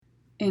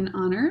In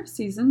honor of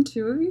season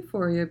 2 of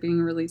Euphoria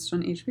being released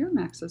on HBO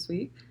Max this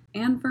week,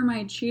 and for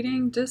my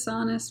cheating,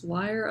 dishonest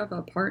liar of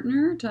a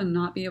partner to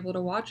not be able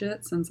to watch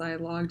it since I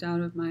logged out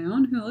of my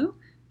own Hulu,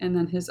 and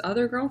then his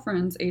other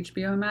girlfriend's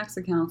HBO Max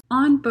account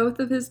on both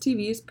of his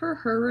TVs per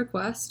her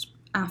request,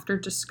 after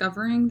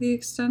discovering the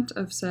extent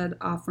of said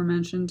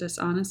aforementioned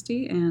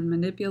dishonesty and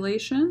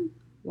manipulation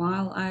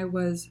while I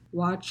was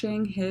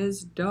watching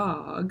his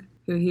dog,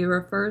 who he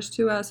refers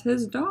to as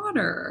his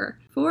daughter,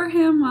 for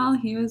him while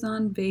he was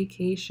on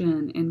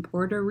vacation in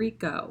Puerto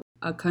Rico,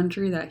 a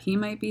country that he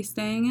might be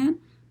staying in,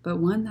 but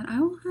one that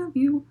I will have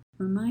you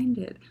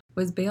reminded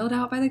was bailed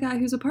out by the guy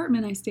whose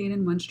apartment I stayed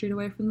in 1 street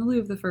away from the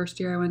Louvre the first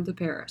year I went to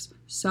Paris.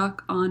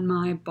 Suck on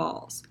my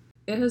balls.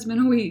 It has been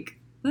a week,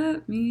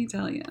 let me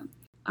tell you.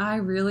 I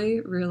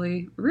really,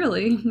 really,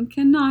 really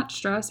cannot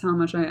stress how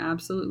much I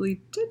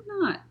absolutely did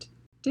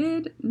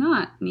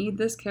not need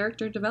this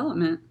character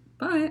development,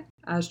 but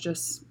as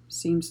just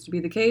seems to be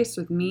the case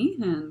with me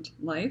and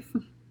life,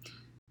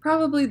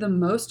 probably the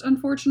most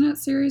unfortunate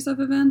series of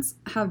events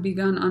have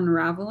begun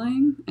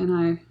unraveling, and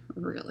I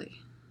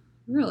really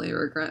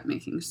regret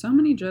making so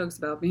many jokes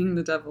about being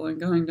the devil and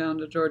going down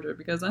to Georgia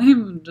because I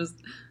am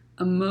just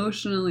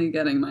emotionally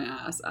getting my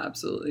ass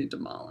absolutely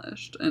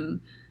demolished,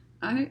 and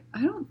I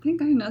don't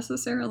think I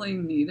necessarily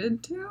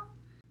needed to.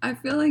 I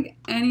feel like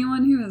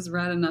anyone who has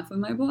read enough of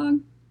my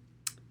blog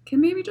can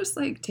maybe just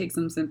take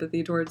some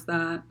sympathy towards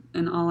that,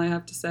 and all I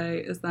have to say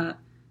is that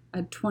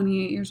at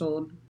 28 years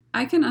old,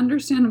 I can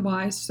understand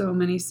why so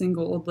many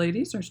single old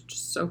ladies are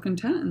just so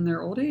content in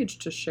their old age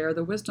to share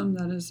the wisdom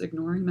that is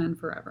ignoring men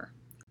forever.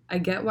 I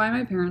get why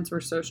my parents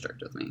were so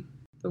strict with me.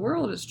 The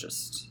world is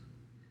just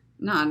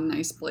not a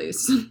nice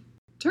place.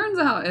 Turns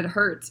out it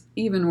hurts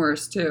even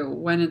worse too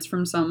when it's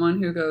from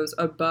someone who goes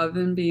above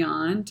and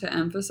beyond to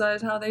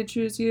emphasize how they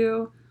choose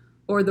you,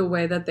 or the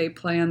way that they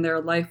plan their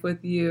life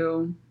with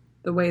you,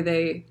 the way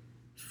they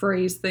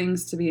phrase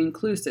things to be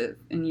inclusive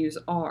and use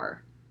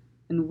 "are"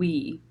 and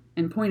 "we"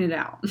 and point it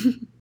out.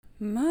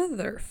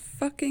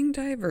 Motherfucking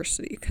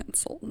diversity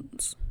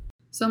consultants.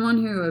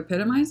 Someone who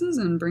epitomizes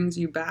and brings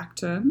you back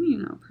to,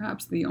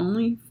 perhaps the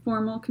only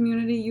formal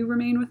community you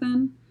remain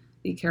within,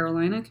 the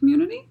Carolina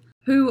community,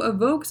 who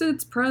evokes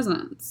its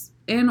presence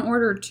in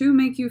order to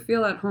make you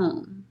feel at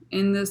home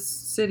in this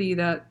city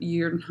that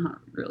you're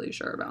not really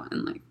sure about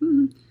and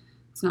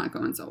it's not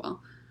going so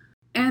well.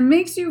 And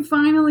makes you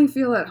finally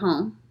feel at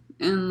home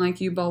and like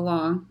you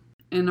belong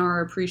and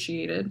are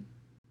appreciated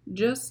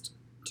just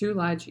to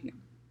lie to you.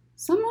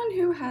 Someone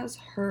who has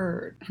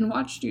heard and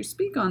watched you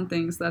speak on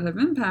things that have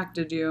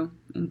impacted you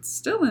and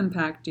still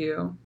impact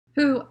you,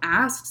 who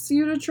asks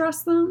you to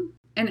trust them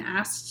and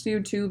asks you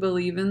to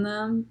believe in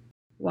them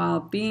while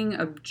being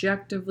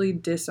objectively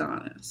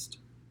dishonest.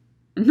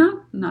 And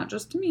not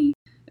just to me.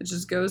 It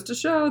just goes to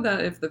show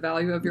that if the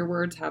value of your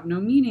words have no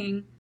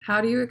meaning, how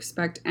do you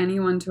expect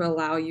anyone to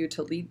allow you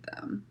to lead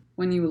them?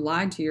 When you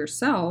lie to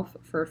yourself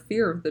for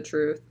fear of the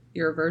truth,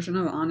 your version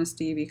of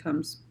honesty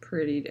becomes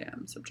pretty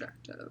damn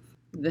subjective.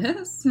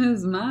 This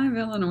is my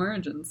villain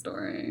origin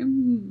story,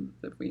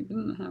 if we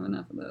didn't have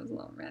enough of those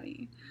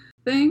already.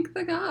 Thank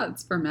the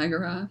gods for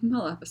Megara,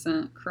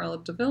 Maleficent,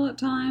 Cruella de Vil at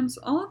times,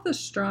 all of the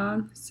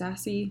strong,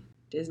 sassy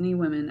Disney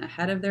women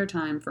ahead of their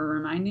time for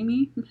reminding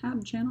me how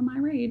to channel my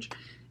rage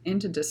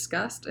into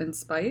disgust and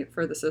spite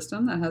for the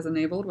system that has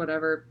enabled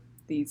whatever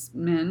these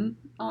men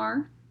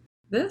are.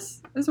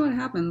 This is what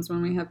happens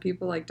when we have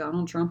people like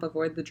Donald Trump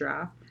avoid the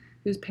draft,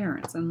 whose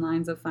parents and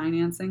lines of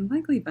financing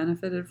likely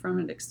benefited from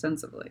it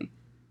extensively,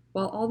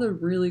 while all the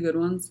really good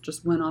ones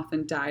just went off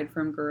and died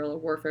from guerrilla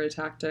warfare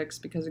tactics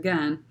because,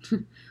 again,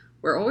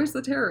 we're always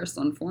the terrorists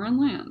on foreign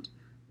land.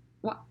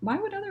 Why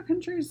would other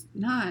countries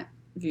not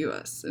view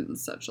us in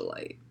such a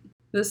light?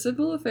 The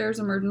civil affairs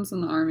emergence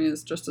in the Army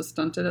is just as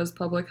stunted as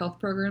public health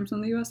programs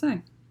in the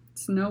USA.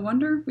 It's no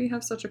wonder we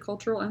have such a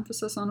cultural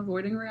emphasis on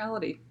avoiding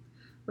reality.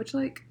 Which,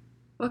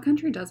 what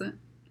country doesn't?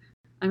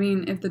 I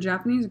mean, if the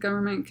Japanese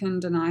government can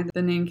deny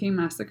the Nanking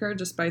Massacre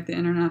despite the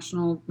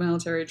International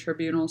Military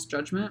Tribunal's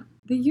judgment,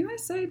 the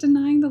USA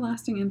denying the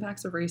lasting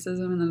impacts of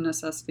racism and the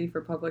necessity for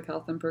public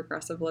health and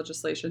progressive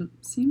legislation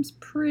seems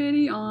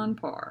pretty on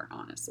par,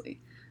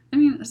 honestly. I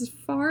mean, as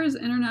far as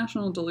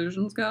international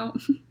delusions go,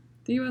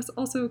 the US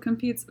also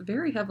competes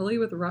very heavily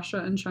with Russia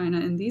and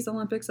China in these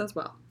Olympics as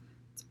well.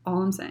 That's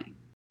all I'm saying.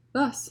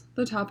 Thus,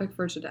 the topic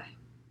for today.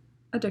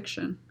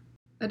 Addiction.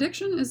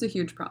 Addiction is a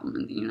huge problem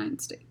in the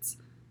United States.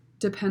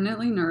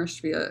 Dependently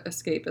nourished via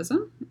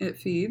escapism, it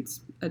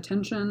feeds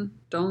attention,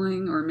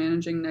 dulling or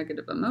managing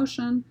negative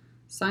emotion,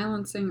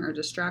 silencing or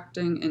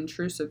distracting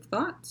intrusive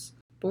thoughts,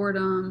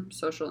 boredom,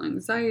 social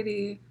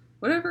anxiety,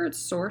 whatever its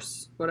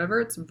source,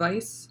 whatever its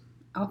vice,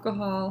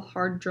 alcohol,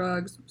 hard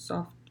drugs,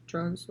 soft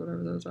drugs,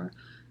 whatever those are,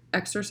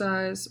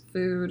 exercise,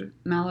 food,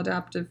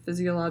 maladaptive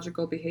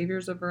physiological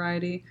behaviors of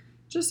variety,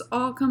 just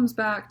all comes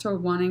back to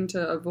wanting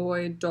to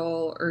avoid,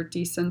 dull, or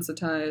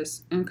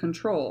desensitize and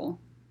control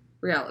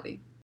reality.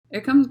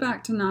 It comes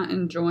back to not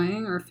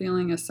enjoying or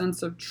feeling a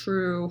sense of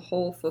true,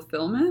 whole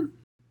fulfillment,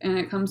 and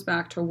it comes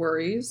back to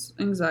worries,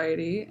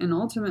 anxiety, and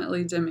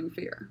ultimately dimming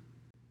fear.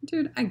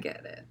 Dude, I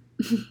get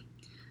it.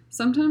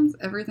 Sometimes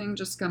everything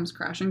just comes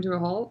crashing to a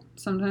halt.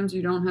 Sometimes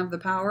you don't have the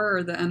power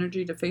or the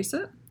energy to face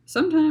it.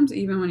 Sometimes,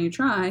 even when you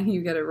try,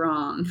 you get it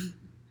wrong.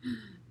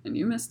 And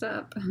you messed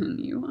up and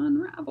you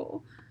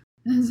unravel.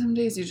 And some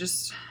days you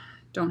just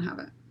don't have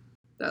it.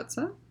 That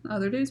said,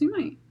 other days you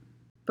might.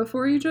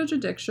 Before you judge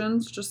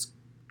addictions, just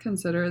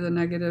consider the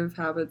negative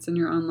habits in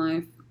your own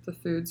life, the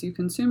foods you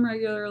consume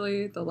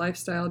regularly, the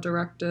lifestyle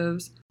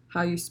directives,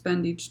 how you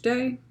spend each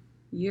day,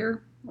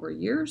 year, or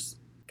years.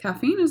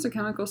 Caffeine is a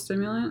chemical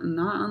stimulant and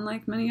not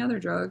unlike many other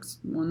drugs,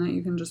 one that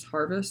you can just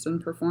harvest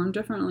and perform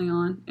differently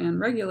on and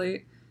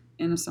regulate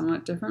in a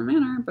somewhat different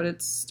manner, but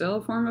it's still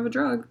a form of a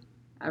drug.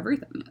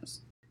 Everything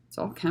is. It's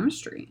all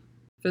chemistry.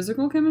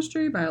 Physical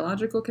chemistry,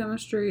 biological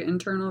chemistry,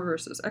 internal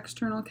versus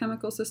external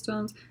chemical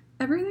systems.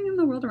 Everything in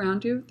the world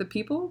around you, the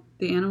people,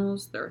 the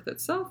animals, the earth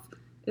itself,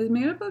 is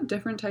made up of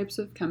different types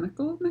of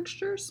chemical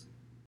mixtures.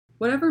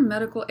 Whatever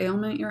medical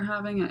ailment you're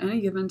having at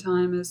any given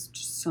time is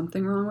just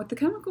something wrong with the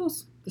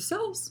chemicals, the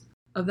cells,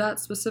 of that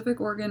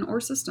specific organ or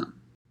system.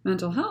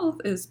 Mental health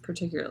is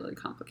particularly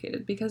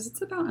complicated because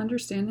it's about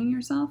understanding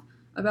yourself,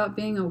 about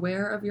being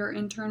aware of your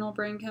internal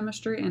brain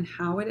chemistry and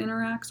how it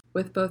interacts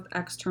with both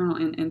external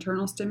and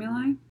internal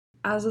stimuli.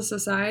 As a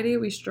society,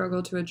 we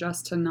struggle to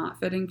adjust to not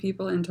fitting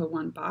people into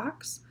one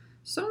box,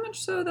 so much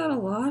so that a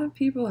lot of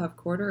people have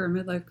quarter or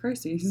midlife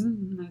crises,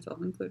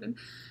 myself included,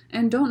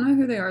 and don't know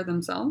who they are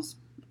themselves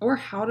or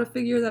how to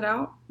figure that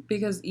out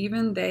because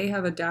even they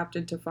have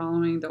adapted to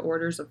following the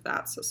orders of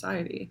that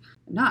society,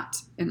 not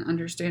in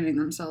understanding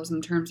themselves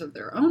in terms of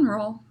their own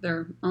role,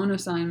 their own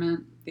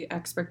assignment, the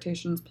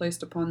expectations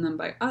placed upon them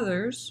by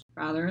others,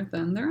 rather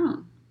than their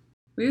own.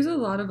 We use a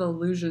lot of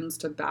illusions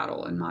to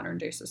battle in modern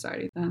day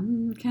society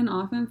that can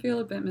often feel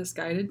a bit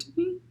misguided to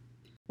me.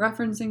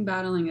 Referencing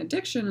battling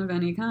addiction of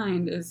any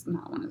kind is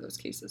not one of those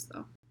cases,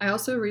 though. I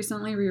also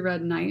recently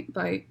reread Night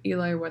by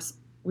Elie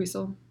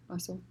Wiesel,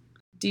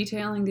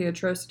 detailing the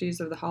atrocities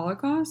of the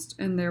Holocaust,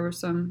 and there were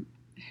some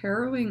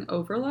harrowing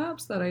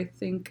overlaps that I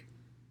think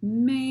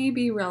may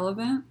be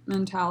relevant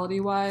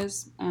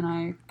mentality-wise, and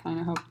I kind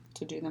of hope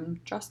to do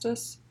them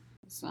justice.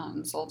 It's not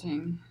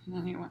insulting in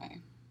any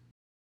way.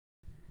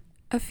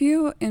 A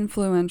few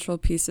influential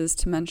pieces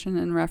to mention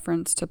in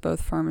reference to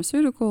both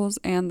pharmaceuticals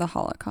and the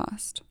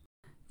Holocaust.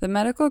 The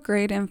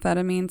medical-grade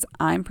amphetamines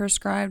I'm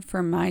prescribed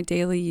for my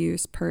daily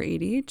use per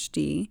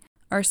ADHD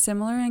are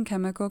similar in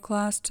chemical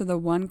class to the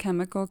one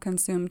chemical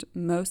consumed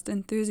most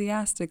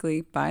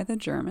enthusiastically by the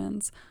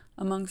Germans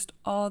amongst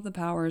all the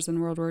powers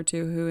in World War II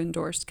who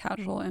endorsed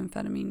casual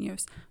amphetamine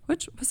use,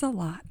 which was a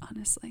lot,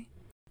 honestly.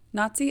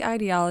 Nazi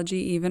ideology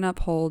even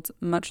upholds,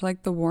 much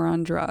like the war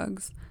on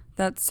drugs,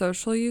 that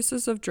social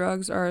uses of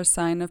drugs are a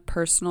sign of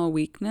personal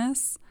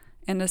weakness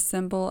and a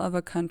symbol of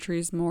a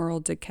country's moral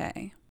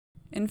decay.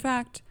 In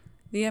fact,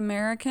 the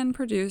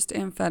American-produced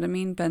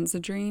amphetamine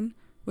Benzedrine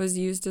was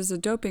used as a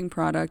doping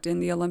product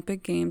in the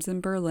Olympic Games in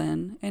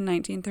Berlin in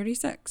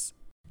 1936.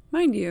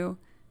 Mind you,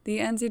 the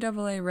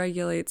NCAA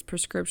regulates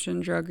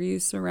prescription drug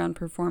use around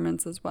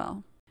performance as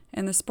well,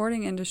 and the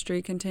sporting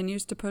industry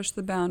continues to push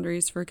the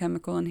boundaries for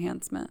chemical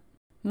enhancement.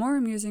 More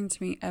amusing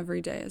to me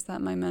every day is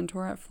that my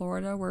mentor at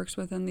Florida works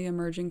within the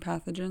Emerging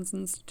Pathogens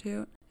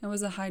Institute and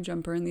was a high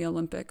jumper in the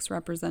Olympics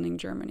representing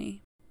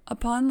Germany.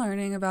 Upon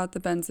learning about the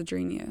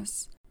Benzedrine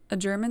use, a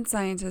German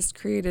scientist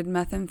created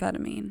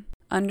methamphetamine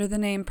under the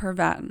name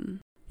Pervatin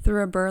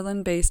through a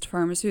Berlin-based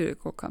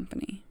pharmaceutical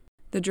company.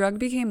 The drug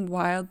became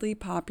wildly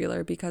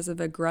popular because of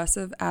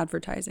aggressive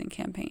advertising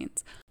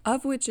campaigns,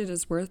 of which it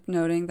is worth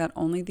noting that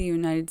only the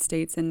United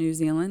States and New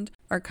Zealand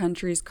are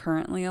countries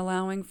currently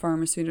allowing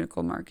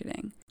pharmaceutical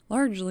marketing,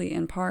 largely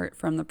in part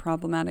from the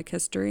problematic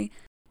history.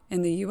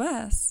 In the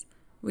U.S.,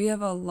 we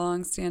have a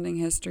long-standing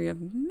history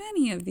of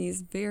many of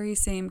these very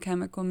same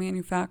chemical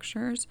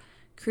manufacturers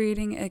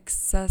creating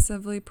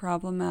excessively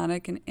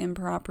problematic and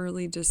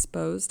improperly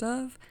disposed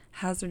of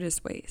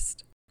hazardous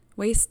waste.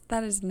 Waste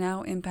that is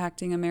now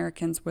impacting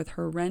Americans with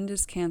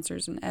horrendous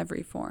cancers in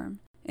every form,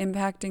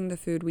 impacting the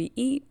food we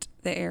eat,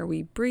 the air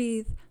we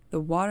breathe, the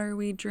water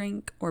we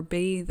drink or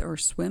bathe or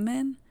swim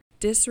in,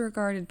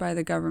 disregarded by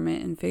the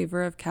government in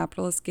favor of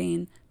capitalist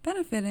gain,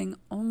 benefiting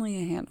only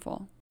a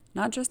handful.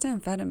 Not just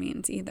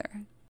amphetamines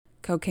either.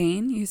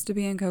 Cocaine used to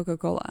be in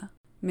Coca-Cola,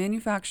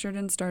 manufactured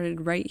and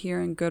started right here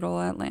in good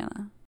old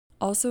Atlanta.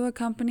 Also a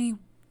company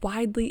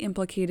widely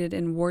implicated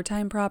in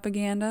wartime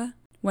propaganda.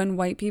 When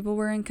white people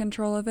were in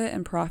control of it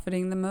and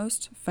profiting the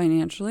most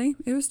financially,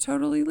 it was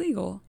totally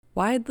legal.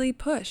 Widely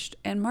pushed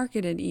and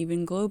marketed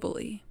even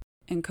globally.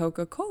 And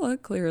Coca-Cola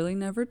clearly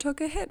never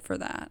took a hit for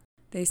that.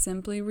 They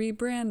simply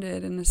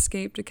rebranded and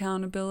escaped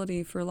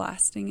accountability for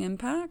lasting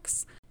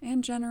impacts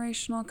and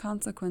generational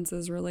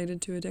consequences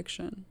related to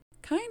addiction.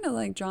 Kind of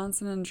like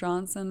Johnson &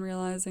 Johnson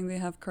realizing they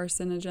have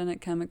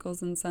carcinogenic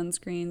chemicals in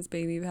sunscreens,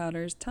 baby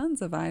powders,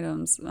 tons of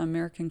items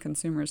American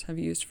consumers have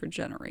used for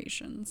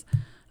generations,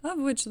 of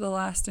which the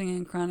lasting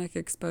and chronic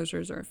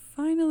exposures are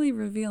finally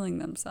revealing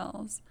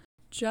themselves.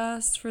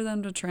 just for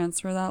them to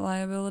transfer that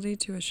liability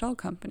to a shell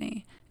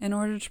company in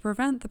order to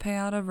prevent the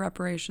payout of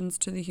reparations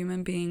to the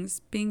human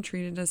beings being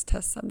treated as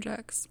test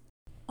subjects,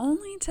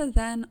 only to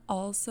then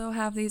also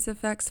have these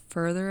effects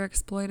further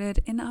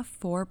exploited in a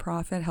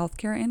for-profit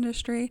healthcare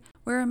industry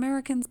where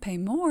Americans pay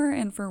more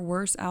and for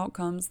worse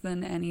outcomes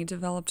than any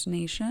developed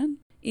nation,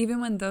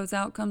 even when those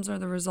outcomes are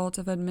the result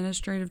of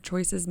administrative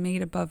choices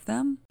made above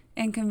them,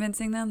 and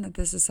convincing them that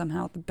this is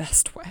somehow the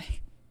best way,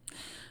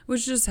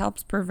 which just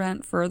helps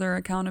prevent further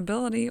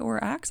accountability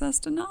or access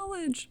to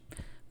knowledge,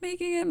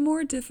 making it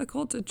more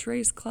difficult to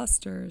trace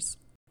clusters.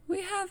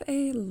 We have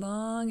a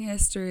long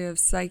history of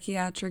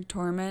psychiatric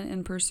torment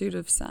in pursuit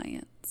of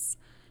science,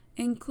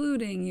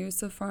 including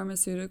use of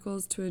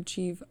pharmaceuticals to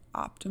achieve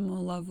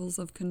optimal levels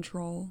of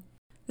control.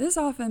 This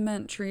often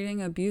meant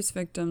treating abuse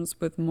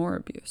victims with more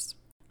abuse,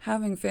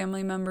 having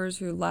family members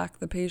who lack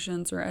the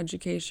patience or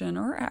education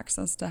or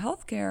access to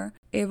healthcare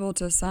able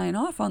to sign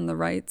off on the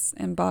rights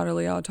and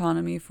bodily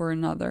autonomy for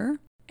another,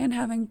 and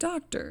having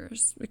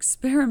doctors,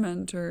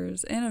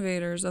 experimenters,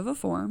 innovators of a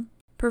form,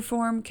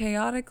 perform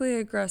chaotically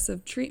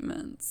aggressive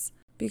treatments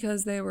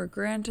because they were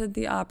granted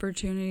the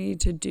opportunity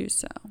to do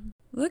so.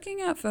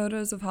 Looking at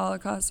photos of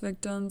Holocaust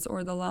victims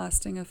or the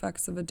lasting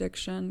effects of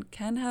addiction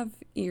can have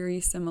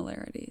eerie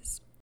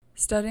similarities.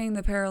 Studying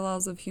the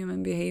parallels of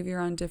human behavior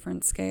on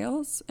different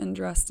scales and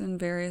dressed in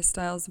various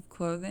styles of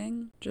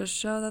clothing just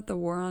show that the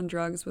war on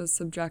drugs was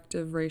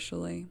subjective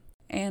racially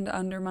and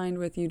undermined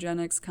with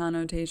eugenics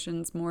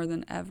connotations more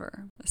than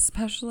ever,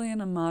 especially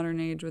in a modern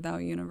age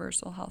without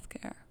universal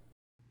healthcare.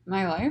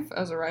 My life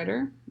as a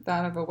writer,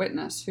 that of a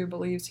witness who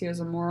believes he has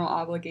a moral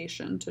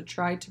obligation to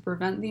try to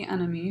prevent the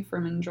enemy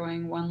from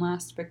enjoying one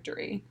last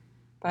victory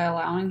by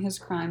allowing his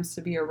crimes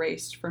to be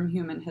erased from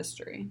human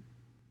history.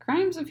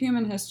 Crimes of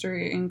human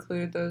history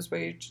include those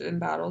waged in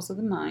battles of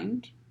the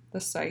mind, the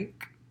psyche,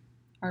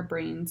 our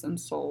brains and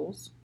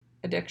souls.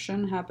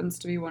 Addiction happens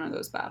to be one of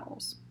those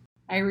battles.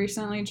 I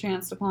recently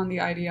chanced upon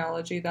the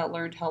ideology that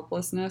learned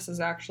helplessness is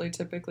actually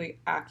typically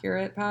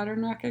accurate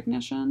pattern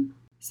recognition.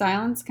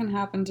 Silence can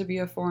happen to be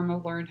a form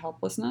of learned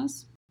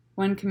helplessness.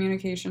 When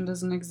communication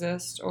doesn't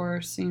exist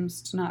or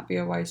seems to not be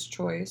a wise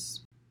choice,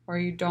 or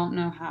you don't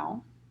know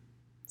how,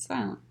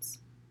 silence.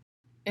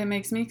 It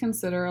makes me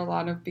consider a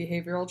lot of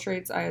behavioral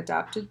traits I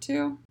adapted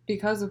to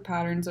because of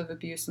patterns of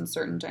abuse in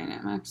certain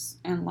dynamics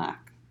and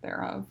lack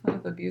thereof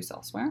of abuse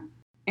elsewhere,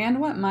 and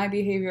what my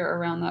behavior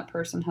around that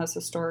person has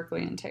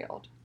historically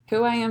entailed.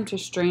 Who I am to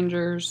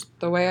strangers,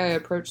 the way I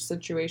approach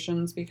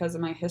situations because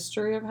of my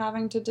history of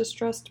having to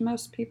distrust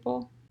most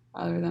people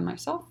other than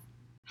myself,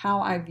 how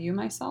I view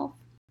myself.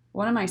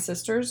 One of my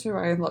sisters, who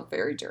I love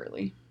very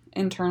dearly,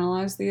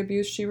 internalized the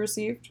abuse she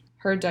received.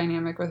 Her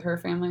dynamic with her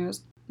family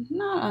was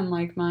not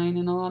unlike mine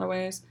in a lot of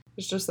ways.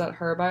 It's just that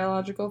her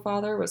biological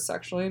father was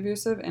sexually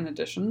abusive in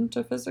addition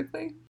to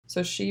physically.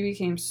 So she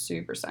became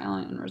super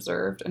silent and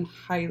reserved and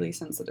highly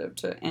sensitive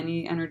to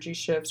any energy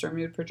shifts or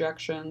mood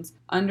projections,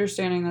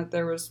 understanding that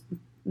there was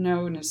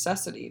no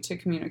necessity to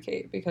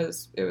communicate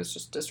because it was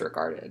just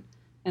disregarded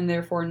and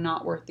therefore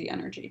not worth the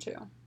energy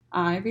to.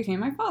 I became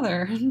my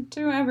father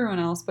to everyone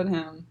else but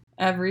him.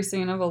 Every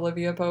scene of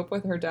Olivia Pope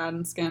with her dad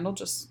in Scandal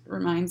just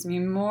reminds me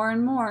more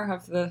and more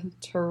of the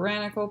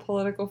tyrannical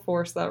political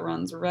force that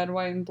runs red,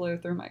 white, and blue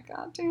through my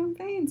goddamn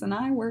veins, and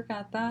I work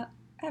at that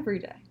every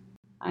day.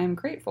 I am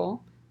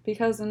grateful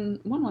because,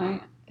 in one way,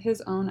 his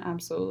own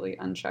absolutely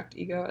unchecked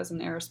ego as an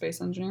aerospace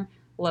engineer,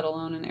 let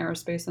alone an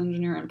aerospace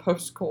engineer in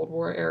post-Cold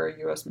War era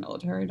U.S.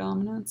 military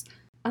dominance,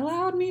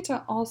 allowed me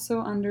to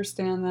also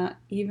understand that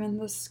even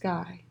the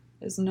sky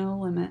is no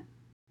limit.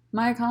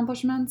 My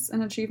accomplishments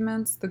and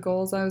achievements, the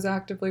goals I was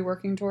actively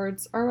working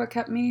towards, are what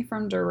kept me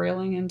from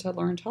derailing into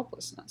learned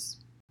helplessness.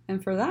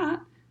 And for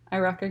that, I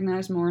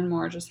recognize more and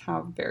more just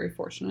how very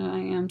fortunate I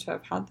am to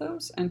have had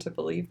those and to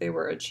believe they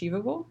were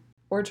achievable,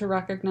 or to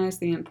recognize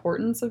the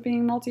importance of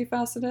being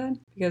multifaceted,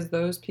 because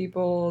those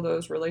people,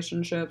 those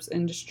relationships,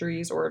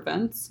 industries, or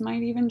events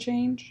might even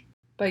change,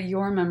 but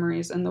your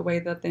memories and the way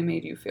that they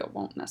made you feel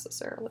won't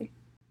necessarily.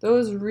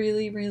 Those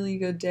really, really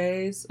good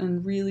days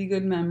and really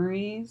good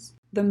memories,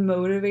 the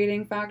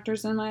motivating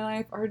factors in my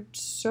life, are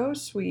so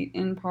sweet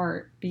in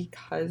part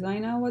because I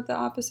know what the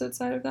opposite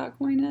side of that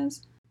coin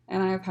is,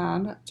 and I have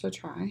had to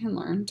try and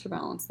learn to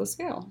balance the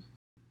scale.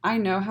 I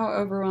know how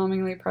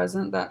overwhelmingly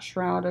present that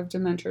shroud of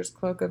Dementor's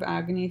cloak of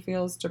agony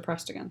feels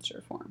depressed against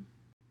your form.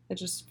 It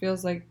just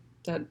feels like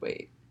dead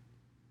weight,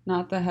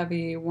 not the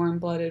heavy,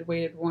 warm-blooded,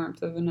 weighted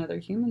warmth of another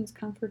human's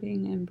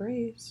comforting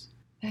embrace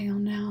that you'll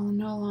now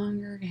no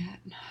longer get.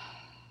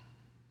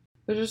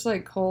 But just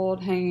like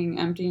cold, hanging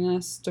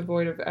emptiness,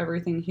 devoid of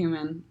everything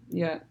human,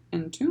 yet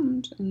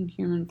entombed in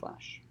human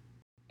flesh.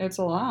 It's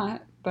a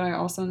lot, but I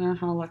also know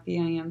how lucky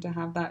I am to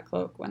have that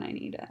cloak when I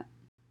need it.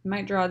 It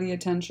might draw the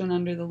attention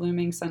under the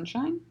looming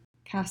sunshine,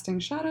 casting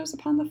shadows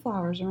upon the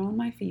flowers around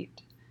my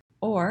feet.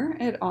 Or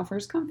it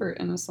offers comfort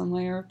in a slim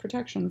layer of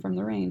protection from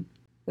the rain,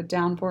 the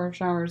downpour of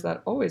showers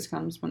that always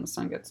comes when the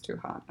sun gets too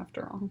hot,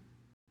 after all.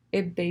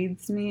 It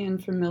bathes me in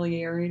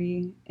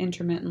familiarity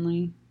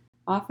intermittently,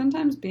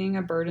 oftentimes being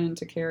a burden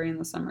to carry in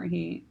the summer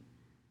heat,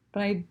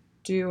 But I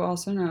do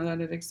also know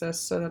that it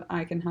exists so that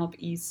I can help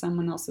ease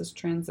someone else's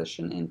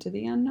transition into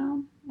the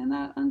unknown and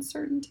that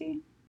uncertainty.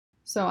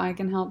 So I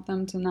can help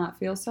them to not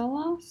feel so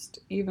lost,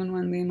 even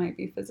when they might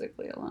be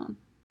physically alone.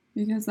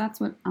 Because that's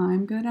what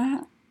I'm good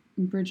at,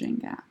 bridging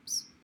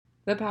gaps.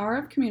 The power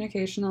of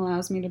communication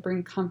allows me to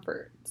bring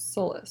comfort,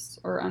 solace,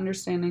 or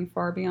understanding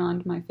far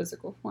beyond my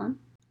physical form.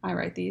 I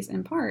write these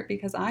in part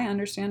because I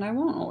understand I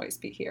won't always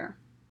be here.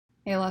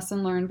 A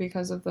lesson learned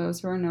because of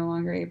those who are no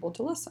longer able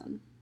to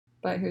listen,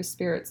 but whose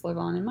spirits live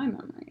on in my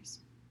memories,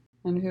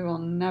 and who will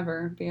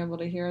never be able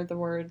to hear the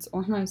words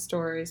or my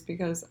stories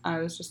because I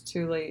was just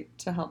too late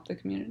to help the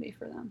community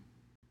for them.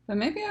 But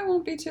maybe I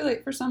won't be too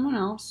late for someone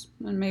else,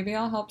 and maybe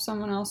I'll help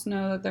someone else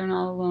know that they're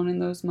not alone in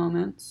those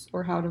moments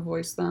or how to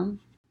voice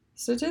them.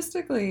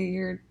 Statistically,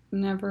 you're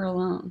never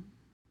alone.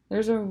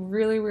 There's a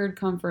really weird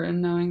comfort in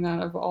knowing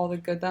that of all the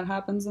good that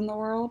happens in the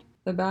world,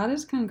 the bad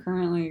is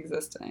concurrently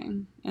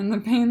existing, and the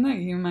pain that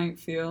you might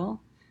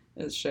feel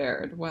is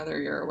shared,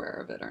 whether you're aware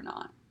of it or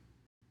not.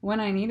 When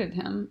I needed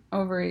him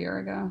over a year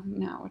ago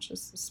now, which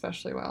is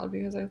especially wild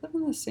because I live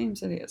in the same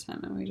city as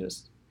him and we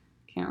just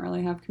can't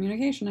really have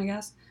communication, I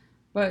guess,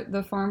 but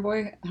the farm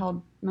boy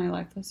held my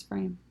lifeless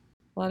frame,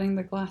 letting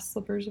the glass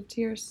slippers of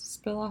tears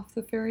spill off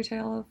the fairy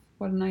tale of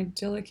what an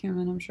idyllic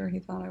human I'm sure he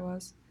thought I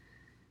was.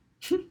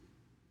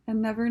 A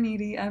never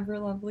needy, ever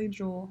lovely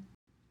jewel.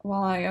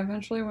 While I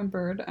eventually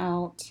whimpered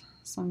out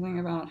something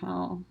about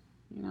how,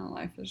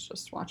 life is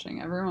just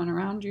watching everyone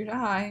around you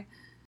die,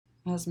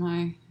 as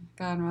my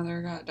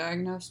godmother got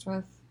diagnosed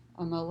with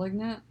a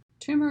malignant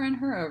tumor in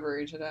her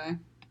ovary today.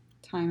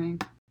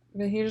 Timing.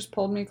 But he just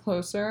pulled me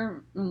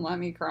closer and let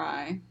me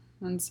cry,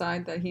 and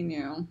sighed that he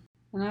knew.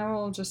 And I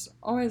will just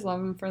always love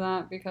him for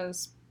that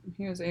because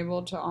he was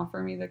able to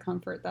offer me the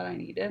comfort that I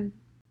needed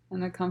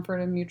and the comfort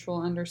of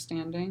mutual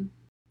understanding.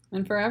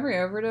 And for every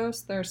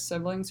overdose, there's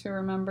siblings who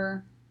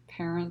remember,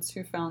 parents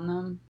who found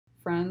them,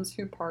 friends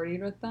who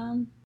partied with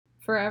them.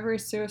 For every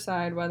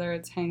suicide, whether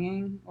it's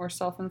hanging or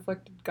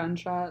self-inflicted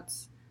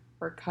gunshots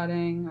or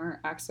cutting or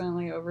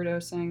accidentally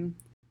overdosing,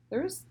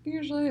 there's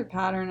usually a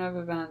pattern of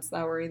events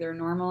that were either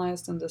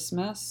normalized and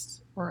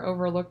dismissed or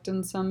overlooked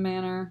in some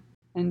manner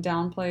and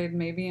downplayed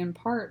maybe in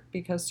part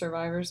because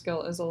survivor's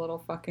guilt is a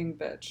little fucking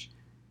bitch.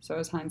 So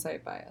is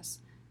hindsight bias.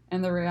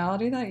 And the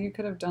reality that you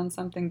could have done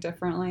something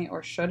differently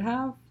or should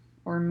have,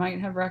 or might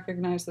have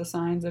recognized the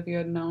signs if you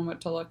had known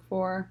what to look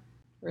for,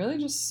 really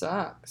just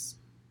sucks.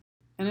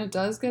 And it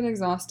does get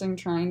exhausting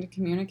trying to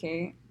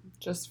communicate,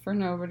 just for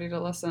nobody to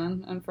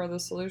listen, and for the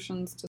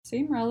solutions to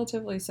seem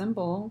relatively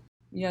simple,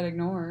 yet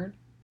ignored.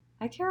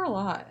 I care a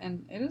lot,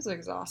 and it is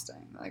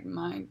exhausting, like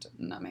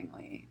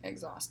mind-numbingly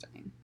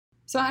exhausting.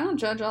 So I don't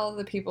judge all of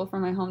the people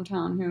from my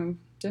hometown who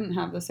didn't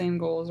have the same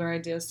goals or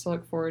ideas to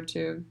look forward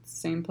to,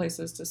 same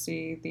places to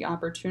see, the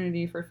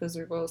opportunity for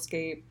physical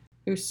escape,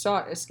 who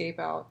sought escape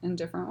out in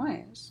different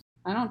ways.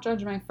 I don't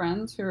judge my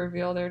friends who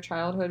reveal their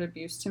childhood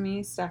abuse to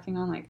me, stacking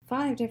on like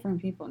 5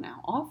 different people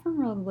now, all from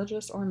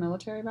religious or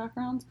military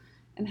backgrounds,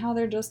 and how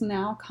they're just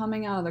now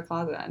coming out of the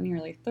closet at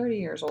nearly 30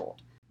 years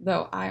old.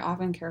 Though I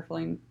often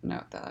carefully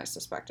note that I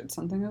suspected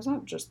something was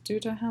up just due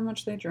to how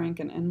much they drank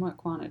and in what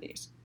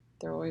quantities.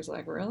 They're always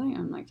like, really?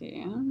 I'm like,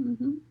 yeah,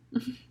 mm-hmm.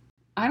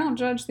 I don't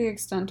judge the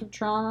extent of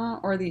trauma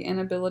or the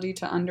inability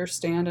to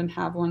understand and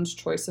have one's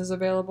choices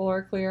available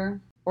or clear,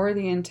 or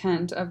the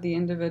intent of the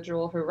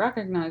individual who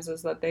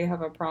recognizes that they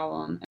have a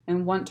problem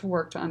and want to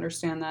work to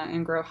understand that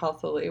and grow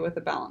healthily with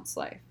a balanced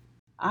life.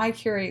 I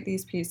curate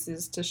these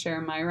pieces to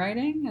share my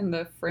writing and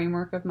the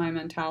framework of my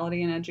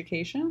mentality and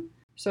education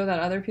so that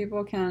other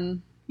people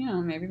can,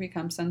 maybe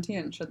become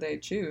sentient should they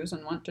choose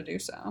and want to do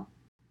so.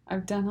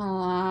 I've done a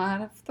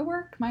lot of the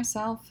work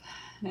myself,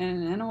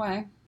 in a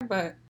way,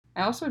 but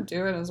I also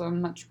do it as a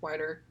much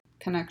wider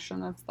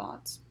connection of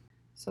thoughts,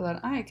 so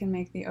that I can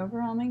make the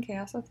overwhelming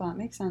chaos of thought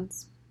make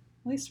sense,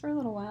 at least for a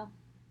little while,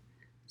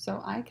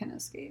 so I can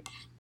escape.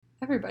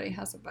 Everybody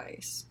has a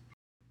vice.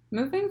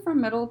 Moving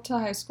from middle to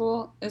high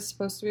school is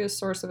supposed to be a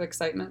source of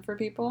excitement for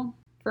people.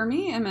 For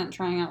me, it meant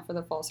trying out for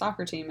the fall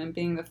soccer team and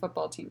being the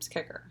football team's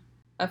kicker.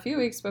 A few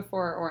weeks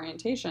before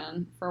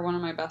orientation, for one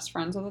of my best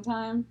friends at the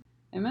time,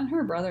 it meant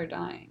her brother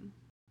dying.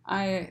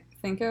 I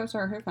think it was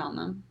her who found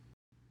them.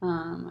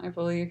 I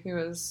believe he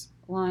was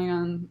lying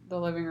on the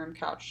living room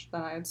couch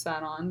that I had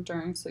sat on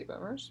during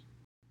sleepovers,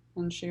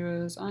 and she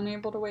was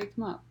unable to wake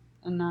him up,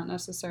 and not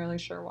necessarily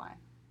sure why.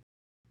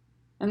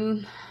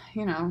 And,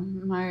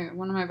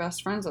 one of my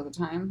best friends at the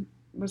time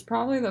was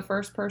probably the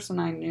first person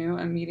I knew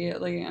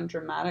immediately and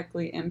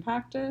dramatically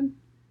impacted,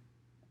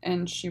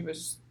 and she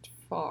was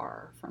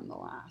far from the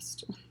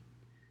last.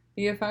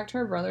 The effect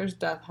her brother's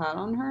death had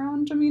on her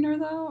own demeanor,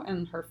 though,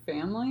 and her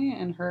family,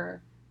 and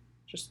her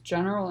just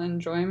general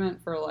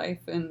enjoyment for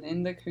life and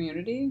in the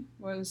community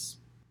was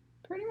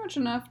pretty much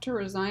enough to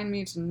resign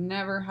me to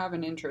never have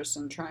an interest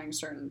in trying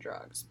certain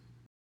drugs.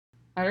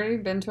 I'd already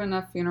been to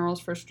enough funerals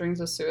for strings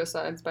of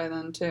suicides by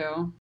then,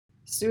 too.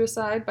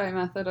 Suicide by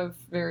method of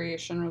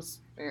variation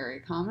was very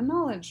common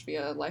knowledge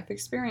via life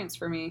experience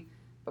for me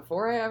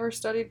before I ever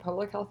studied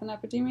public health and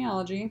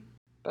epidemiology.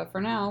 But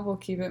for now, we'll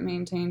keep it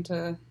maintained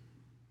to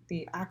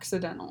the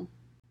accidental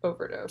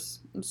overdose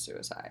and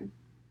suicide,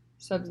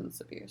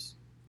 substance abuse.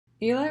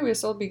 Eli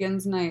Wiesel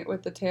begins night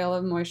with the tale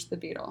of Moish the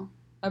Beetle,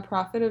 a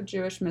prophet of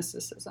Jewish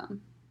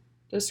mysticism.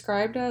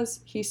 Described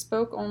as he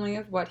spoke only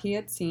of what he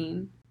had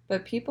seen,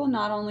 but people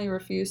not only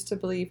refused to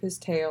believe his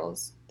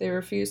tales, they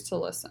refused to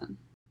listen.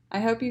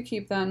 I hope you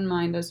keep that in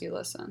mind as you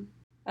listen.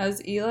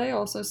 As Eli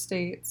also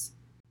states,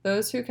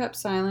 those who kept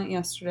silent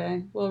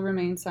yesterday will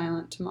remain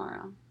silent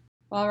tomorrow.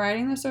 While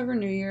writing this over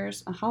New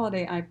Year's, a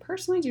holiday I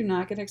personally do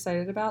not get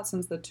excited about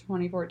since the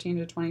 2014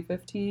 to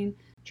 2015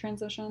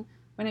 transition,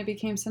 when it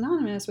became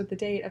synonymous with the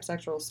date of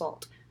sexual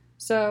assault.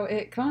 So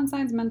it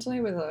coincides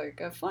mentally with a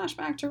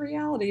flashback to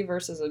reality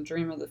versus a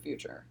dream of the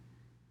future.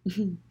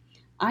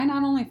 I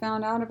not only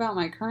found out about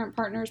my current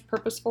partner's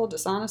purposeful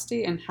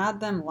dishonesty and had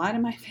them lie to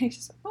my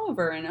face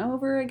over and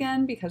over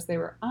again because they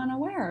were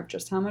unaware of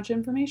just how much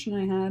information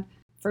I had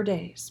for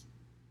days.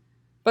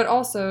 But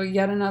also,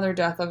 yet another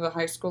death of a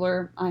high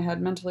schooler I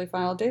had mentally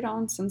filed date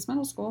on since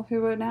middle school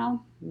who would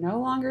now no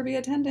longer be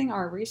attending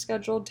our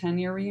rescheduled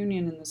 10-year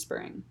reunion in the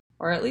spring.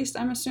 Or at least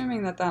I'm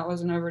assuming that that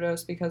was an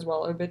overdose because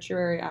while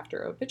obituary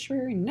after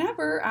obituary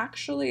never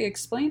actually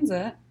explains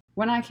it,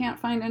 when I can't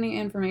find any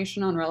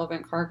information on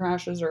relevant car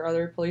crashes or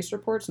other police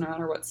reports, no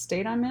matter what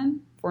state I'm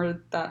in,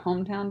 for that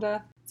hometown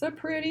death, it's a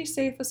pretty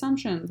safe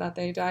assumption that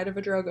they died of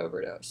a drug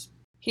overdose.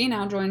 He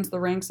now joins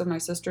the ranks of my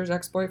sister's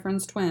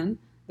ex-boyfriend's twin,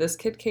 this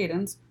kid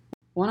Cadence,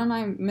 one of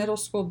my middle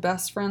school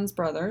best friend's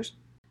brothers,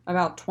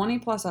 about 20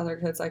 plus other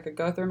kids I could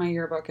go through my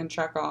yearbook and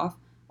check off,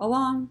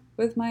 along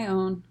with my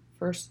own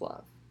first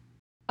love.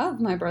 Of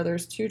my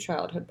brother's 2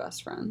 childhood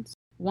best friends,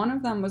 one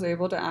of them was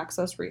able to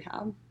access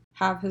rehab,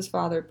 have his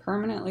father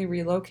permanently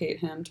relocate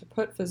him to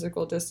put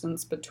physical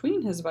distance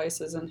between his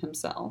vices and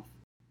himself,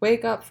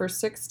 wake up for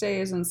 6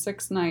 days and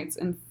 6 nights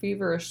in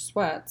feverish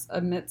sweats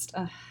amidst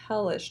a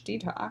hellish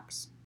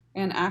detox,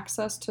 and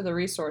access to the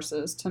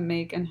resources to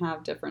make and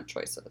have different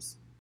choices.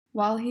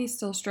 While he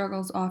still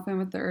struggles often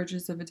with the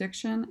urges of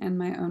addiction and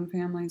my own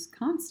family's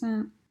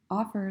constant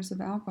offers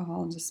of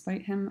alcohol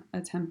despite him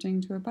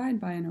attempting to abide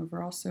by an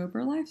overall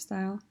sober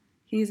lifestyle,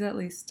 he's at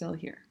least still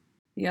here.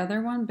 The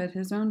other one bit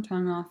his own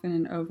tongue off in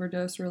an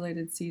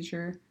overdose-related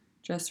seizure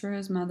just for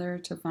his mother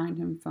to find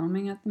him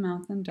foaming at the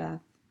mouth in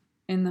death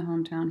in the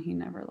hometown he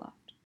never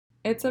left.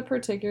 It's a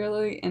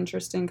particularly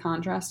interesting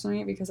contrast to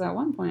me because at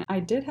one point I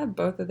did have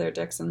both of their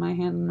dicks in my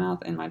hand and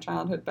mouth in my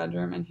childhood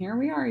bedroom, and here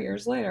we are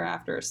years later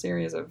after a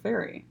series of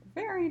very,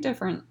 very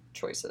different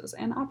choices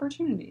and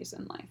opportunities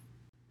in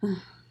life.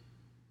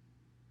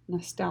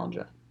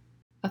 Nostalgia.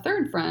 A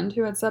third friend,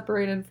 who had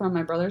separated from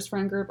my brother's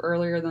friend group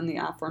earlier than the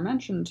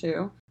aforementioned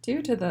two,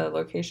 due to the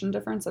location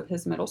difference of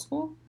his middle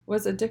school,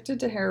 was addicted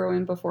to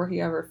heroin before he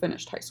ever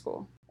finished high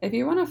school. If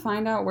you want to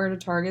find out where to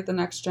target the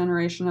next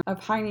generation of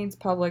high-needs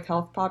public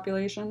health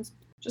populations,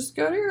 just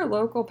go to your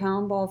local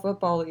pound ball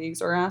football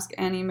leagues or ask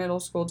any middle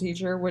school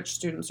teacher which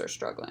students are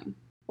struggling.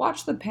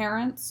 Watch the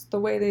parents, the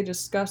way they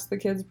discuss the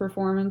kids'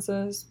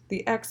 performances,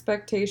 the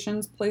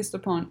expectations placed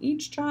upon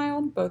each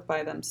child, both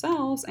by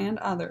themselves and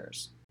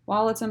others.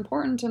 While it's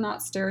important to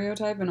not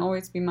stereotype and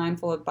always be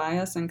mindful of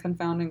bias and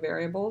confounding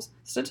variables,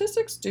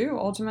 statistics do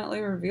ultimately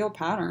reveal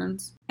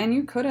patterns, and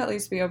you could at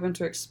least be open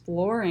to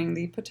exploring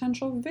the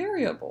potential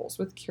variables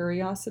with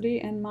curiosity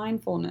and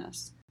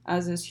mindfulness,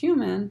 as is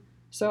human,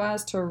 so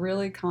as to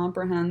really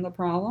comprehend the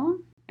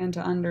problem and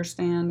to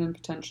understand and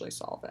potentially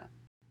solve it.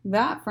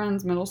 That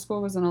friend's middle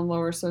school was in a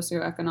lower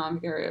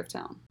socioeconomic area of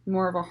town,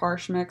 more of a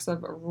harsh mix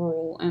of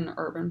rural and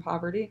urban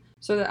poverty,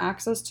 so the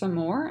access to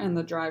more and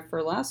the drive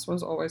for less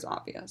was always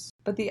obvious.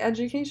 But the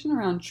education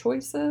around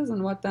choices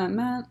and what that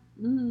meant,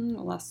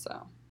 less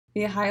so.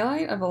 The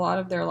highlight of a lot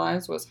of their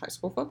lives was high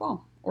school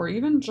football, or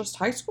even just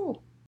high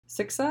school.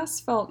 Success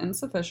felt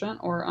insufficient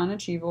or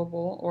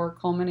unachievable or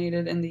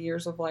culminated in the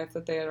years of life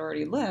that they had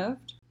already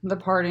lived. The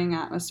partying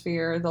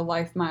atmosphere, the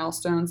life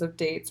milestones of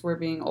dates where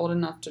being old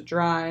enough to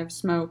drive,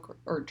 smoke,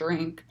 or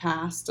drink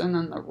passed, and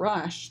then the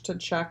rush to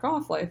check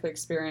off life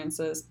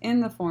experiences in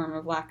the form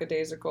of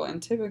lackadaisical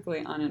and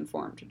typically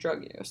uninformed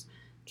drug use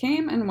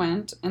came and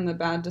went, and the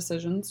bad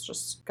decisions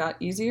just got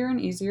easier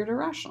and easier to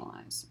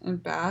rationalize.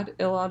 And bad,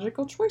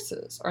 illogical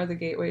choices are the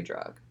gateway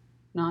drug,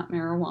 not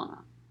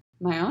marijuana.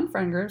 My own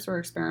friend groups were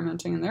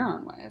experimenting in their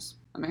own ways.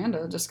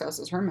 Amanda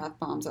discusses her meth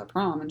bombs at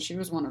prom, and she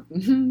was one of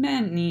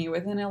many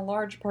within a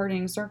large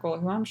partying circle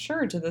who I'm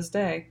sure to this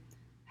day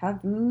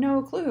have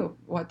no clue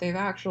what they've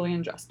actually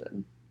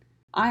ingested.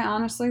 I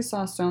honestly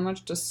saw so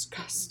much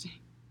disgusting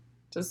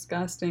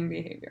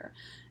behavior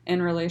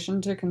in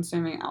relation to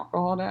consuming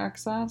alcohol to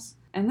excess,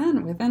 and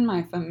then within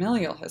my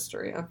familial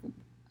history of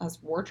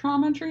as war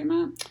trauma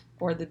treatment,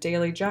 or the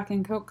daily Jack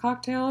and Coke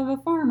cocktail of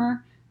a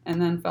farmer, and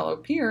then fellow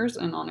peers,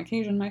 and on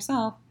occasion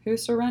myself, who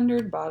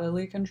surrendered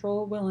bodily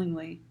control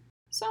willingly.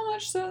 So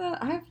much so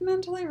that I've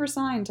mentally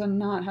resigned to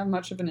not have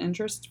much of an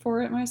interest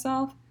for it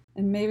myself,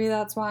 and maybe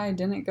that's why I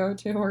didn't go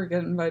to or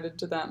get invited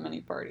to that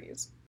many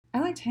parties.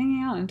 I liked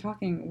hanging out and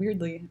talking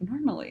weirdly,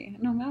 normally,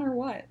 no matter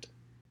what.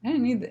 I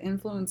didn't need the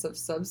influence of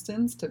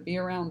substance to be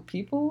around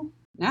people.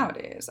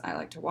 Nowadays, I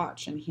like to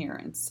watch and hear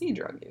and see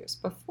drug use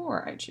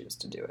before I choose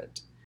to do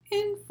it.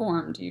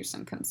 Informed use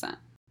and consent.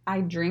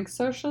 I drink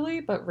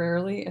socially, but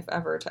rarely, if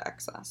ever, to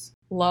excess.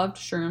 Loved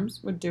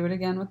shrooms, would do it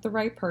again with the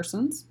right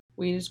persons.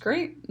 Weed is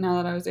great, now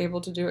that I was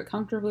able to do it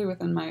comfortably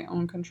within my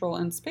own control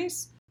and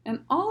space.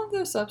 And all of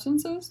those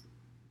substances,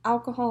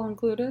 alcohol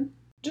included,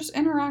 just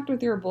interact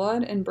with your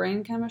blood and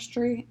brain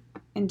chemistry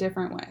in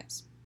different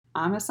ways.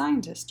 I'm a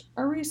scientist,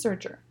 a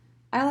researcher.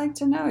 I like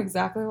to know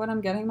exactly what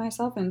I'm getting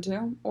myself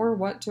into, or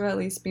what to at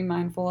least be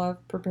mindful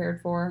of,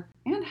 prepared for,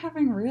 and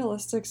having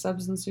realistic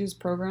substance use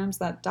programs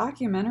that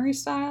documentary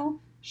style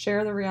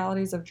share the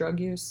realities of drug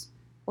use,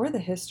 or the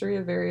history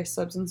of various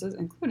substances,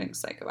 including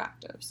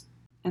psychoactives,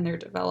 and their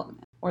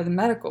development, or the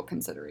medical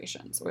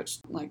considerations, which,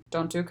 like,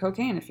 don't do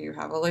cocaine if you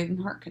have a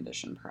latent heart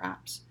condition,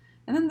 perhaps,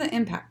 and then the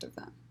impact of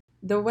them.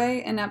 The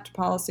way inept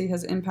policy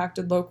has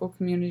impacted local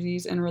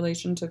communities in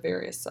relation to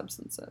various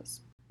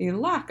substances. The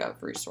lack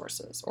of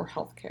resources or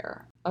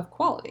healthcare of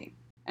quality,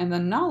 and the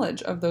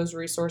knowledge of those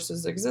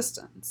resources'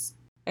 existence.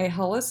 A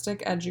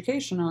holistic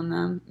education on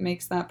them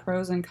makes that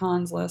pros and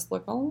cons list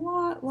look a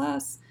lot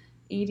less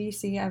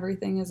EDC,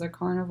 everything is a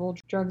carnival,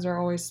 drugs are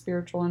always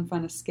spiritual and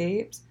fun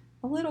escapes,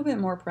 a little bit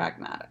more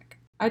pragmatic.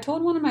 I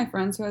told one of my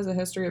friends who has a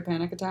history of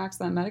panic attacks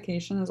that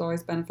medication is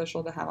always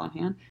beneficial to have on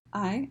hand.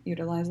 I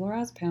utilize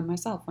lorazepam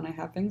myself when I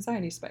have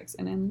anxiety spikes,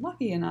 and am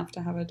lucky enough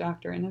to have a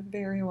doctor in a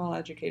very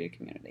well-educated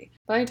community.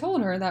 But I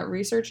told her that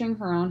researching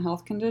her own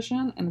health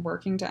condition and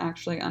working to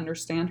actually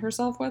understand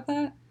herself with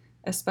it,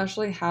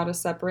 especially how to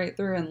separate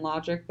through and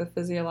logic the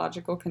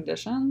physiological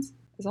conditions,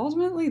 is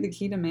ultimately the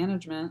key to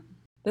management.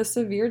 The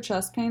severe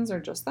chest pains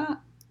are just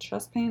that,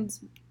 chest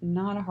pains,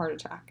 not a heart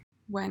attack.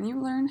 When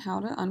you learn how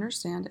to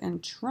understand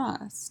and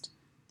trust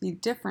the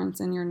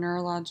difference in your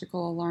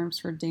neurological alarms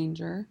for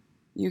danger,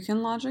 you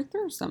can logic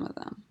through some of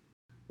them.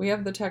 We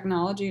have the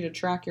technology to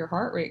track your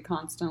heart rate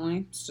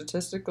constantly,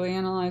 statistically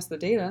analyze the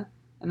data,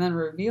 and then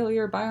reveal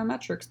your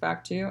biometrics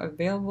back to you,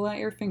 available at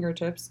your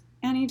fingertips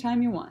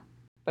anytime you want.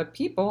 But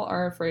people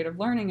are afraid of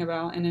learning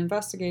about and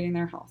investigating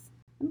their health,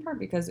 in part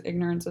because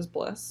ignorance is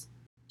bliss.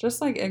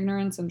 Just like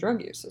ignorance and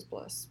drug use is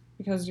bliss,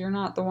 because you're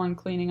not the one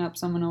cleaning up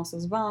someone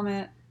else's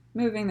vomit,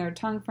 moving their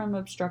tongue from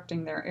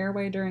obstructing their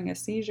airway during a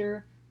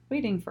seizure,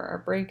 waiting for a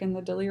break in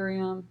the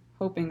delirium,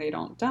 hoping they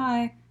don't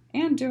die,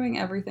 and doing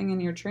everything in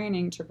your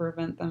training to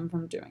prevent them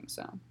from doing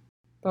so.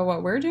 But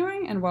what we're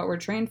doing and what we're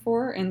trained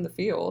for in the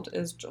field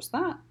is just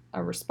that,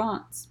 a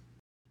response.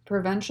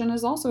 Prevention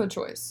is also a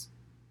choice,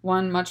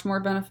 one much more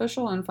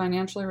beneficial and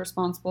financially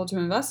responsible to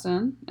invest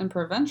in, and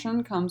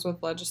prevention comes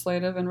with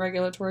legislative and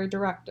regulatory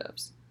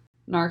directives.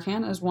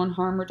 Narcan is one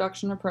harm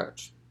reduction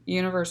approach.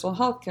 Universal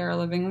health care,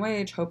 living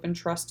wage, hope and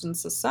trust in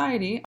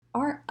society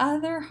are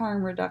other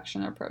harm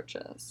reduction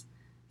approaches.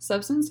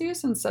 Substance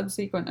use and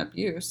subsequent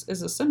abuse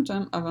is a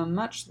symptom of a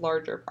much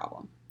larger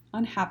problem: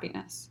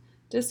 unhappiness,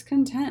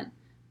 discontent,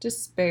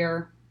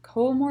 despair,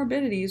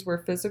 comorbidities where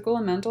physical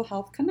and mental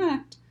health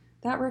connect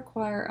that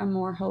require a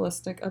more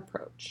holistic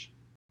approach.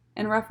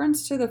 In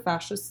reference to the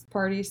fascist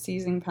party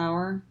seizing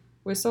power,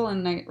 Whistle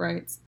and Knight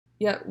writes,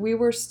 "Yet we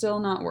were still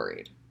not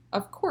worried.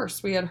 Of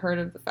course we had heard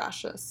of the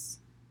fascists.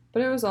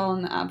 But it was all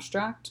in the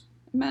abstract.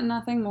 It meant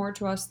nothing more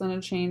to us than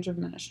a change of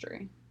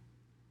ministry."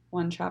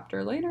 One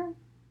chapter later,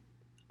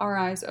 our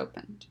eyes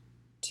opened.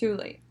 Too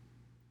late.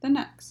 The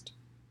next.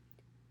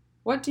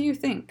 What do you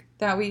think?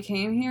 That we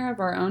came here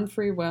of our own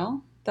free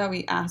will? That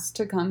we asked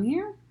to come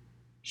here?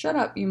 Shut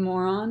up, you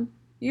moron.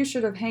 You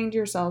should have hanged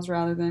yourselves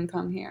rather than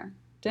come here.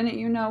 Didn't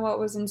you know what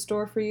was in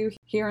store for you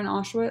here in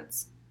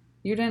Auschwitz?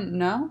 You didn't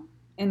know?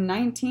 In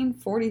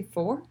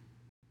 1944?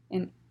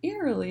 An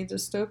eerily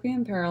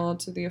dystopian parallel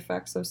to the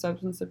effects of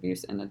substance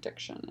abuse and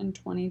addiction in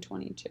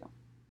 2022.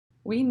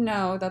 We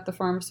know that the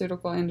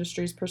pharmaceutical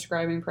industry's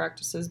prescribing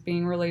practices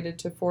being related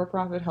to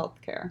for-profit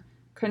healthcare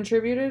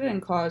contributed and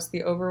caused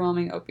the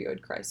overwhelming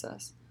opioid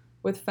crisis,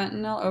 with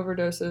fentanyl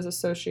overdoses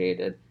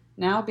associated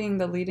now being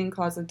the leading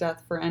cause of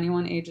death for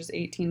anyone ages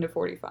 18 to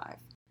 45.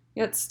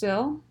 Yet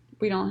still,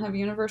 we don't have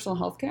universal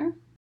healthcare?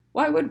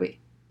 Why would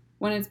we?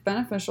 When it's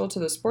beneficial to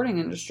the sporting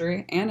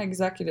industry and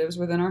executives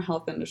within our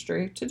health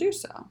industry to do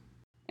so.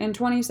 In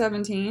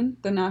 2017,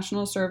 the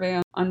National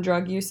Survey on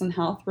Drug Use and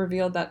Health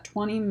revealed that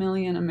 20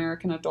 million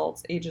American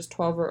adults ages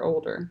 12 or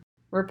older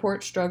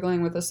report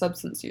struggling with a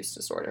substance use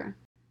disorder.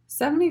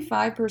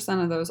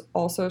 75% of those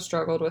also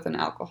struggled with an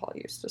alcohol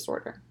use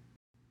disorder.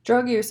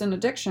 Drug use and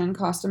addiction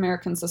cost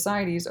American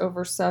societies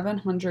over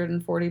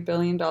 $740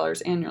 billion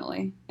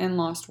annually in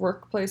lost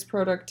workplace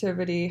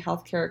productivity,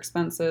 healthcare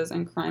expenses,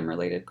 and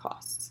crime-related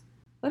costs.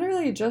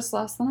 Literally just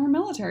less than our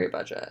military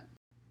budget.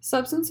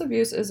 Substance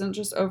abuse isn't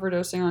just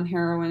overdosing on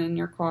heroin in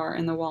your car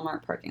in the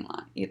Walmart parking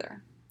lot,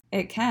 either.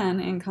 It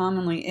can, and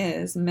commonly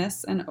is,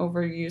 miss and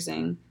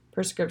overusing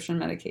prescription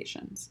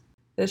medications.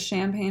 The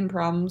champagne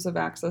problems of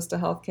access to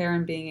healthcare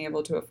and being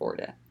able to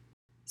afford it.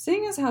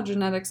 Seeing as how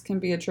genetics can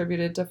be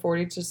attributed to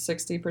 40 to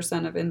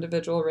 60% of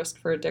individual risk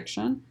for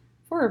addiction,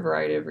 for a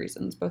variety of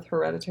reasons, both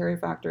hereditary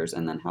factors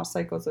and then how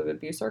cycles of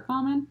abuse are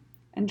common,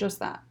 and just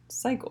that,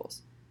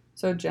 cycles.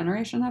 So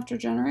generation after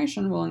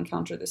generation will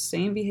encounter the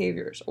same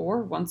behaviors,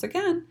 or once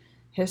again,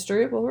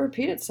 history will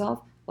repeat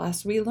itself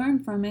lest we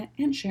learn from it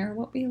and share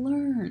what we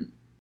learn.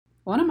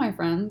 One of my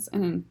friends,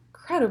 an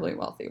incredibly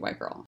wealthy white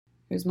girl,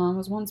 whose mom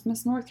was once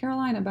Miss North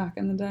Carolina back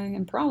in the day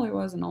and probably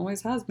was and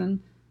always has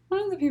been,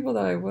 one of the people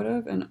that I would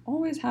have and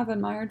always have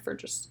admired for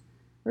just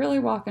really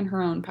walking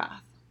her own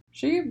path.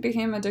 She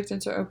became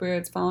addicted to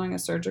opioids following a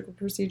surgical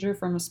procedure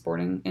from a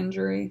sporting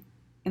injury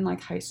in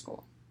high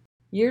school.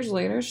 Years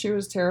later, she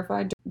was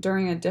terrified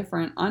during a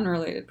different,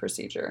 unrelated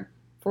procedure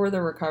for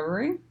the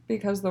recovery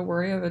because the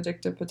worry of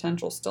addictive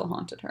potential still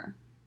haunted her.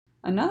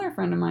 Another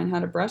friend of mine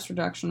had a breast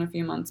reduction a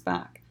few months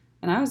back,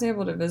 and I was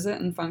able to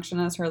visit and function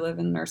as her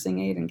live-in nursing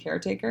aide and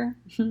caretaker.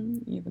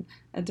 Even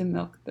had to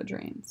milk the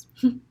drains.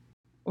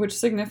 Which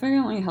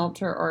significantly helped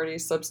her already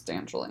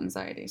substantial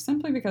anxiety,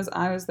 simply because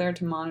I was there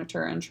to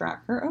monitor and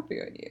track her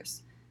opioid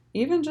use,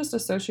 even just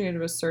associated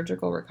with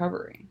surgical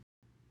recovery.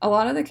 A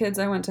lot of the kids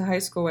I went to high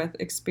school with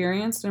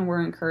experienced and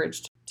were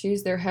encouraged to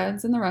use their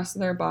heads and the rest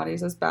of their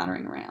bodies as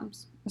battering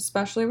rams,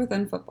 especially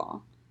within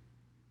football,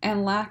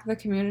 and lack the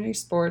community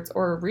sports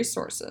or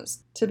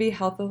resources to be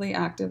healthily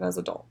active as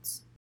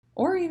adults,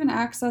 or even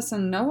access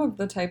and know of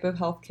the type of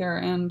healthcare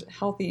and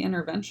healthy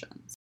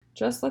interventions.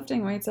 Just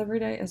lifting weights every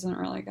day isn't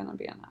really going to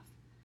be enough,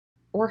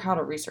 or how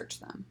to research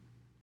them.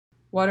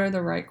 What are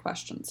the right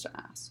questions to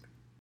ask?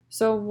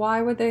 So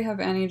why would they have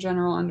any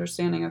general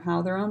understanding of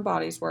how their own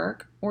bodies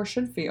work or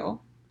should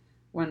feel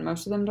when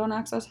most of them don't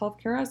access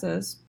healthcare as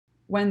is,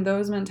 when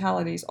those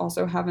mentalities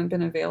also haven't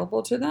been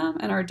available to them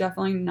and are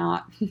definitely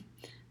not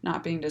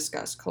being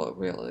discussed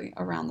colloquially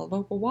around the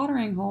local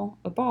watering hole,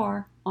 a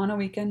bar, on a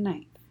weekend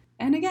night?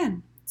 And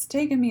again, it's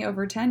taken me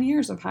over 10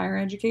 years of higher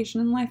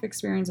education and life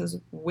experiences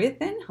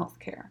within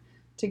healthcare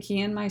to key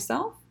in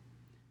myself,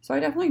 so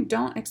I definitely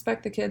don't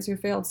expect the kids who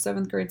failed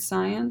 7th grade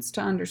science to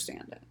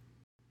understand it.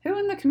 Who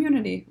in the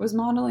community was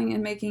modeling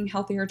and making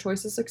healthier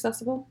choices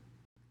accessible?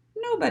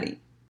 Nobody.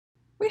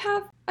 We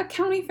have a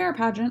county fair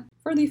pageant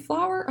for the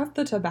flower of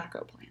the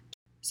tobacco plant.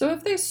 So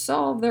if they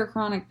solve their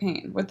chronic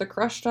pain with the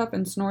crushed up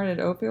and snorted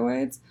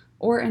opioids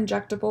or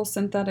injectable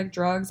synthetic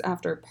drugs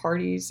after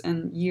parties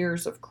and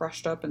years of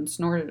crushed up and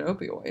snorted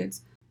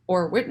opioids,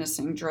 or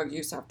witnessing drug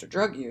use after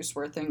drug use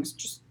where things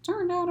just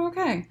turned out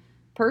okay,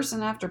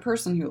 person after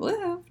person who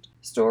lived,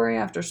 story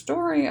after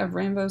story of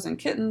rainbows and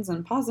kittens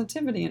and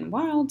positivity and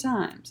wild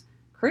times,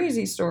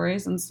 crazy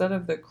stories instead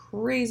of the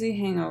crazy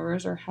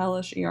hangovers or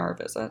hellish ER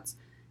visits,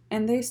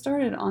 and they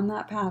started on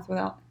that path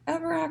without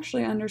ever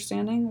actually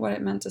understanding what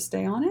it meant to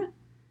stay on it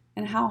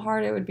and how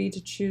hard it would be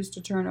to choose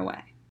to turn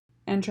away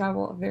and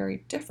travel a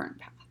very different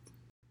path,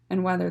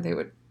 and whether they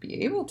would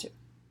be able to.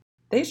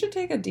 They should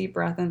take a deep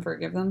breath and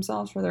forgive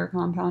themselves for their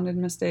compounded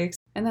mistakes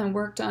and then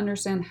work to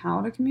understand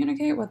how to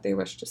communicate what they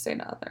wish to say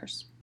to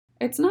others.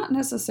 It's not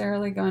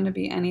necessarily going to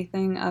be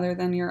anything other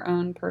than your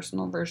own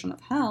personal version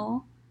of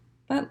hell,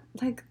 but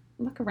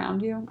look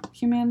around you.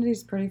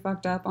 Humanity's pretty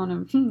fucked up on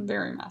a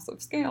very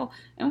massive scale,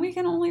 and we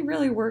can only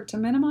really work to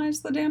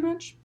minimize the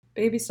damage.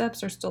 Baby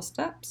steps are still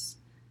steps.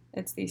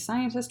 It's the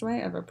scientist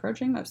way of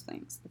approaching most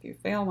things. If you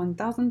fail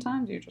 1,000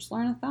 times, you just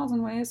learn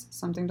 1,000 ways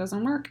something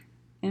doesn't work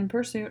in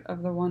pursuit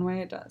of the one way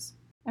it does.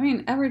 I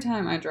mean, every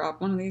time I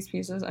drop one of these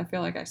pieces, I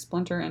feel like I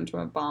splinter into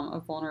a bomb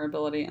of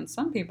vulnerability, and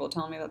some people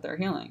tell me that they're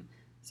healing.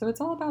 So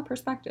it's all about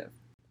perspective.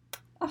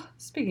 Oh,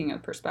 speaking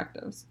of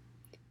perspectives,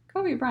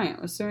 Kobe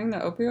Bryant was suing the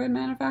opioid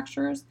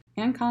manufacturers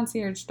and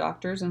concierge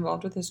doctors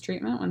involved with his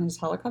treatment when his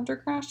helicopter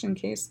crashed, in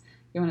case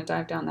you want to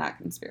dive down that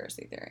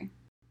conspiracy theory.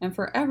 And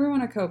for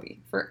everyone at Kobe,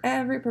 for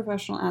every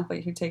professional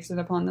athlete who takes it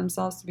upon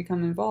themselves to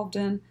become involved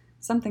in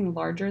something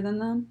larger than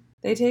them,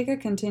 they take a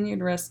continued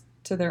risk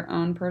to their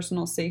own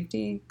personal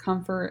safety,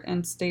 comfort,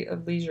 and state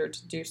of leisure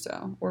to do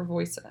so, or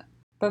voice it.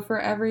 But for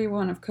every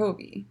one of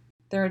Kobe,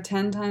 there are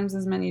 10 times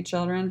as many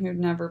children who'd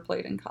never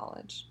played in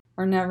college,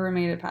 or never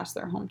made it past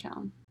their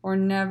hometown, or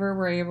never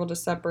were able to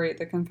separate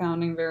the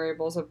confounding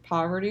variables of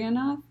poverty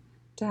enough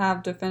to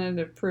have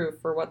definitive proof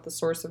for what the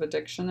source of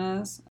addiction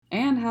is,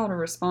 and how to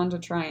respond to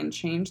try and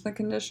change the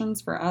conditions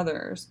for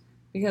others,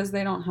 because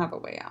they don't have a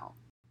way out.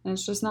 And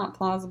it's just not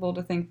plausible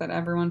to think that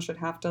everyone should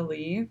have to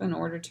leave in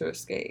order to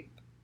escape.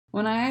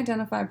 When I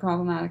identify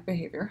problematic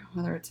behavior,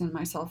 whether it's in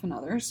myself and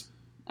others,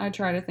 I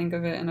try to think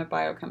of it in a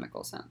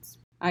biochemical sense.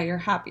 At your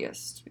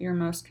happiest, you're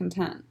most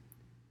content.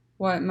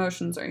 What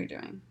motions are you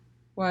doing?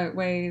 What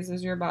ways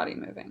is your body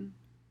moving?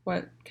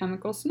 What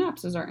chemical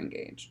synapses are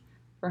engaged?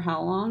 For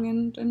how long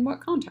and in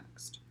what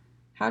context?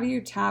 How do you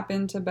tap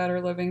into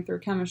better living through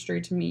chemistry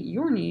to meet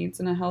your needs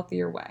in a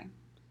healthier way?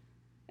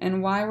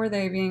 And why were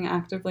they being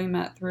actively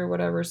met through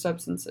whatever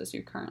substances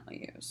you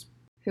currently use?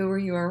 Who were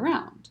you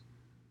around?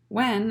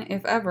 When,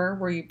 if ever,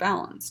 were you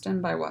balanced,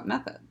 and by what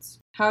methods?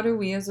 How do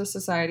we as a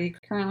society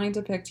currently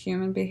depict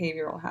human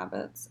behavioral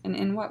habits, and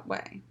in what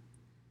way?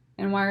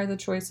 And why are the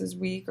choices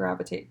we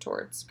gravitate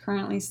towards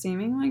currently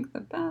seeming like the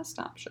best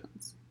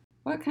options?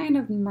 What kind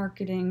of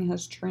marketing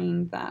has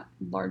trained that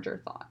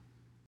larger thought?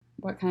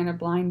 What kind of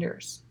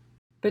blinders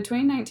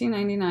Between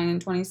 1999 and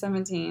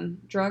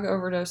 2017, drug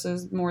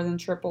overdoses more than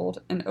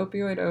tripled, and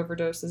opioid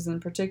overdoses in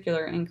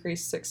particular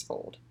increased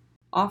sixfold,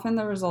 often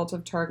the result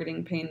of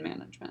targeting pain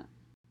management.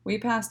 We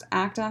passed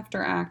act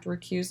after act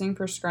recusing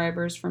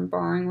prescribers from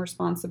barring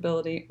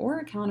responsibility or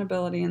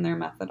accountability in their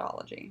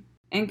methodology,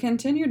 and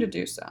continue to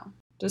do so,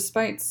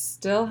 despite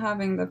still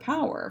having the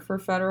power for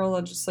federal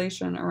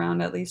legislation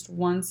around at least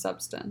one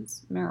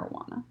substance,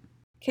 marijuana,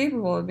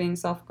 capable of being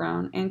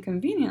self-grown and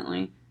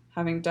conveniently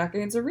having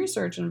decades of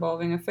research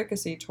involving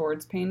efficacy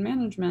towards pain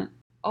management,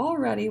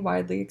 already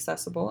widely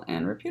accessible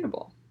and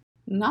reputable.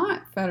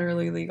 Not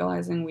federally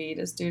legalizing weed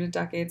is due to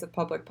decades of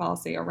public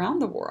policy around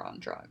the war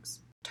on drugs,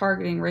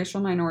 targeting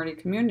racial minority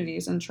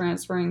communities and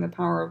transferring the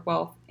power of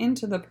wealth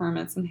into the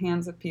permits and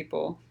hands of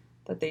people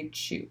that they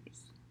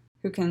choose,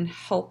 who can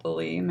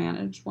healthily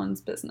manage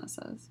one's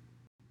businesses.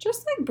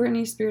 Just like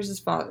Britney Spears'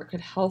 father could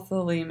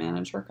healthily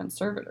manage her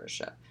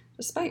conservatorship,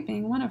 despite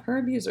being one of her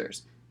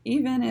abusers,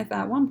 even if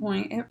at one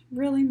point it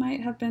really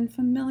might have been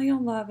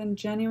familial love and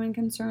genuine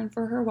concern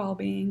for her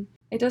well-being.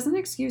 It doesn't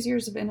excuse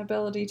years of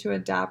inability to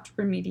adapt,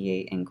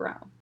 remediate, and grow.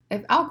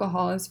 If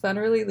alcohol is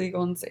federally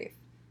legal and safe,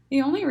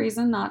 the only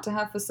reason not to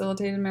have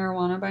facilitated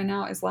marijuana by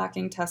now is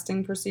lacking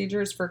testing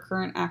procedures for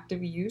current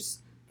active use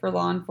for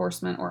law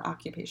enforcement or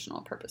occupational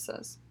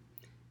purposes.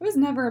 It was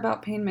never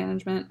about pain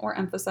management or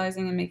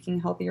emphasizing and making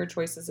healthier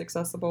choices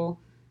accessible.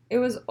 It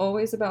was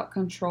always about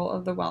control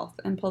of the wealth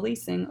and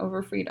policing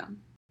over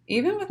freedom.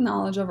 Even with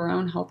knowledge of our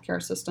own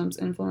healthcare system's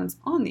influence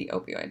on the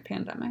opioid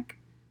pandemic,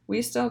 we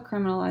still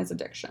criminalize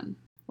addiction.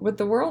 With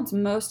the world's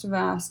most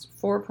vast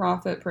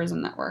for-profit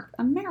prison network,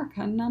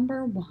 America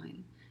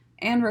 #1,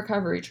 and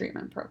recovery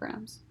treatment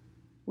programs,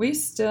 we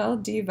still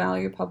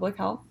devalue public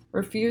health,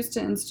 refuse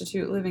to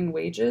institute living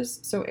wages,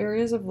 so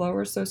areas of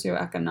lower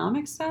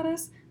socioeconomic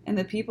status and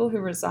the people who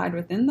reside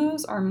within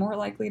those are more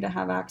likely to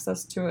have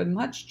access to a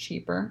much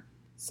cheaper,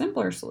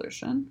 simpler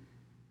solution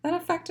that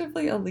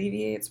effectively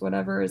alleviates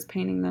whatever is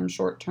paining them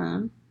short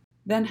term,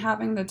 than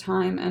having the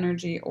time,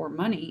 energy, or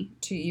money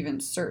to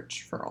even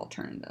search for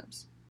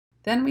alternatives.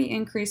 Then we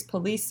increase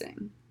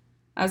policing,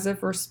 as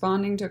if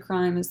responding to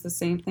crime is the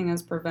same thing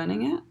as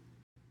preventing it,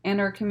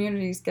 and our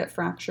communities get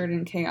fractured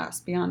in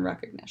chaos beyond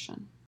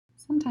recognition.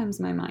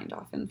 Sometimes my mind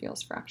often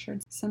feels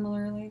fractured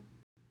similarly.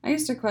 I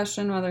used to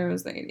question whether it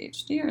was the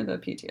ADHD or the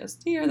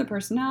PTSD or the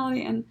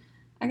personality, and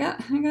I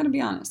gotta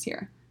be honest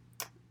here.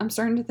 I'm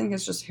starting to think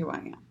it's just who I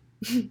am.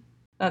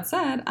 That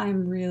said,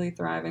 I'm really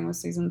thriving with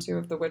Season 2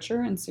 of The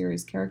Witcher and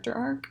Ciri's character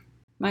arc.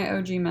 My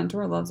OG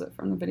mentor loves it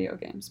from the video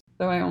games,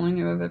 though I only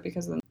knew of it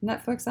because of the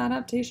Netflix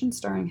adaptation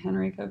starring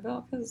Henry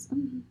Cavill, because,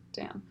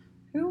 damn,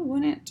 who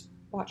wouldn't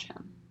watch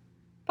him?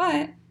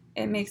 But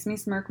it makes me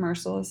smirk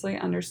mercilessly,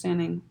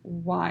 understanding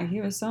why he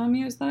was so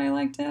amused that I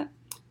liked it,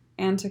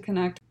 and to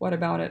connect what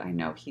about it I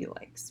know he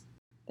likes.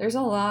 There's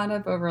a lot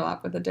of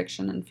overlap with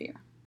addiction and fear.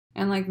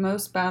 And like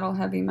most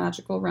battle-heavy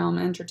magical realm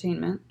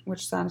entertainment,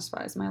 which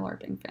satisfies my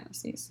LARPing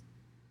fantasies,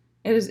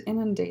 it is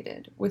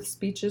inundated with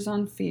speeches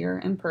on fear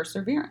and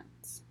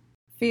perseverance.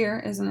 Fear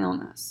is an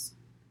illness.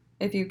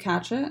 If you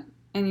catch it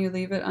and you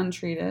leave it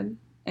untreated,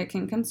 it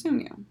can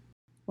consume you.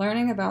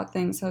 Learning about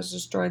things has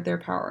destroyed their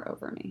power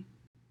over me.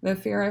 The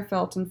fear I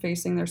felt in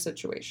facing their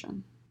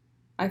situation.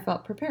 I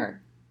felt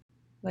prepared,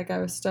 like I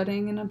was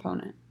studying an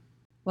opponent.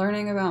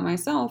 Learning about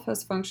myself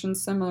has functioned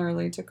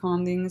similarly to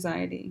calm the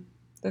anxiety,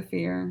 the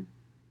fear,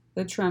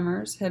 the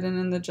tremors hidden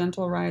in the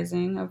gentle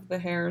rising of the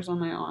hairs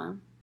on my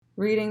arm,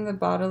 reading the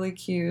bodily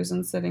cues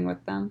and sitting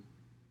with them,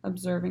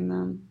 observing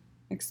them,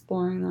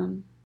 exploring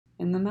them,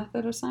 in the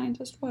method a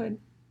scientist would,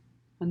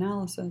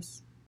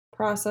 analysis,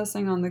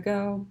 processing on the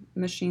go,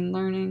 machine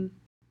learning,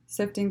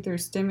 sifting through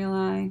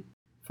stimuli,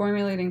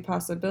 formulating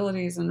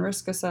possibilities and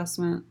risk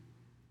assessment,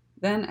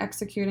 then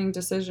executing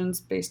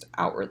decisions based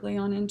outwardly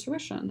on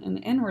intuition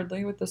and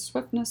inwardly with the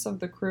swiftness of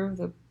the crew of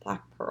the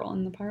Black Pearl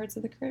in the Pirates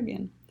of the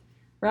Caribbean.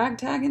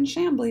 Ragtag and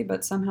shambly,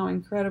 but somehow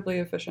incredibly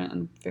efficient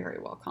and very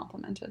well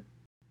complemented.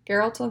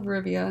 Geralt of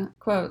Rivia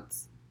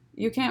quotes,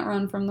 "You can't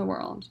run from the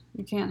world,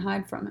 you can't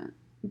hide from it,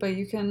 but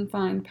you can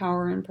find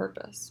power and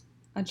purpose,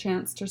 a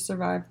chance to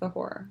survive the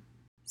horror.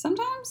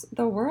 Sometimes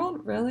the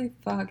world really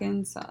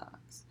fucking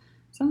sucks.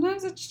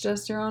 Sometimes it's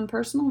just your own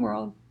personal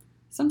world.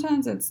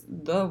 Sometimes it's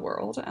the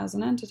world as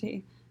an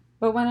entity.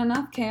 But when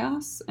enough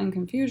chaos and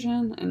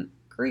confusion and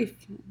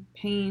grief and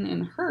pain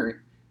and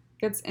hurt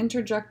gets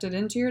interjected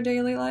into your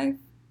daily life,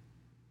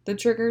 the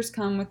triggers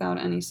come without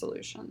any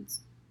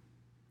solutions.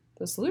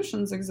 The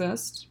solutions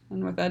exist,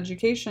 and with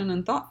education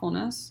and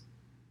thoughtfulness,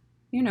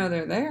 you know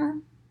they're there.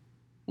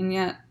 And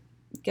yet,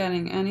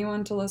 getting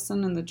anyone to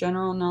listen in the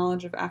general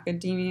knowledge of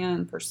academia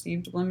and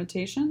perceived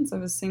limitations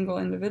of a single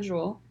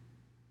individual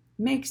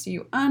makes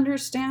you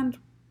understand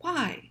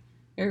why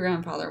your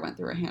grandfather went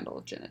through a handle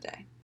of gin a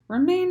day,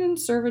 remained in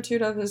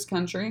servitude of his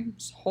country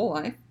his whole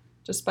life,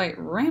 despite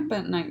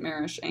rampant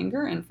nightmarish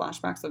anger and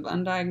flashbacks of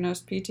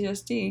undiagnosed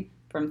PTSD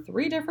from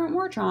 3 different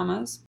war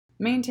traumas,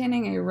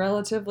 maintaining a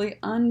relatively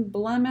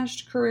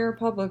unblemished career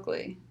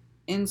publicly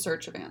in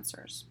search of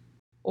answers,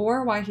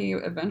 or why he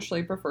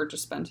eventually preferred to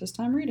spend his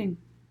time reading,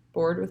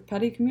 bored with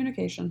petty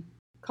communication,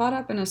 caught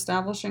up in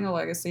establishing a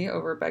legacy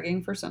over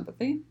begging for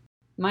sympathy,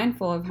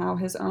 mindful of how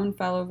his own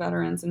fellow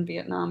veterans in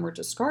Vietnam were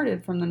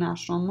discarded from the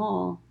National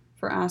Mall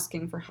for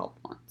asking for help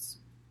once.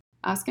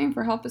 Asking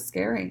for help is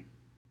scary,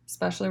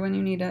 especially when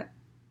you need it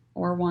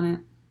or want it,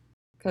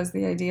 because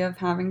the idea of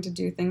having to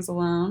do things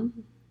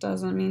alone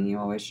doesn't mean you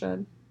always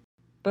should,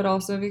 but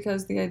also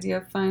because the idea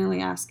of finally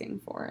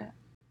asking for it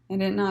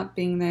and it not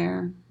being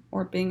there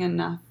or being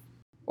enough,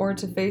 or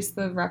to face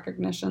the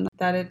recognition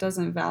that it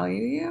doesn't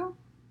value you,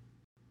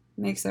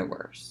 makes it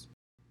worse,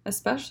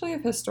 especially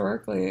if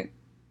historically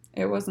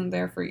it wasn't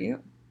there for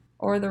you,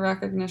 or the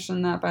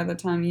recognition that by the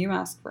time you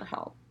ask for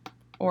help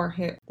or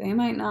who, they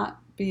might not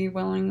be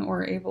willing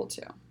or able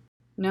to.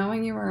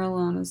 Knowing you are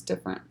alone is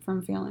different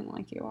from feeling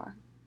like you are.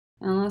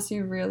 Unless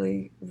you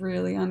really,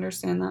 really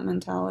understand that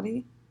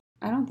mentality,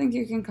 I don't think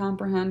you can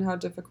comprehend how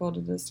difficult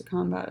it is to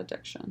combat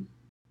addiction.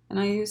 And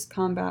I use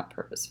combat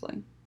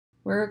purposefully.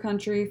 We're a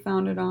country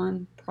founded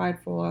on,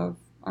 prideful of,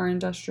 our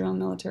industrial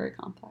military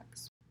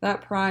complex.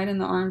 That pride in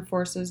the armed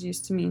forces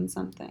used to mean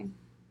something,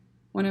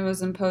 when it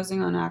was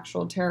imposing on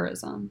actual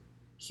terrorism,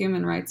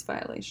 human rights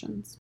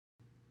violations,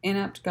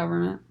 inept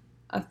government,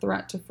 a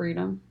threat to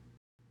freedom.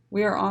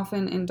 We are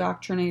often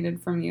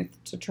indoctrinated from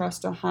youth to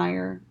trust a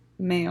higher,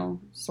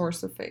 male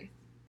source of faith.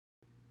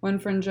 When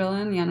Fringilla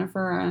and Yennefer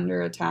are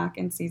under attack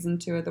in Season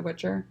 2 of The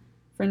Witcher,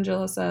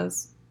 Fringilla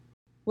says,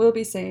 "We'll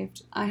be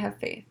saved. I have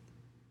faith."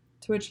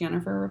 To which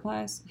Yennefer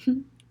replies,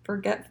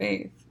 "Forget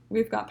faith.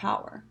 We've got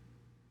power."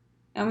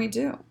 And we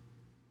do.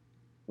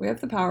 We have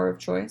the power of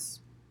choice.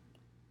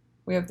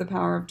 We have the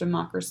power of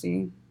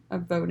democracy,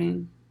 of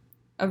voting,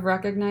 of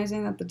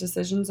recognizing that the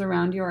decisions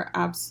around you are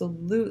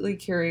absolutely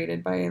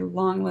curated by a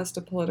long list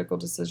of political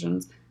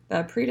decisions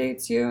that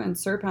predates you and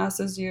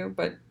surpasses you,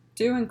 but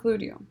do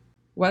include you,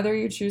 whether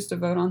you choose to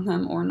vote on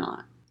them or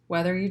not,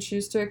 whether you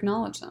choose to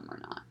acknowledge them or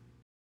not.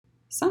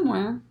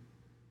 Somewhere,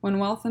 when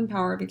wealth and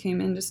power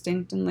became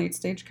indistinct in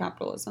late-stage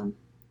capitalism,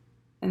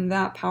 and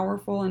that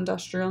powerful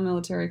industrial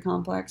military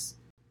complex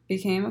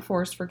became a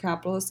force for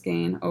capitalist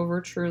gain over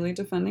truly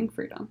defending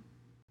freedom.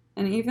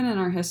 And even in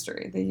our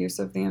history, the use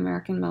of the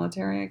American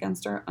military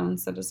against our own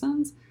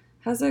citizens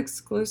has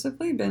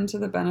exclusively been to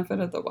the benefit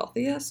of the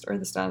wealthiest or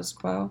the status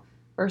quo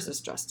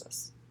versus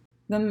justice.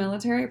 The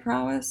military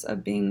prowess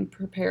of being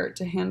prepared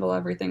to handle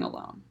everything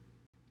alone.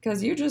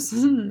 Because you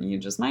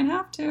just might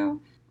have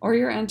to, or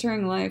you're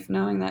entering life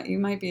knowing that you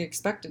might be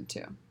expected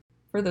to,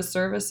 for the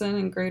service in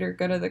and greater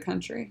good of the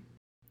country,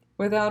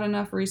 without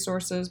enough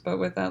resources, but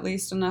with at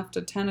least enough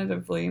to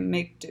tentatively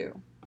make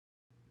do.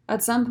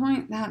 At some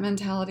point, that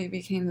mentality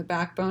became the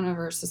backbone of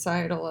our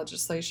societal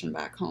legislation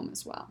back home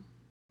as well.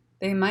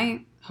 They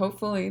might,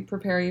 hopefully,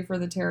 prepare you for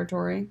the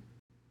territory,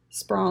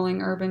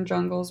 sprawling urban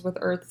jungles with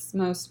Earth's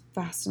most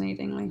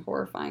fascinatingly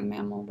horrifying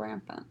mammal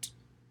rampant,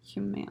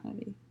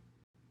 humanity.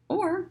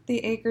 Or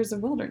the acres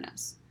of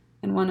wilderness,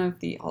 and one of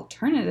the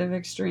alternative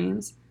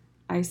extremes,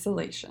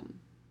 isolation.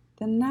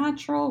 The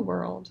natural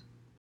world.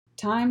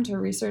 Time to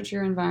research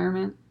your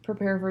environment,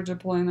 prepare for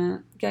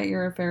deployment, get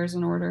your affairs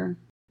in order.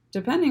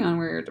 Depending on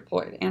where you're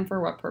deployed and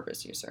for what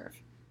purpose you serve,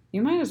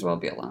 you might as well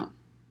be alone.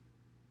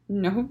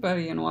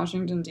 Nobody in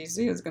Washington,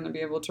 D.C. is going to be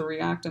able to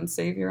react and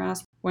save your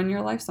ass when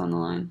your life's on the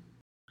line,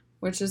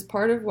 which is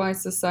part of why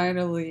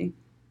societally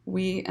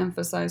we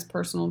emphasize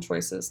personal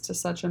choices to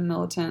such a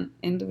militant,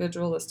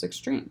 individualistic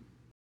extreme.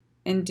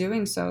 In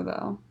doing so,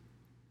 though,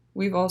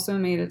 we've also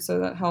made it so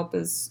that help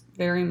is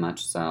very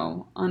much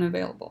so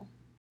unavailable.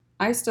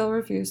 I still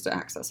refuse to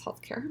access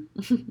healthcare,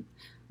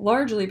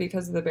 largely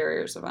because of the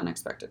barriers of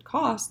unexpected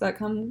costs that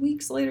come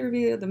weeks later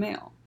via the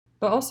mail,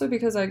 but also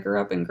because I grew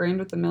up ingrained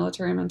with the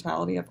military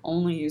mentality of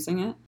only using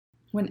it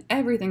when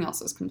everything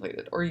else is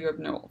completed or you have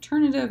no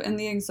alternative, and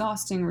the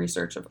exhausting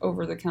research of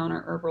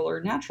over-the-counter herbal or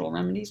natural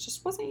remedies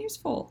just wasn't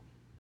useful.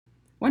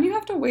 When you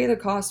have to weigh the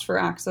cost for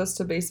access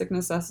to basic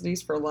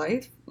necessities for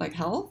life, like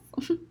health,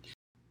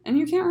 and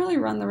you can't really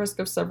run the risk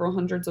of several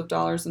hundreds of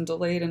dollars in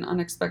delayed and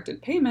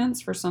unexpected payments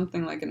for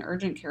something like an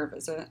urgent care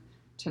visit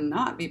to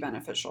not be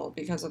beneficial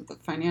because of the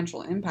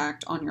financial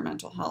impact on your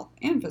mental health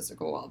and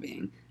physical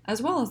well-being,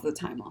 as well as the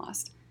time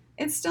lost,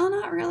 it's still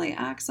not really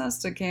access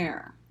to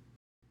care.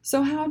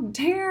 So how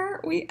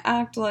dare we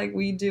act like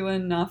we do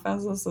enough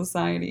as a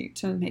society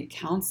to make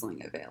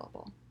counseling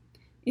available,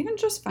 even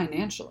just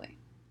financially,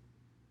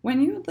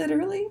 when you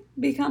literally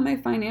become a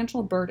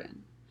financial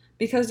burden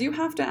because you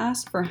have to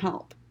ask for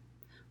help,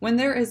 when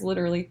there is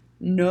literally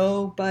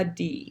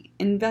nobody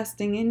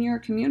investing in your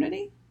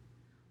community,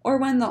 or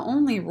when the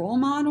only role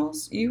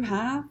models you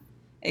have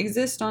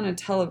exist on a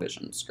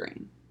television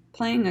screen,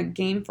 playing a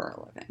game for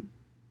a living,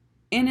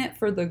 in it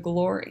for the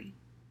glory,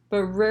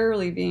 but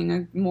rarely being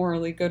a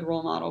morally good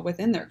role model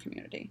within their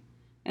community,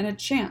 and a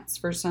chance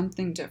for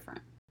something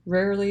different,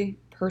 rarely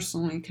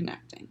personally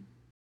connecting.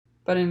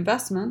 But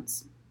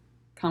investments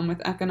come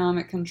with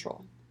economic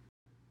control.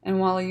 And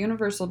while a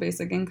universal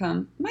basic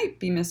income might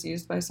be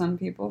misused by some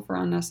people for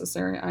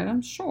unnecessary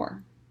items,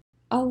 sure,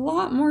 a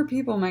lot more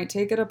people might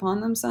take it upon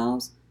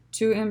themselves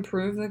to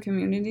improve the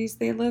communities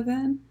they live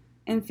in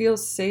and feel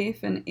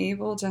safe and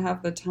able to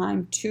have the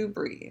time to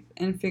breathe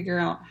and figure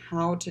out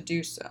how to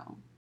do so.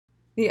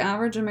 The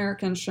average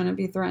American shouldn't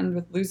be threatened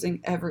with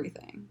losing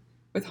everything,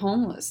 with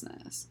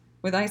homelessness,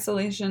 with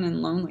isolation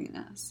and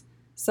loneliness,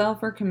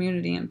 self or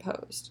community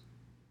imposed,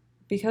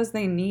 because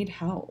they need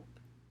help.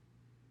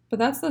 But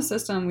that's the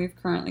system we've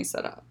currently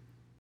set up.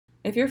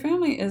 If your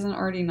family isn't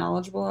already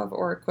knowledgeable of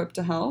or equipped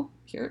to help,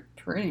 you're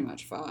pretty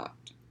much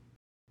fucked.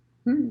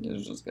 You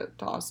just get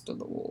tossed to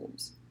the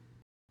wolves.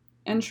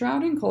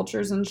 Enshrouding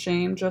cultures in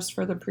shame just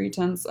for the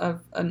pretense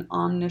of an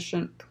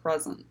omniscient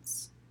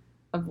presence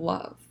of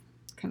love,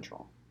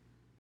 control,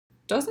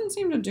 doesn't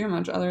seem to do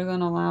much other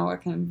than allow a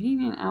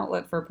convenient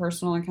outlet for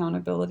personal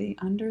accountability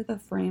under the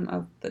frame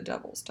of the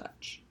devil's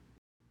touch.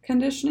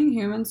 Conditioning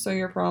humans so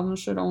your problems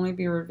should only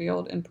be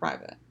revealed in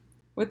private,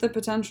 with the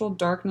potential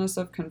darkness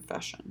of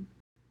confession,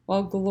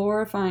 while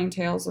glorifying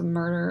tales of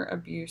murder,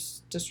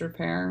 abuse,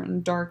 disrepair,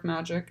 and dark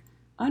magic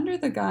under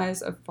the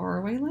guise of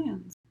faraway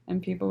lands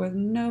and people with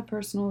no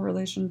personal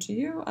relation to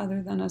you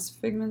other than as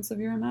figments of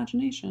your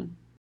imagination.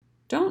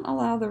 Don't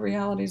allow the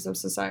realities of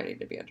society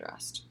to be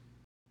addressed.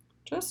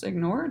 Just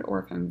ignored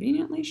or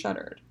conveniently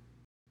shuttered.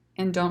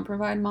 And don't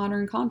provide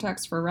modern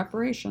context for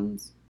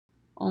reparations.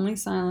 Only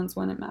silence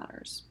when it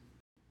matters.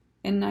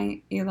 In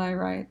Night, Eli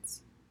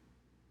writes,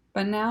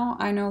 "But now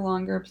I no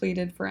longer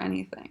pleaded for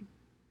anything.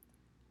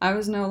 I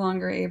was no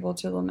longer able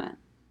to lament.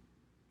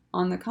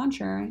 On the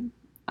contrary,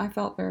 I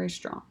felt very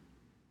strong.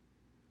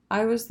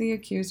 I was the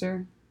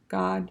accuser,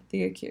 God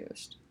the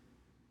accused.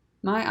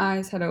 My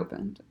eyes had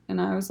opened,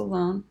 and I was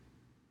alone,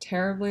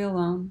 terribly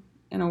alone,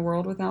 in a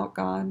world without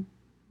God,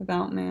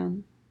 without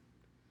man,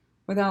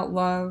 without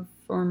love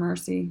or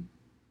mercy.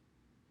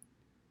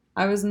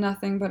 I was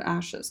nothing but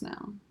ashes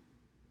now.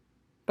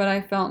 But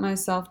I felt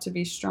myself to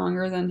be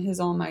stronger than His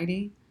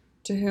Almighty,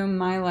 to whom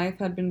my life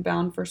had been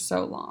bound for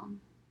so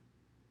long.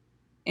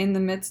 In the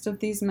midst of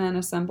these men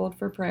assembled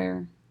for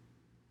prayer,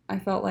 I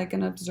felt like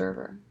an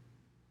observer,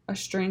 a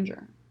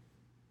stranger.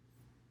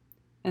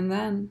 And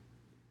then,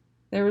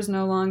 there was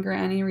no longer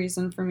any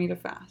reason for me to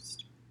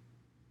fast.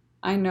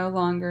 I no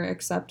longer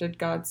accepted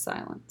God's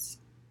silence.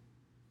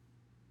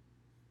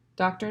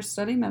 Doctors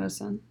study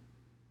medicine,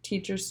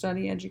 teachers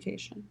study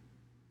education.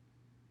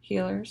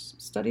 Healers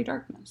study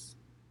darkness.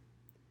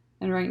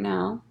 And right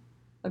now,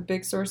 a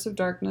big source of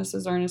darkness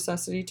is our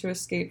necessity to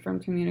escape from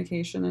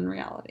communication and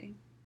reality.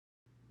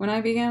 When I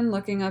began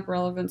looking up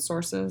relevant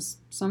sources,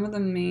 some of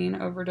the main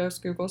overdose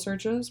Google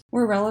searches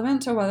were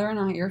relevant to whether or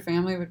not your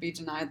family would be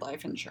denied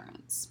life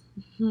insurance.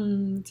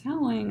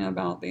 Telling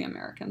about the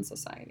American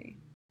society.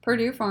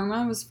 Purdue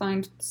Pharma was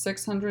fined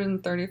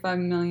 $635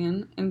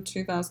 million in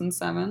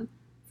 2007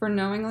 for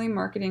knowingly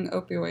marketing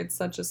opioids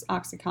such as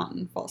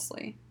OxyContin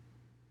falsely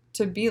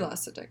to be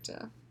less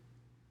addictive.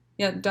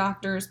 Yet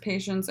doctors,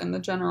 patients, and the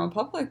general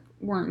public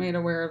weren't made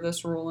aware of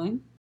this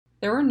ruling.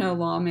 There were no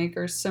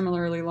lawmakers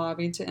similarly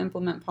lobbied to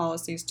implement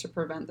policies to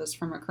prevent this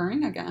from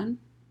occurring again.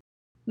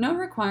 No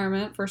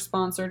requirement for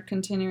sponsored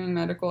continuing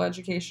medical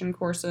education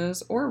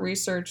courses or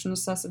research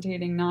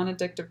necessitating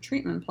non-addictive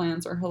treatment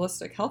plans or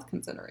holistic health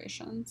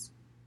considerations.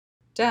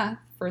 Death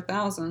for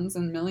thousands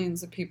and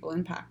millions of people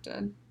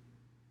impacted,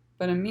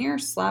 but a mere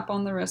slap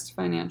on the wrist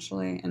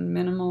financially and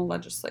minimal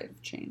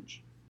legislative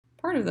change.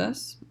 Part of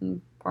this,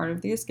 and part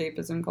of the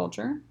escapism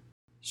culture,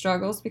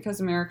 struggles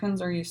because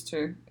Americans are used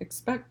to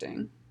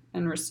expecting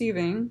and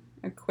receiving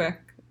a quick,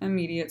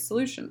 immediate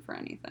solution for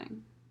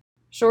anything.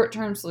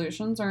 Short-term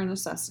solutions are a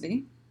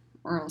necessity,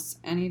 or else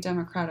any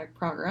democratic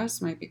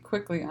progress might be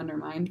quickly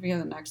undermined via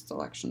the next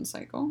election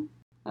cycle,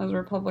 as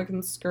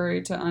Republicans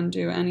scurry to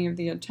undo any of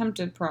the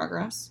attempted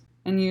progress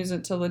and use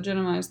it to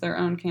legitimize their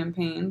own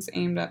campaigns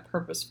aimed at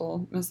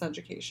purposeful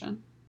miseducation.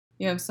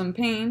 You have some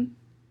pain,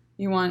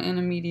 you want an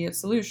immediate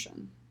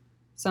solution,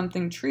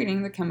 something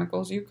treating the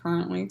chemicals you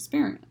currently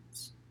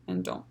experience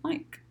and don't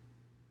like,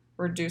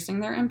 reducing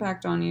their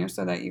impact on you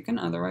so that you can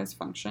otherwise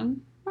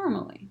function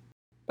normally,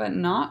 but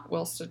not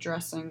whilst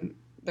addressing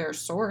their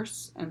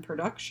source and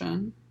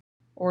production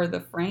or the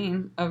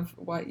frame of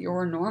what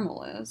your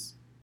normal is.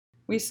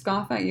 We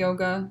scoff at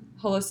yoga,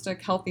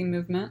 holistic healthy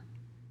movement,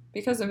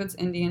 because of its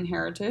Indian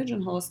heritage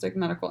and holistic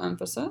medical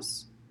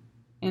emphasis,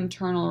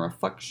 internal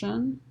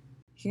reflection,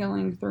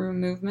 healing through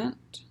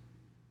movement,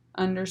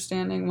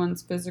 understanding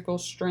one's physical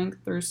strength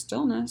through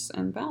stillness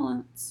and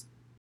balance,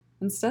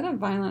 instead of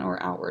violent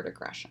or outward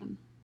aggression.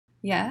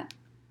 Yet,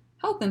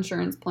 health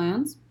insurance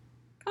plans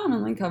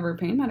commonly cover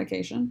pain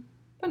medication,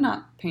 but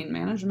not pain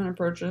management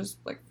approaches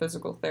like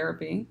physical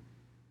therapy,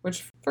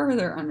 which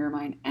further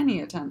undermine any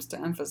attempts to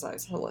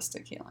emphasize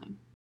holistic healing.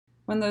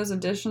 When those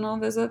additional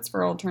visits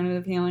for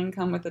alternative healing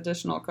come with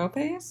additional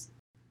copays,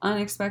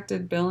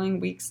 unexpected billing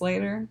weeks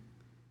later,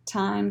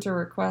 time to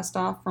request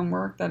off from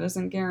work that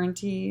isn't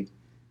guaranteed,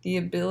 the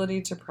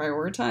ability to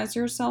prioritize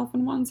yourself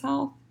and one's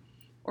health,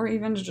 or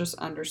even to just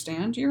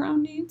understand your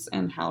own needs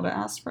and how to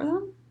ask for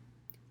them,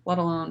 let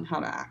alone how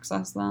to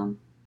access them,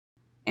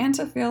 and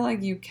to feel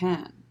like you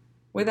can,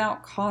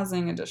 without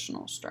causing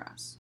additional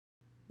stress.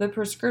 the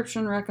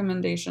prescription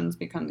recommendations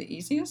become the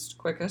easiest,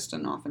 quickest,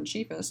 and often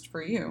cheapest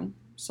for you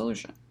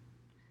solution.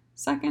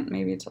 Second,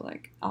 maybe to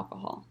like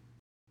alcohol.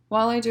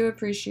 While I do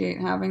appreciate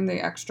having the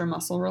extra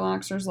muscle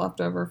relaxers left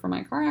over from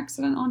my car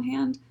accident on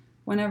hand,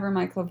 whenever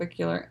my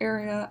clavicular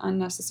area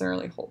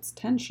unnecessarily holds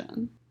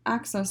tension,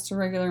 access to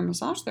regular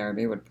massage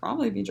therapy would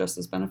probably be just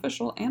as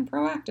beneficial and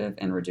proactive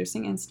in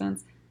reducing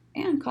incidents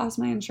and cost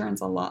my insurance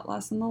a lot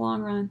less in the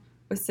long run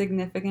with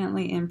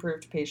significantly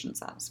improved patient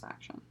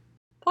satisfaction.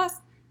 Plus,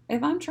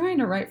 if I'm trying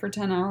to write for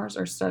 10 hours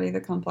or study the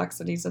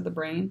complexities of the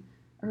brain,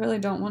 I really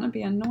don't want to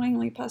be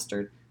annoyingly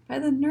pestered by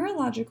the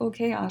neurological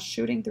chaos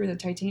shooting through the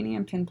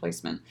titanium pin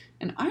placement,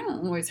 and I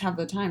don't always have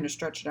the time to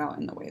stretch it out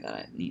in the way that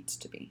it needs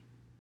to be.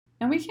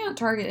 And we can't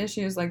target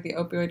issues like the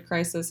opioid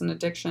crisis and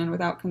addiction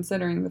without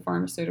considering the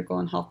pharmaceutical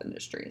and health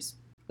industries,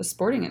 the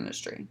sporting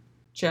industry,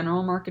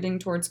 general marketing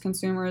towards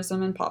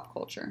consumerism and pop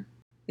culture.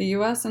 The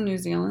US and New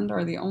Zealand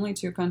are the only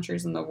two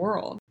countries in the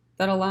world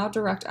that allow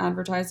direct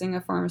advertising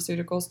of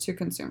pharmaceuticals to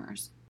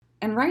consumers.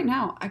 And right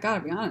now, I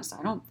gotta be honest,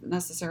 I don't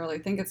necessarily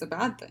think it's a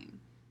bad thing.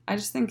 I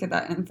just think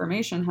that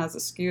information has a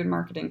skewed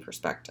marketing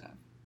perspective.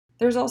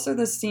 There's also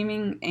the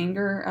seeming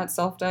anger at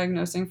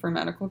self-diagnosing for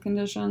medical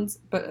conditions,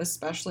 but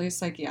especially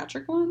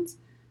psychiatric ones,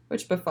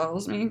 which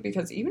befuddles me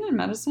because even in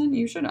medicine,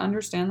 you should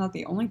understand that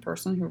the only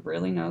person who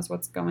really knows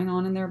what's going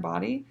on in their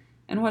body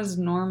and what is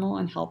normal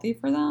and healthy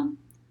for them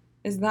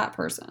is that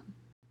person.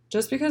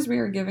 Just because we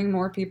are giving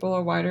more people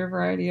a wider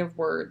variety of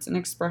words and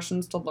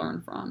expressions to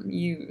learn from,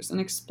 use,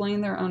 and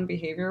explain their own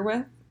behavior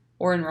with,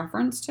 or in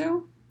reference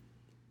to,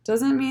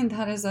 doesn't mean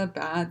that is a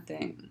bad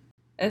thing,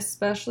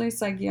 especially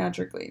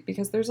psychiatrically,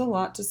 because there's a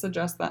lot to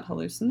suggest that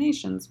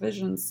hallucinations,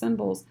 visions,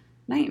 symbols,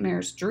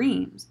 nightmares,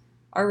 dreams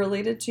are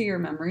related to your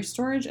memory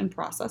storage and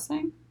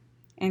processing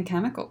and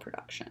chemical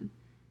production.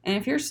 And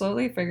if you're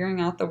slowly figuring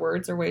out the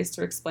words or ways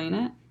to explain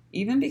it,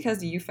 even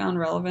because you found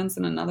relevance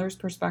in another's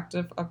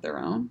perspective of their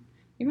own,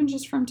 even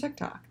just from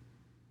TikTok,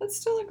 that's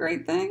still a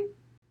great thing.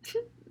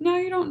 Now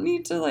you don't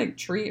need to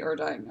treat or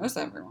diagnose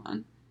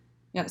everyone.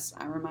 Yes,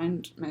 I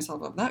remind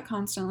myself of that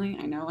constantly.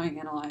 I know I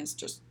analyze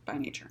just by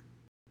nature.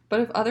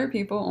 But if other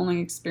people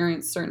only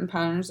experience certain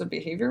patterns of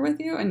behavior with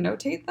you and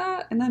notate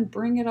that and then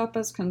bring it up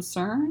as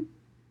concern,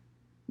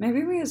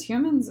 maybe we as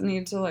humans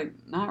need to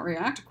not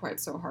react quite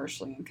so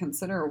harshly and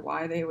consider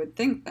why they would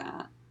think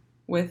that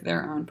with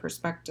their own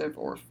perspective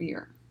or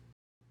fear.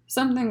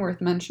 Something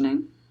worth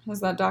mentioning is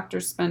that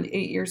doctors spend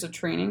 8 years of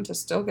training to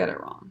still get it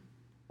wrong,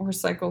 or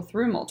cycle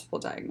through multiple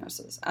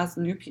diagnoses as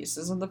new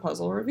pieces of the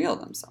puzzle reveal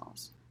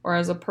themselves, or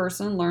as a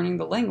person learning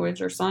the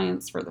language or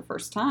science for the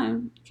first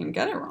time can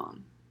get it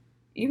wrong,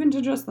 even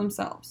to just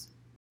themselves.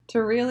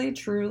 To really,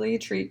 truly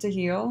treat to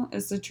heal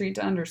is to treat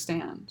to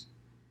understand,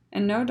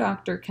 and no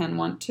doctor can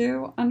want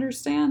to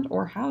understand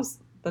or has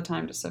the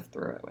time to sift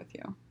through it with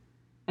you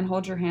and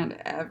hold your hand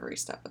every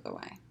step of the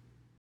way.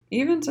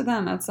 Even to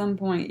them, at some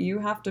point, you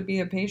have to be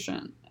a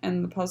patient,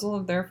 and the puzzle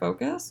of their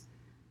focus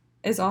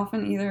is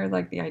often either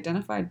the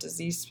identified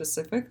disease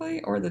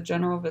specifically or the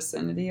general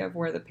vicinity of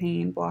where the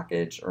pain,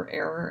 blockage, or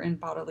error in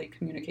bodily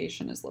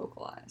communication is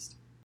localized.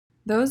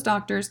 Those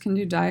doctors can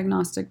do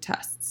diagnostic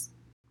tests,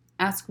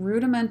 ask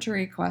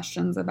rudimentary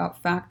questions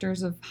about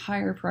factors of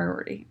higher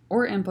priority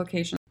or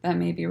implications that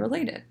may be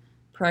related.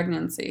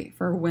 Pregnancy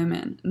for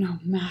women, no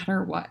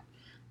matter what.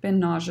 Been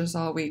nauseous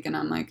all week, and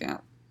I'm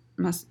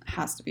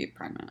has to be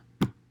pregnant.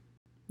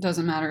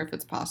 Doesn't matter if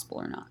it's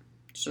possible or not.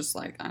 It's just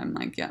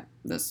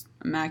this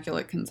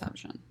immaculate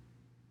conception.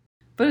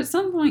 But at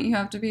some point, you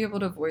have to be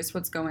able to voice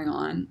what's going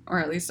on, or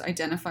at least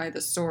identify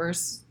the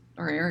source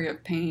or area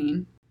of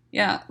pain.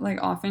 Yeah,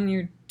 often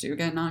you do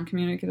get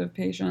non-communicative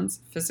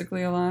patients,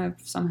 physically alive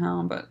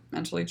somehow, but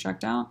mentally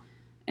checked out,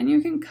 and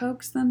you can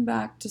coax them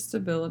back to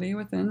stability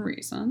within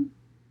reason,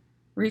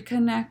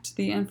 reconnect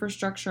the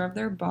infrastructure of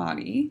their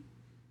body,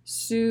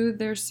 soothe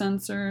their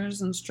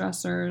sensors and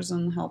stressors,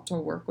 and help to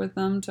work with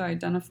them to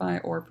identify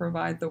or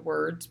provide the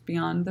words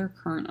beyond their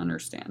current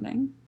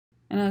understanding.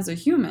 And as a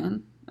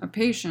human, a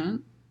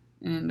patient,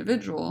 an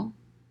individual,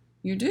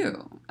 you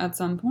do, at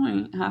some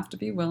point, have to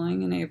be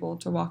willing and able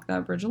to walk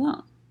that bridge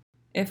alone.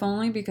 If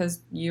only because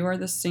you are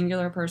the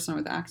singular person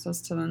with access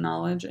to the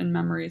knowledge and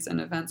memories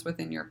and events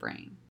within your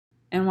brain.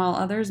 And while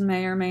others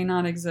may or may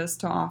not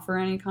exist to offer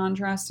any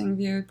contrasting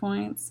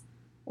viewpoints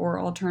or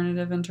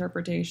alternative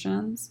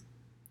interpretations,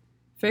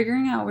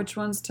 figuring out which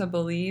ones to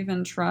believe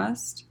and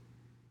trust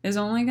is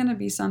only going to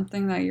be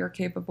something that you're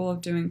capable of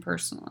doing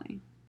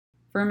personally.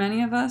 For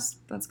many of us,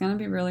 that's going to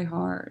be really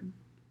hard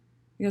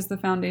because the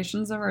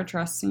foundations of our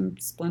trust seem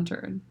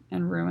splintered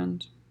and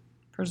ruined,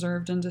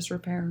 preserved in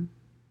disrepair.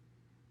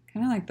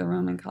 Kind of like the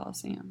Roman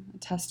Colosseum, a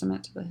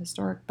testament to the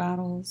historic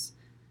battles,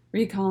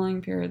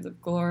 recalling periods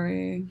of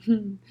glory,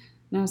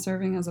 now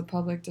serving as a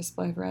public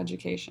display for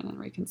education and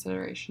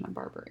reconsideration of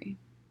barbarity.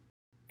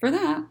 For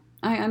that,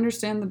 I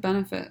understand the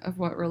benefit of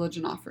what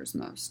religion offers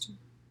most.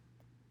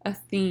 A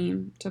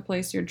theme to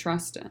place your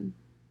trust in.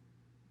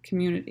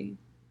 Community.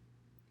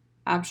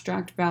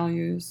 Abstract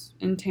values,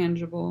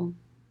 intangible,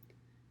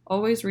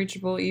 always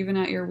reachable even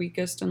at your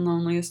weakest and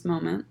loneliest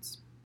moments.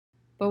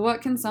 But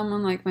what can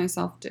someone like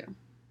myself do?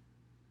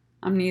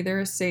 I'm neither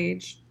a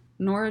sage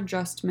nor a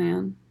just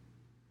man.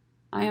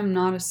 I am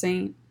not a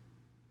saint.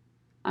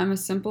 I'm a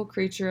simple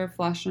creature of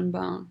flesh and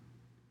bone.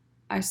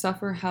 I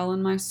suffer hell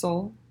in my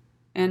soul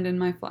and in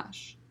my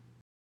flesh.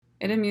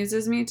 It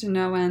amuses me to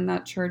no end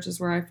that church is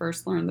where I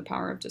first learned the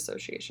power of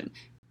dissociation,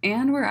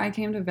 and where I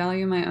came to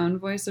value my own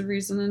voice of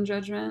reason and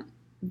judgment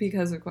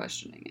because of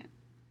questioning it.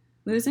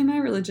 Losing my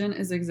religion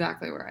is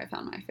exactly where I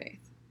found my faith.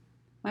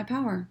 My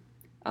power.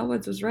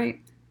 Elwoods was right.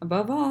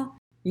 Above all,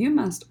 you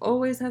must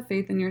always have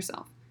faith in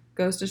yourself.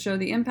 Goes to show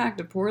the impact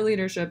of poor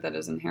leadership that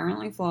is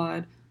inherently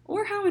flawed,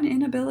 or how an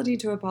inability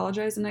to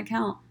apologize and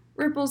account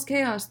ripples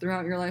chaos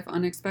throughout your life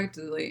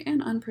unexpectedly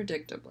and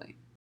unpredictably,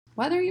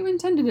 whether you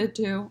intended it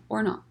to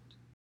or not.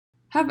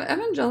 Have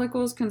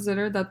evangelicals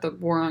considered that the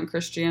war on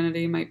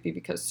Christianity might be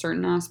because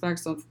certain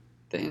aspects of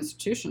the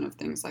institution of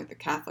things like the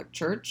Catholic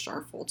Church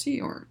are faulty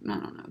or, I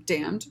don't know,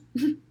 damned?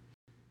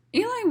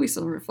 Elie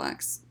Wiesel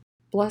reflects,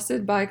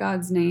 blessed by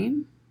God's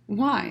name?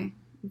 Why?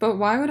 But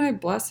why would I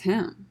bless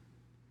him?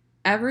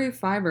 Every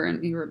fiber in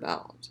me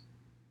rebelled,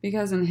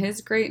 because in his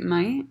great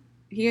might,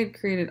 he had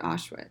created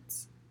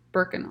Auschwitz,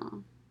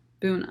 Birkenau,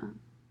 Buna,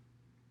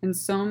 and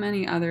so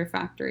many other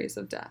factories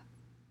of death.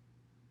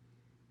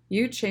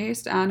 You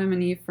chased Adam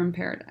and Eve from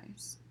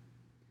paradise.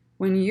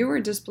 When you were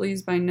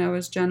displeased by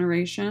Noah's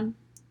generation,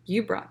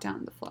 you brought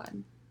down the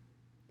flood.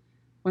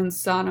 When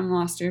Sodom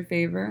lost your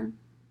favor,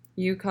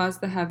 you caused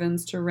the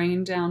heavens to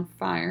rain down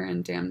fire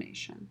and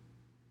damnation.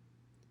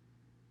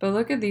 But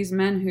look at these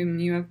men whom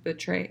you have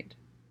betrayed,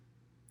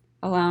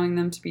 allowing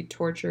them to be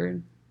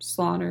tortured,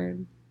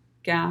 slaughtered,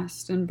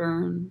 gassed, and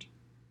burned.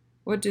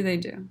 What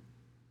do?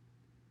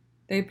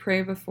 They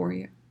pray before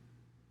you.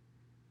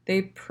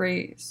 They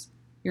praise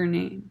your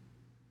name.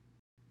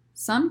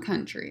 Some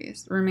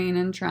countries remain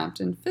entrapped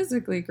in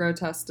physically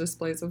grotesque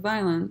displays of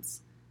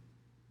violence.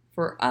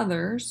 For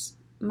others,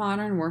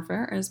 modern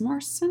warfare is more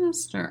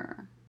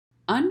sinister.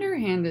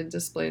 Underhanded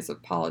displays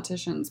of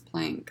politicians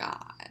playing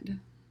God,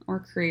 or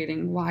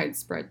creating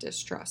widespread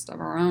distrust of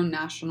our own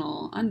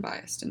national,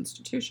 unbiased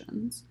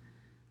institutions,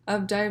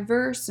 of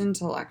diverse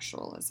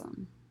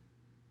intellectualism,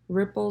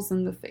 ripples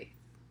in the faith.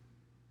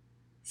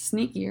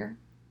 Sneakier,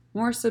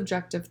 more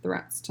subjective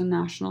threats to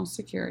national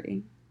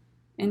security,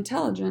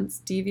 intelligence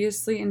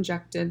deviously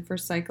injected for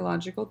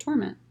psychological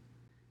torment,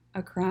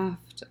 a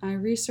craft I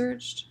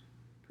researched,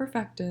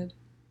 perfected,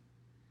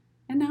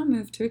 and now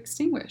moved to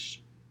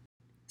extinguish.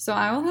 So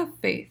I will have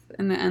faith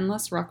in the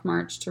endless ruck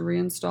march to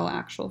reinstall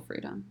actual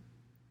freedom,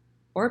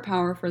 or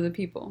power for the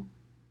people,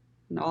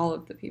 and all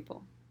of the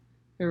people,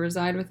 who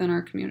reside within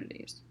our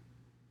communities.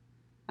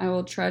 I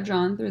will trudge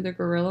on through the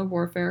guerrilla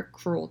warfare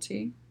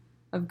cruelty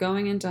of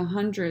going into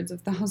hundreds of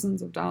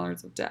thousands of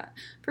dollars of debt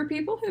for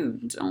people who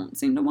don't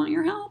seem to want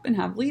your help and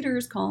have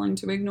leaders calling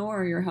to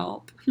ignore your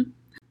help,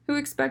 who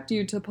expect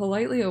you to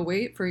politely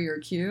await for your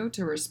cue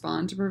to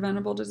respond to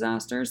preventable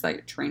disasters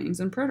that trainings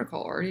and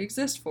protocol already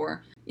exist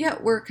for,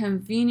 yet were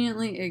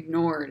conveniently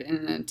ignored in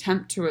an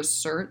attempt to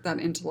assert that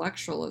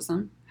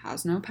intellectualism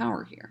has no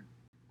power here.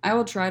 I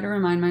will try to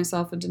remind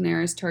myself of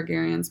Daenerys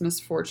Targaryen's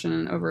misfortune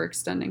in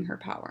overextending her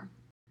power,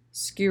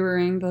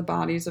 skewering the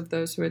bodies of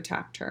those who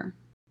attacked her,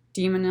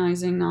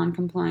 demonizing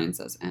noncompliance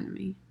as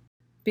enemy,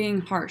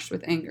 being harsh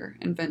with anger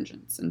and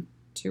vengeance and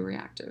too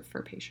reactive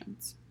for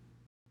patience.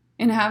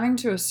 In having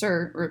to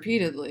assert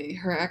repeatedly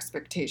her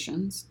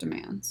expectations,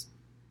 demands,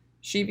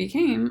 she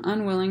became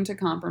unwilling to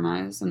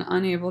compromise and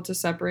unable to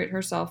separate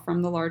herself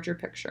from the larger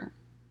picture.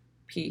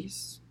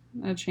 Peace,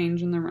 a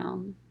change in the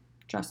realm,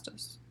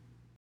 justice.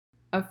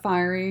 A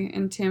fiery,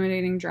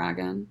 intimidating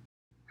dragon,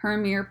 her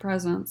mere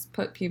presence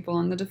put people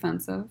on the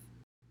defensive,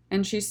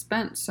 and she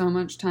spent so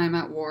much time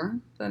at war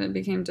that it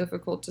became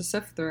difficult to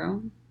sift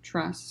through,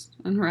 trust,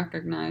 and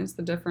recognize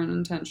the different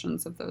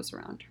intentions of those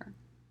around her.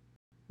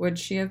 Would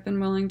she have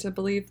been willing to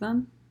believe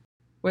them?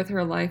 With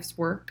her life's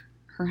work,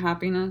 her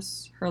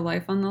happiness, her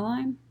life on the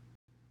line?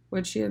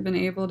 Would she have been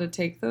able to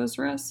take those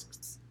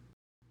risks?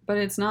 But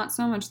it's not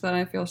so much that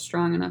I feel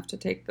strong enough to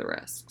take the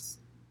risks.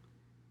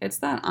 It's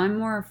that I'm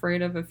more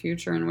afraid of a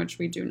future in which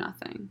we do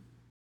nothing.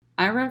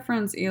 I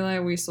reference Elie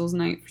Wiesel's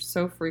Night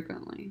so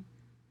frequently,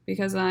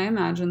 because I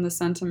imagine the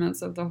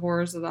sentiments of the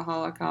horrors of the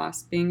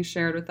Holocaust being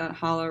shared with that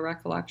hollow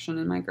recollection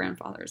in my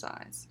grandfather's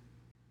eyes.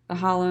 The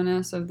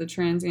hollowness of the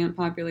transient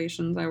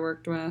populations I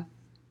worked with,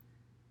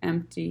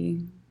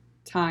 empty,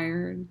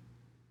 tired,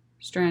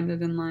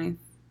 stranded in life,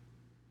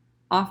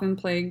 often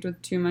plagued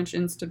with too much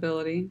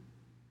instability,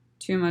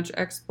 too much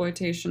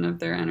exploitation of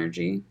their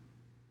energy,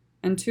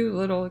 and too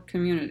little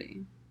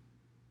community,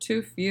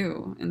 too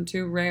few and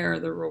too rare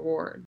the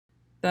reward,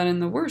 that in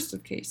the worst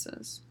of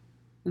cases,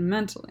 and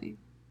mentally,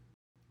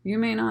 you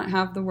may not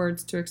have the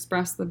words to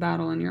express the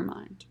battle in your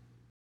mind,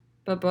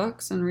 but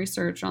books and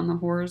research on the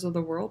horrors of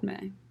the world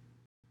may.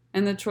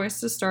 And the choice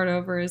to start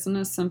over isn't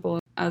as simple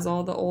as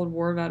all the old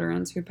war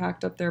veterans who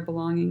packed up their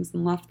belongings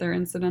and left their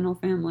incidental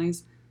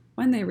families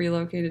when they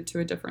relocated to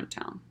a different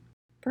town.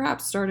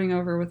 Perhaps starting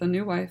over with a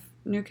new wife,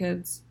 new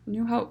kids,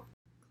 new hope,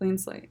 clean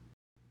slate.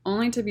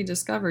 only to be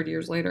discovered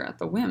years later at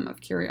the whim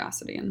of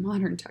curiosity and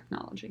modern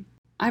technology.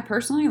 I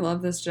personally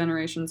love this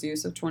generation's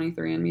use of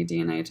 23andMe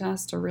DNA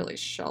tests to really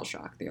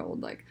shell-shock the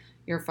old,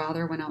 your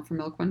father went out for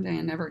milk one day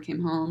and never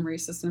came home,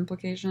 racist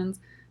implications,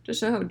 to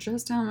show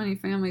just how many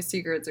family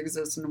secrets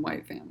exist in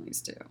white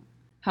families, too.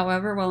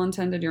 However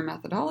well-intended your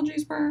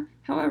methodologies were,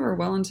 however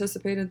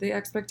well-anticipated the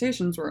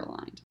expectations were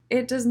aligned,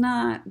 it does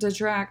not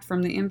detract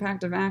from the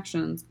impact of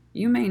actions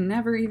you may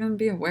never even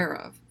be aware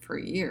of for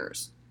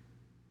years.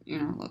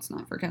 Let's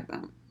not forget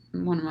that.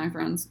 One of my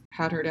friends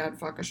had her dad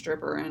fuck a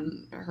stripper,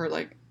 and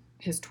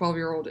his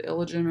 12-year-old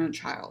illegitimate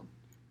child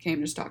came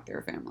to stalk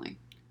their family,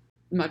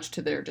 much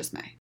to their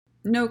dismay.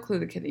 No clue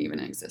the kid even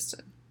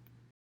existed.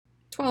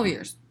 12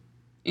 years.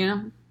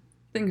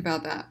 Think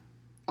about that.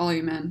 All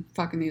you men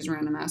fucking these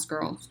random-ass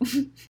girls.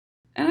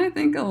 And I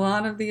think a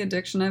lot of the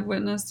addiction I've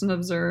witnessed and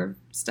observed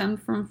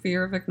stemmed from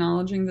fear of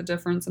acknowledging the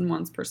difference in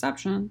one's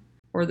perception,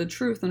 or the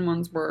truth in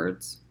one's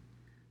words,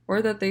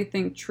 or that they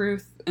think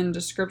truth and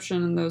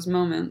description in those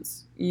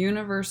moments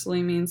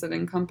universally means it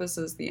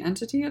encompasses the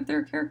entity of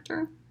their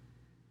character,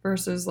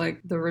 versus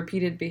the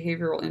repeated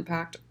behavioral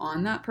impact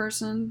on that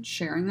person,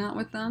 sharing that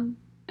with them,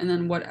 and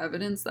then what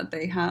evidence that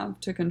they have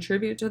to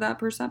contribute to that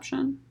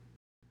perception.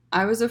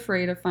 I was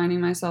afraid of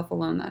finding myself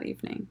alone that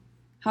evening.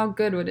 How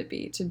good would it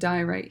be to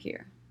die right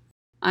here?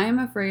 I am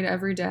afraid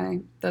every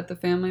day that the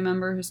family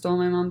member who stole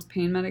my mom's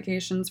pain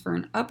medications for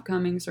an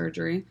upcoming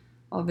surgery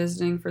while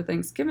visiting for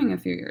Thanksgiving a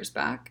few years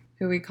back,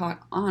 who we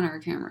caught on our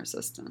camera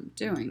system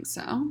doing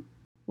so,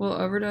 will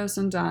overdose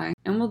and die,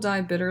 and will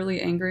die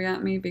bitterly angry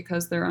at me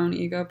because their own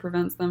ego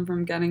prevents them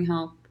from getting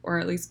help or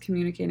at least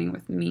communicating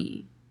with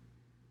me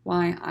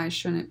why I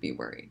shouldn't be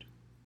worried.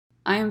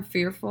 I am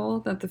fearful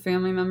that the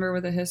family member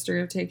with a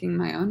history of taking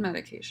my own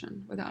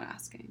medication without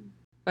asking,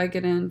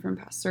 Vicodin from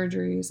past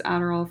surgeries,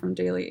 Adderall from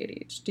daily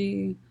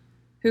ADHD,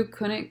 who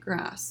couldn't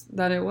grasp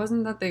that it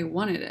wasn't that they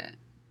wanted it.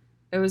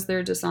 It was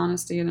their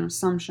dishonesty and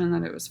assumption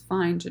that it was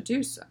fine to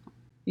do so,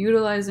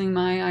 utilizing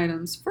my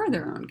items for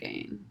their own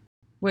gain,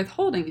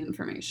 withholding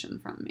information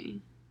from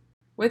me,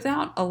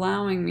 without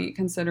allowing me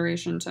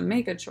consideration to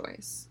make a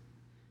choice,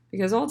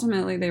 because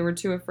ultimately they were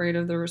too afraid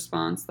of the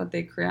response that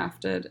they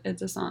crafted a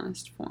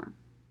dishonest form.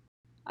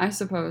 I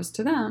suppose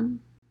to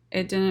them,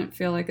 it didn't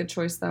feel like a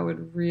choice that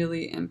would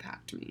really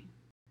impact me,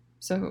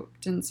 so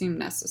it didn't seem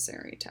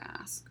necessary to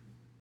ask.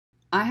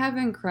 I have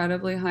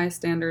incredibly high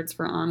standards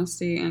for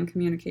honesty and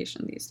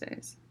communication these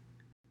days.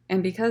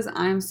 And because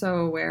I'm so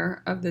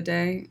aware of the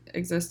day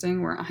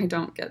existing where I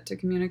don't get to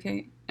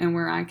communicate and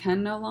where I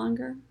can no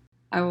longer,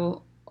 I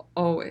will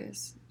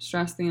always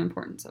stress the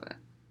importance of it,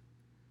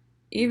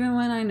 even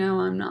when I know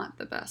I'm not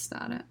the best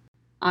at it.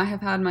 I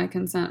have had my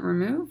consent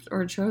removed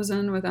or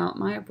chosen without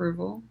my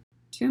approval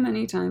too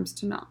many times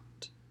to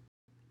not.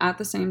 At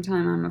the same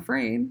time I'm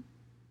afraid,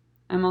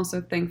 I'm also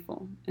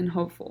thankful and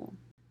hopeful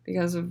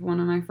because of one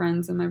of my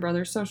friends in my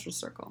brother's social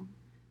circle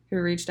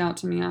who reached out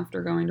to me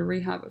after going to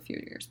rehab a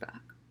few years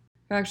back,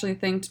 who actually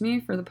thanked me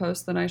for the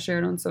post that I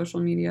shared on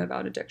social media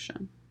about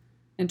addiction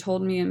and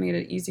told me it made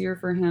it easier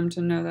for him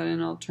to know that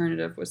an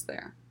alternative was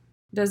there.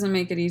 It doesn't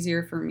make it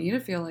easier for me to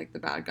feel like the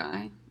bad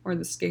guy or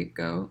the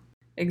scapegoat,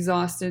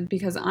 exhausted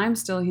because I'm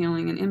still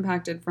healing and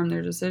impacted from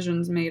their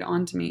decisions made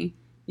onto me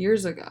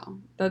years ago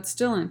that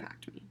still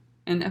impact me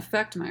and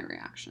affect my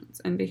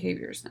reactions and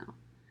behaviors now.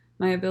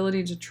 My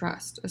ability to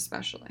trust,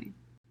 especially.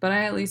 But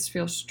I at least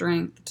feel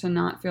strength to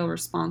not feel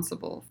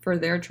responsible for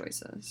their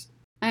choices.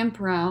 I am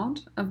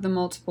proud of the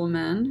multiple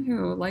men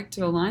who like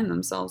to align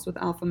themselves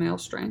with alpha male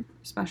strength,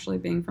 especially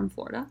being from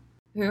Florida,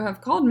 who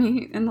have called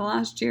me in the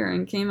last year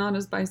and came out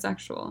as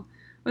bisexual,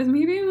 with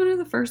me being one of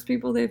the first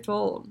people they've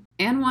told,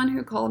 and one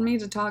who called me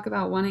to talk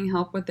about wanting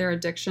help with their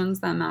addictions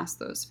that mask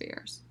those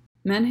fears.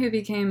 Men who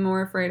became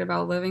more afraid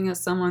about living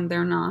as someone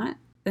they're not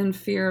than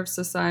fear of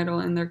societal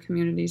and their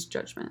community's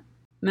judgment.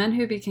 Men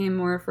who became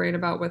more afraid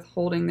about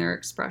withholding their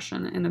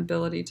expression and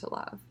ability to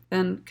love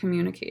than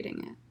communicating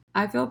it.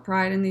 I feel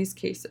pride in these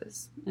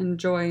cases and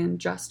joy in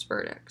just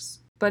verdicts,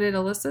 but it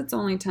elicits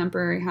only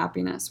temporary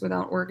happiness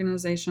without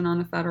organization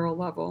on a federal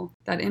level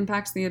that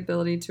impacts the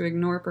ability to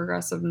ignore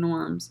progressive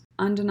norms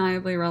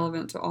undeniably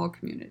relevant to all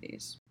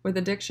communities, with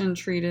addiction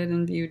treated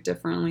and viewed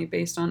differently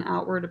based on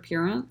outward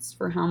appearance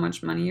for how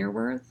much money you're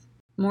worth,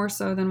 more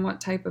so than what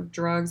type of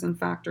drugs and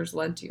factors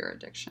led to your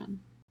addiction.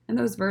 And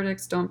those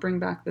verdicts don't bring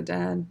back the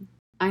dead.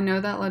 I know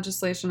that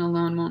legislation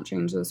alone won't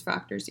change those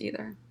factors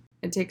either.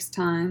 It takes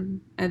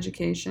time,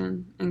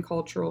 education, and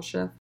cultural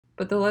shift.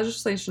 But the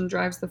legislation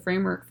drives the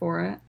framework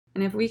for it,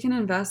 and if we can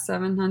invest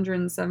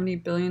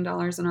 $770 billion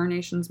in our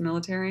nation's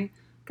military,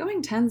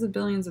 going tens of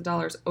billions of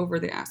dollars over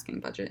the asking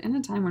budget in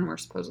a time when we're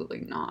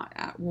supposedly not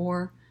at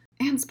war,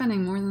 and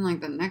spending more than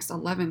the next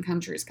 11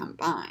 countries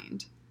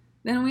combined,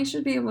 then we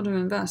should be able to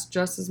invest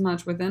just as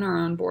much within our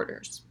own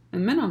borders,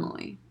 and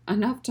minimally,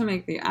 enough to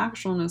make the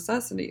actual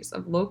necessities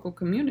of local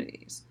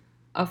communities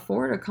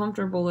afford a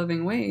comfortable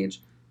living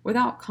wage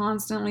without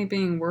constantly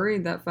being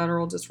worried that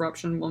federal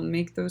disruption will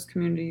make those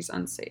communities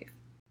unsafe,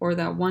 or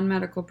that one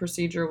medical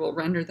procedure will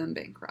render them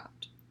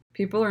bankrupt.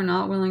 People are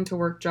not willing to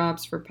work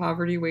jobs for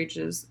poverty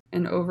wages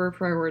and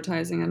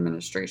over-prioritizing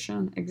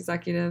administration,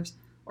 executives,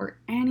 or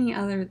any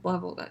other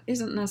level that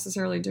isn't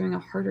necessarily doing a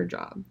harder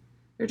job.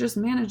 They're just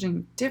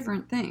managing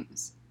different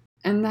things.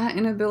 And that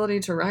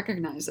inability to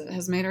recognize it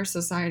has made our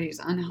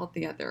societies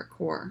unhealthy at their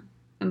core.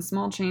 And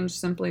small change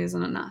simply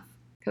isn't enough.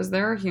 Because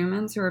there are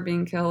humans who are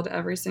being killed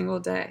every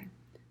single day,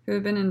 who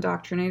have been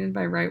indoctrinated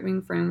by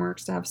right-wing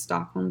frameworks to have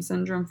Stockholm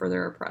Syndrome for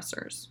their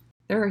oppressors.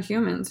 There are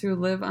humans who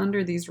live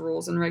under these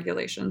rules and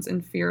regulations in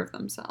fear of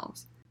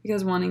themselves,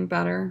 because wanting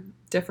better,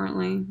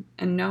 differently,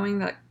 and knowing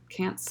that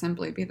can't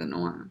simply be the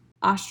norm,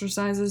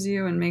 ostracizes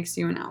you and makes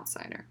you an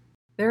outsider.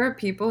 There are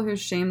people who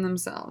shame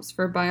themselves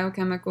for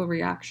biochemical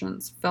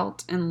reactions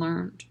felt and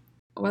learned,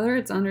 whether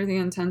it's under the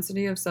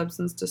intensity of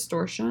substance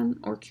distortion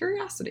or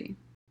curiosity,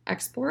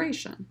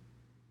 exploration.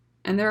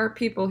 And there are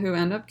people who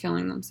end up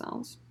killing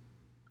themselves,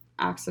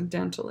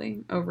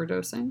 accidentally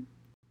overdosing,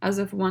 as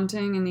if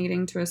wanting and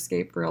needing to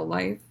escape real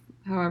life,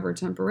 however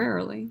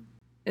temporarily,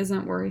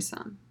 isn't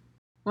worrisome.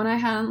 When I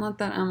hadn't let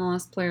that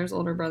MLS player's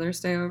older brother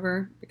stay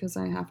over, because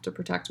I have to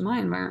protect my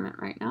environment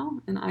right now,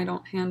 and I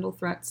don't handle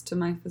threats to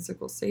my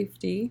physical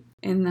safety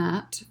in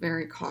that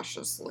very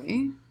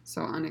cautiously,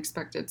 so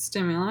unexpected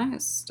stimuli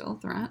is still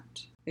a threat,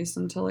 at least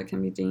until it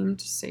can be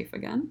deemed safe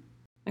again.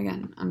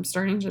 Again, I'm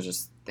starting to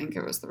just think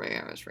it was the way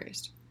I was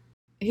raised.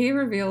 He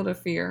revealed a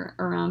fear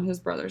around his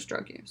brother's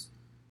drug use.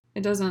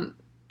 It doesn't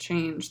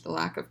change the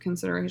lack of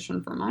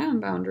consideration for my own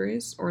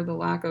boundaries or the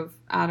lack of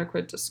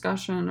adequate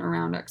discussion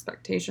around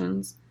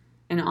expectations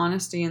and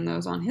honesty in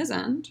those on his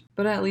end,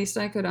 but at least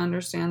I could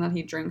understand that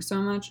he drank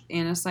so much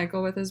in a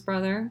cycle with his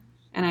brother,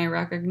 and I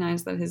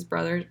recognized that his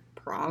brother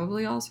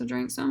probably also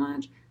drank so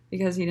much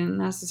because he didn't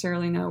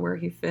necessarily know where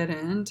he fit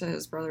into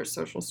his brother's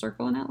social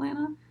circle in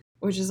Atlanta,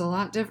 which is a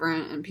lot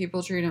different, and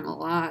people treat him a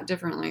lot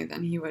differently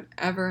than he would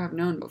ever have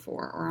known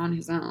before or on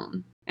his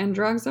own. And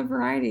drugs of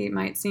variety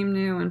might seem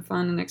new and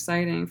fun and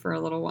exciting for a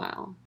little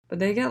while, but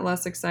they get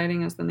less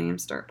exciting as the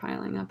names start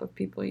piling up of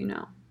people you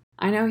know.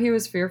 I know he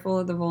was fearful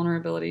of the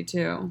vulnerability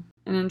too,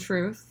 and in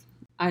truth,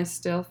 I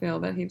still feel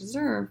that he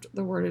deserved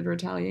the worded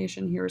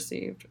retaliation he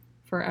received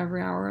for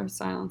every hour of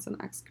silence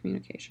and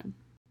excommunication.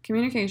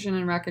 Communication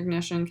and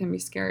recognition can be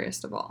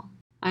scariest of all.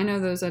 I know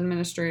those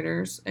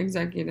administrators,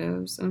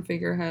 executives, and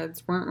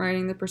figureheads weren't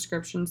writing the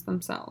prescriptions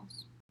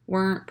themselves,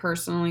 weren't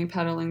personally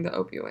peddling the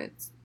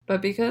opioids.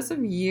 But because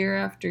of year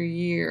after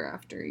year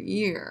after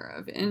year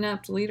of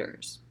inept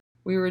leaders,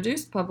 we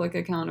reduced public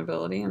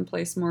accountability and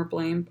placed more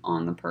blame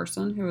on the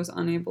person who was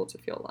unable to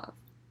feel love,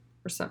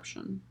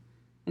 reception,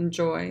 and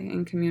joy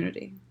in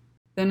community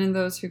than in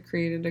those who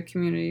created a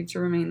community to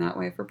remain that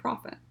way for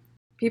profit.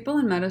 People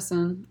in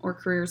medicine, or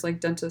careers like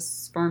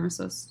dentists,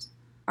 pharmacists,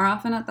 are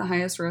often at the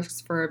highest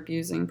risks for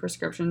abusing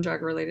prescription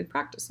drug-related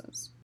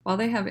practices. While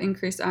they have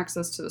increased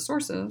access to the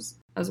sources,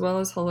 as well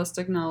as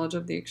holistic knowledge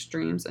of the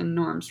extremes and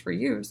norms for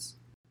use,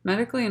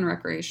 medically and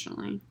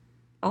recreationally,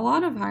 a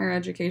lot of higher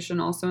education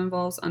also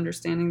involves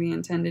understanding the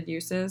intended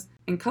uses,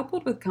 and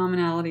coupled with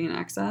commonality and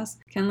excess,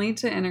 can lead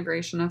to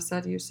integration of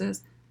said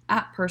uses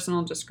at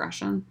personal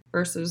discretion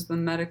versus the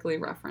medically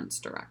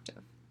referenced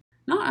directive.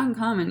 Not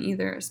uncommon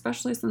either,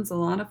 especially since a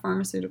lot of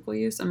pharmaceutical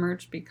use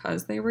emerged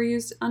because they were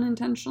used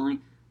unintentionally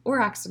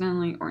or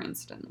accidentally or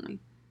incidentally.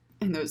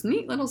 And those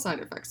neat little side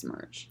effects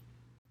emerge,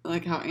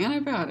 like how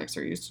antibiotics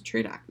are used to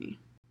treat acne.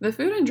 The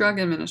Food and Drug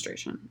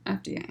Administration,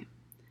 FDA,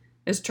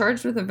 is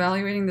charged with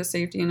evaluating the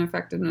safety and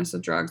effectiveness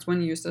of drugs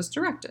when used as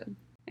directed,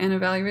 and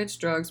evaluates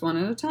drugs one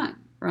at a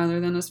time, rather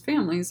than as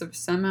families of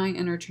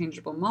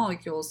semi-interchangeable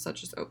molecules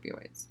such as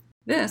opioids.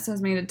 This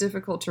has made it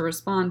difficult to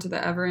respond to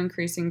the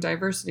ever-increasing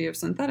diversity of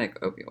synthetic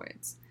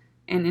opioids,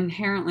 and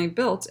inherently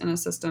built in a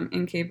system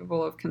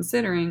incapable of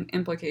considering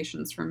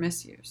implications for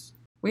misuse.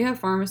 We have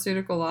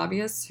pharmaceutical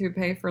lobbyists who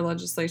pay for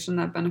legislation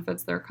that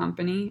benefits their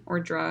company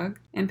or drug,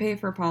 and pay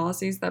for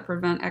policies that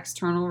prevent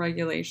external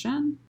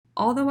regulation,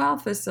 all the while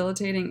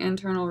facilitating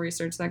internal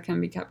research that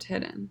can be kept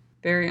hidden,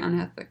 very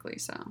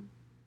unethically so.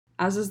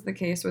 As is the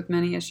case with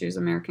many issues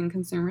American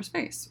consumers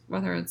face,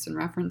 whether it's in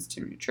reference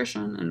to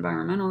nutrition,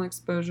 environmental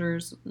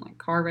exposures, like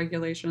car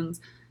regulations,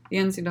 the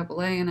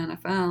NCAA and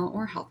NFL,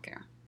 or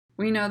healthcare.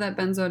 We know that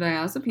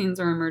benzodiazepines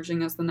are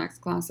emerging as the next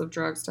class of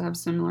drugs to have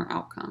similar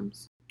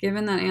outcomes.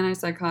 Given that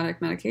antipsychotic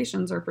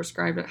medications are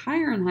prescribed at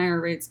higher and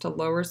higher rates to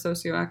lower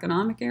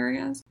socioeconomic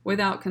areas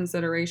without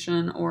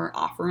consideration or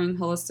offering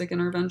holistic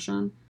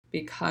intervention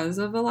because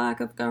of a lack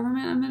of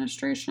government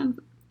administration,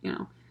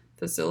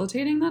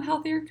 facilitating that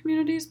healthier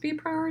communities be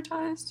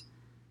prioritized,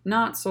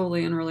 not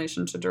solely in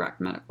relation to direct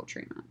medical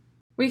treatment.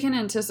 We can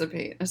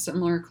anticipate a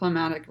similar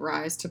climatic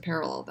rise to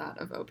parallel that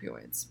of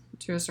opioids,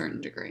 to a certain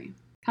degree.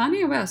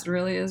 Kanye West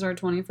really is our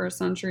 21st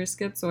century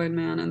schizoid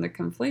man, and the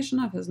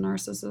conflation of his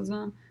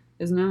narcissism,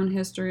 his known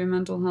history of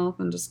mental health,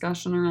 and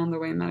discussion around the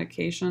way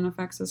medication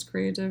affects his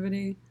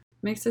creativity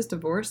makes his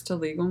divorce to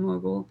legal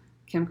mogul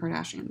Kim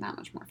Kardashian that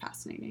much more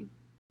fascinating.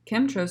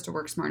 Kim chose to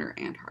work smarter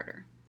and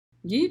harder.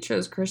 Ye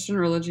chose Christian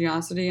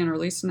religiosity and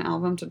released an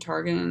album to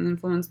target and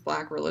influence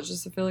Black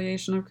religious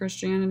affiliation of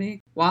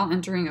Christianity while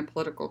entering a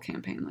political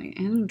campaign late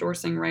and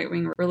endorsing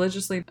right-wing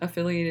religiously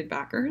affiliated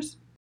backers?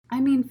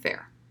 I mean,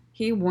 fair.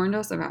 He warned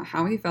us about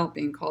how he felt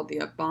being called the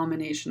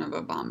abomination of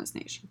Obama's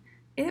nation.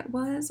 It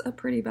was a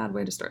pretty bad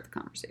way to start the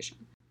conversation.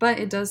 But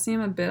it does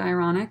seem a bit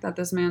ironic that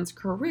this man's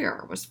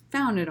career was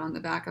founded on the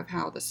back of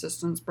how the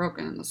system's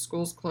broken and the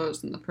schools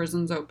closed and the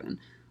prisons open,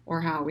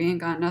 or how we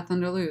ain't got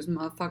nothing to lose,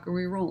 motherfucker,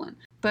 we rollin'.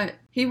 But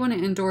he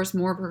wouldn't endorse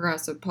more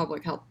progressive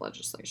public health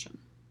legislation.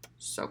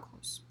 So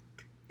close.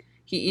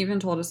 He even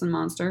told us in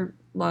Monster,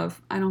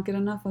 "Love, I don't get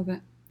enough of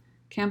it.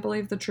 Can't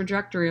believe the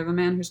trajectory of a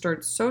man who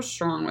started so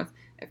strong with,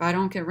 if I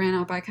don't get ran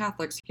out by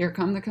Catholics, here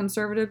come the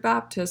conservative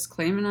Baptists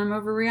claiming I'm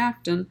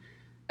overreacting,"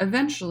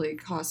 eventually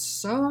caused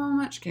so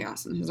much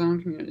chaos in his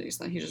own communities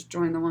that he just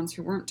joined the ones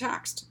who weren't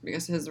taxed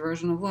because his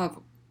version of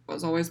love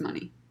was always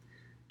money.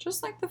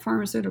 Just like the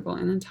pharmaceutical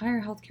and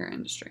entire healthcare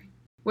industry.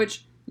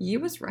 Which, Yi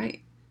was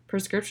right.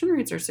 Prescription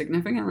rates are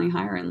significantly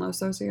higher in low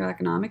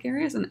socioeconomic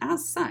areas and,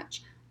 as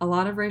such, a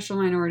lot of racial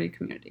minority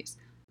communities.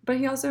 But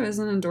he also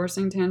isn't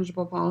endorsing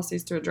tangible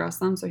policies to address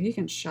them, so he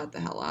can shut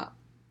the hell up.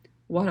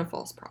 What a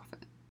false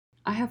prophet.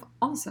 I have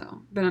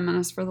also been a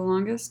menace for the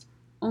longest,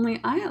 only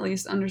I at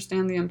least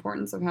understand the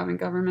importance of having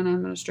government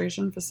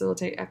administration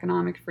facilitate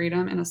economic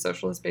freedom and a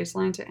socialist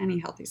baseline to any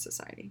healthy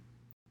society.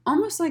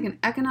 Almost like an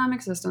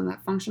economic system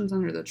that functions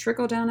under the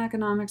trickle-down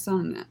economics of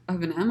an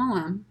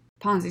MLM,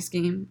 Ponzi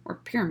scheme, or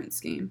pyramid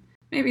scheme,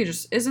 maybe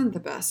just isn't the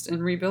best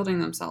in rebuilding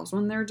themselves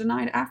when they're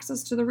denied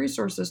access to the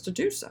resources to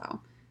do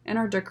so, and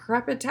our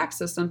decrepit tax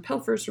system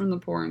pilfers from the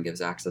poor and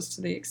gives access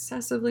to the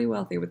excessively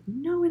wealthy with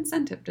no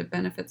incentive to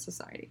benefit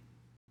society.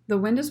 The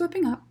wind is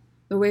whipping up,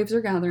 the waves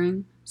are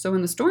gathering, so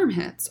when the storm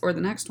hits, or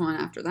the next one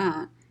after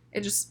that,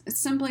 it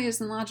simply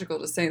isn't logical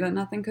to say that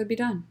nothing could be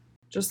done.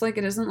 Just like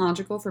it isn't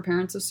logical for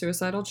parents of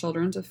suicidal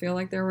children to feel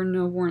like there were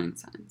no warning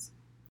signs.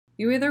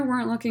 You either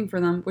weren't looking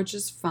for them, which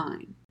is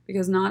fine,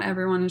 because not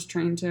everyone is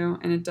trained to,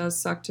 and it does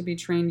suck to be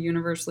trained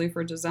universally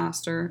for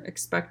disaster,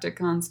 expect it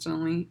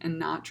constantly, and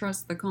not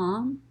trust the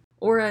calm,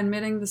 or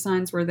admitting the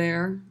signs were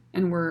there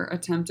and were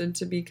attempted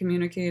to be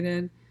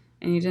communicated,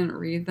 and you didn't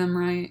read them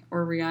right,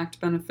 or react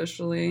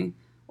beneficially,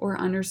 or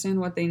understand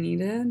what they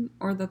needed,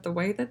 or that the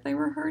way that they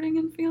were hurting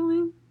and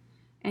feeling,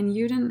 and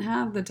you didn't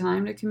have the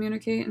time to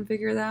communicate and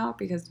figure that out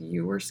because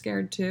you were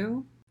scared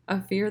too,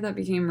 a fear that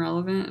became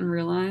relevant and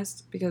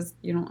realized because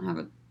you don't have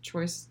a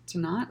choice to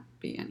not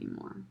be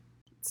anymore.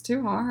 It's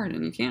too hard,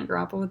 and you can't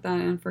grapple with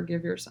that and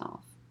forgive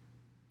yourself.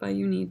 But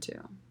you need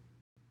to.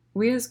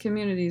 We as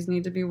communities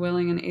need to be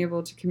willing and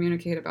able to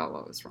communicate about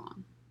what was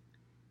wrong,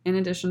 in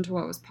addition to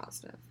what was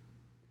positive.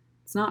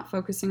 It's not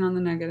focusing on the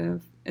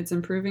negative, it's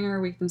improving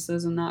our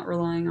weaknesses and not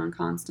relying on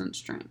constant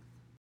strength.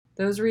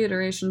 Those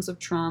reiterations of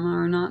trauma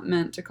are not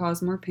meant to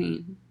cause more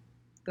pain,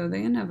 though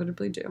they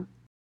inevitably do.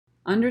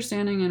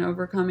 Understanding and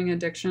overcoming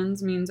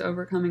addictions means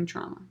overcoming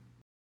trauma.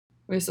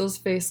 Wiesel's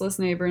faceless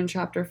neighbor in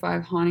Chapter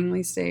 5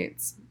 hauntingly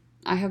states,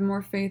 "I have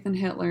more faith in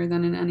Hitler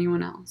than in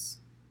anyone else.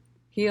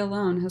 He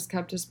alone has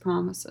kept his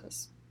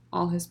promises,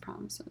 all his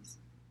promises,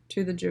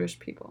 to the Jewish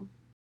people."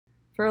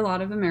 For a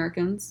lot of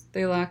Americans,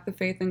 they lack the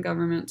faith in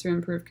government to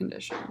improve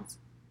conditions,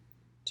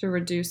 to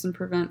reduce and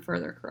prevent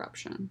further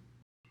corruption.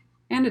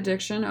 And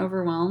addiction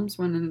overwhelms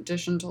when, in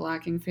addition to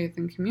lacking faith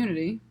in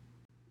community,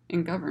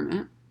 in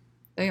government,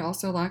 they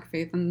also lack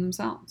faith in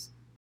themselves.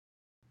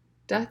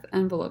 Death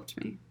enveloped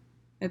me.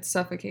 It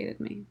suffocated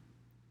me.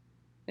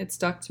 It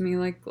stuck to me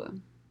like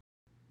glue.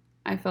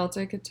 I felt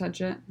I could touch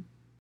it.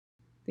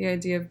 The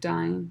idea of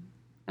dying,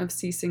 of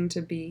ceasing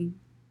to be,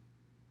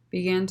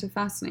 began to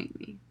fascinate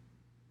me.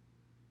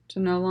 To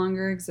no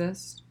longer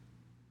exist,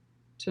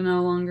 to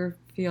no longer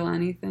feel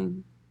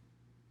anything,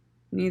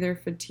 neither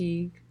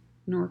fatigue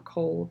nor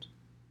cold,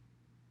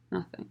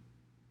 nothing.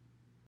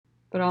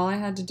 But all I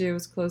had to do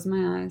was close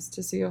my eyes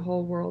to see a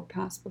whole world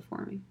pass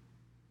before me,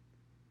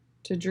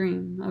 to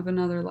dream of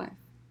another life.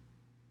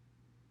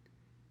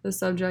 The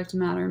subject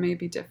matter may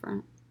be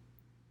different,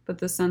 but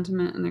the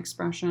sentiment and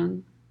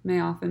expression may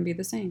often be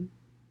the same.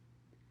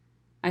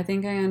 I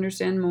think I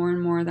understand more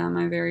and more that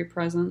my very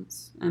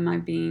presence and my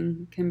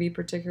being can be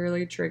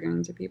particularly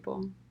triggering to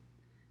people,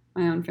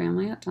 my own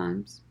family at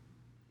times,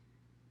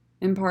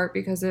 in part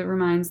because it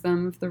reminds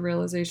them of the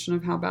realization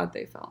of how bad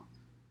they felt.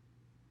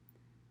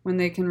 When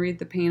they can read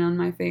the pain on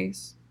my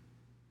face,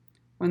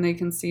 when they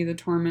can see the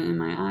torment in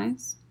my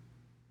eyes,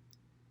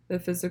 the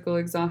physical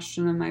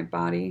exhaustion of my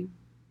body,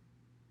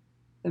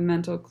 the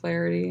mental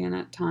clarity, and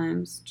at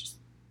times just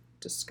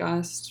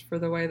disgust for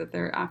the way that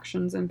their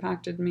actions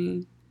impacted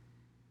me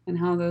and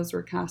how those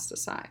were cast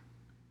aside,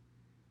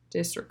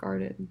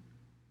 disregarded,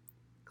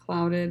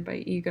 clouded by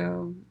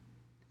ego,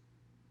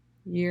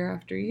 year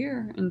after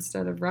year,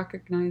 instead of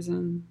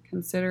recognizing,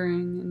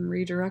 considering, and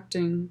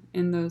redirecting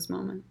in those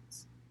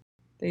moments.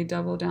 They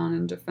double down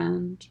and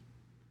defend,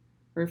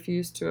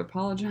 refuse to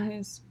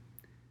apologize,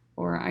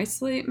 or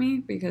isolate me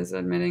because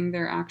admitting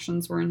their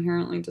actions were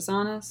inherently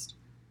dishonest,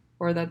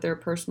 or that their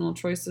personal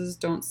choices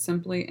don't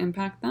simply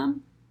impact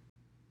them,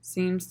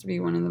 seems to be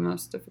one of the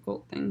most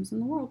difficult things in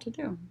the world to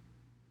do.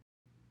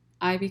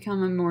 I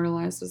become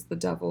immortalized as the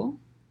devil,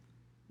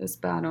 this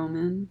bad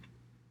omen,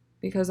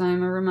 because I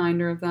am a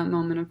reminder of that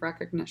moment of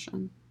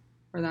recognition,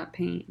 or that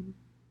pain,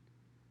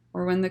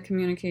 or when the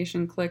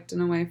communication clicked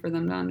in a way for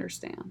them to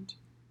understand.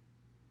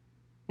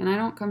 And I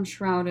don't come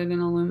shrouded in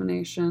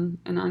illumination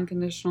and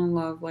unconditional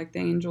love like the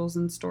angels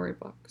in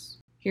storybooks,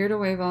 here to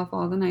wave off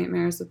all the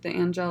nightmares with the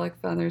angelic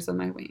feathers of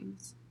my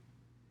wings,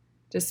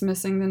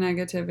 dismissing the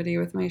negativity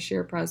with my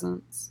sheer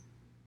presence.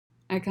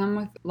 I come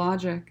with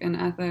logic and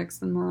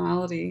ethics and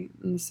morality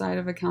and the side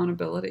of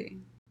accountability,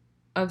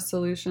 of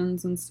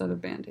solutions instead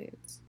of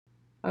band-aids,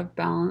 of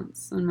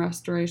balance and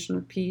restoration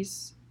of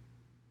peace,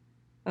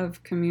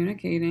 of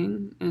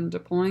communicating and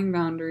deploying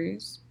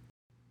boundaries,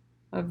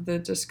 of the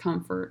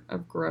discomfort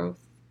of growth,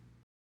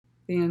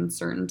 the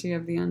uncertainty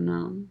of the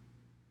unknown,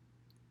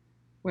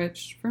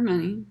 which, for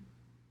many,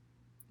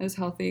 is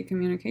healthy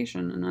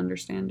communication and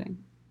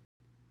understanding.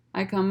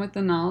 I come with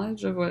the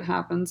knowledge of what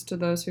happens to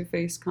those who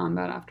face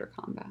combat after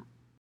combat,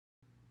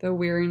 the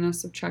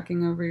weariness of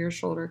checking over your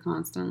shoulder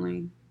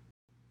constantly,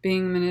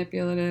 being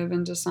manipulative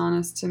and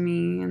dishonest to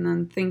me, and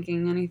then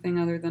thinking anything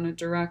other than a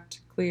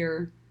direct,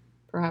 clear,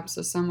 perhaps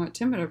a somewhat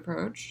timid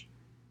approach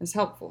is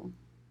helpful.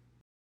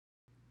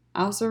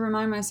 I also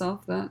remind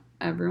myself that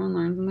everyone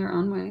learns in their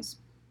own ways,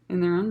 in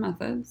their own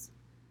methods,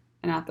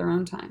 and at their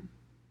own time.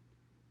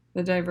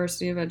 The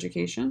diversity of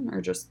education,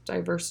 or just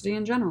diversity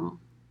in general,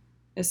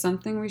 is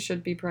something we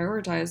should be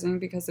prioritizing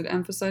because it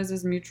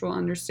emphasizes mutual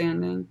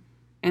understanding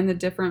and the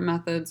different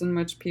methods in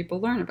which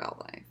people learn about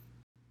life.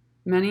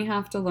 Many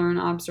have to learn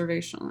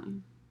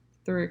observationally,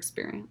 through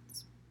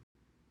experience.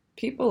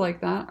 People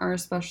like that are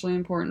especially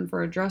important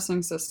for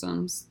addressing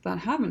systems that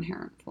have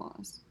inherent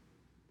flaws,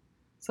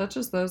 such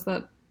as those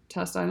that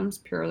test items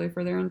purely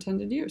for their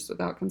intended use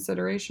without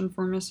consideration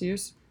for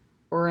misuse,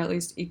 or at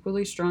least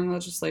equally strong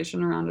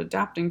legislation around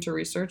adapting to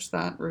research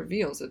that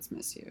reveals its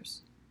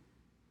misuse,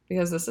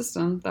 because the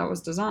system that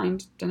was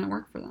designed didn't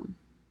work for them,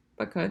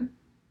 but could.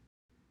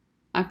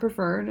 I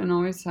preferred, and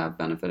always have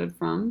benefited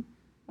from,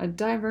 a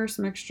diverse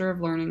mixture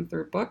of learning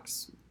through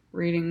books,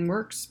 reading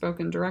works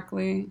spoken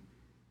directly,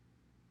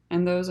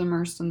 and those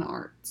immersed in the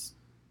arts,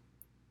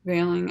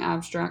 veiling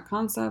abstract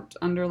concept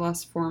under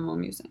less formal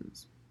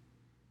musings.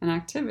 An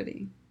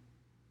activity,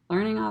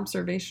 learning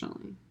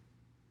observationally,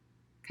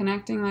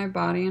 connecting my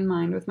body and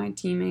mind with my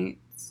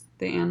teammates,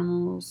 the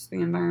animals, the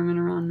environment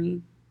around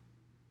me.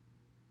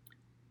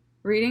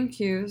 Reading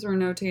cues or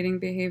notating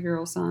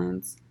behavioral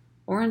signs,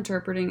 or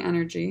interpreting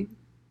energy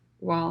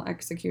while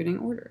executing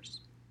orders.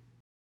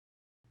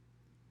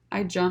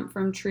 I jump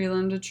from tree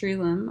limb to tree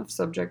limb of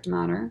subject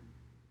matter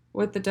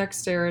with the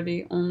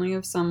dexterity only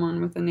of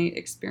someone with innate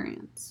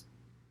experience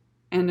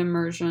and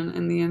immersion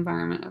in the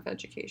environment of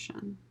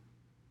education,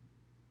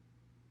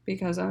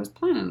 because I was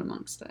planted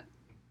amongst it.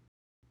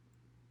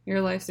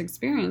 Your life's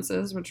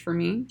experiences, which for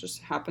me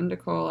just happened to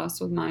coalesce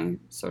with my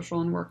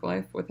social and work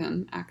life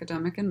within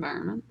academic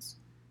environments,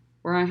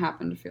 where I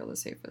happen to feel the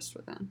safest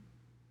within,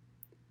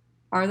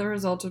 are the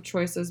result of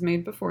choices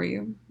made before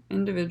you,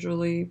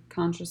 individually,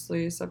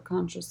 consciously,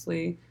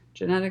 subconsciously,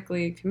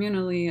 genetically,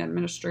 communally,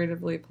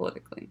 administratively,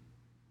 politically.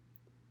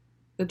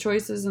 The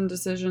choices and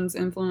decisions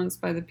influenced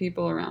by the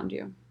people around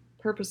you,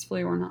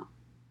 purposefully or not.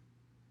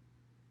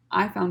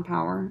 I found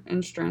power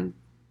and strength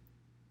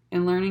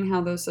in learning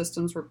how those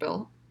systems were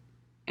built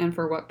and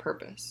for what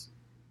purpose,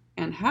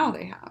 and how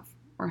they have,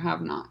 or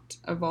have not,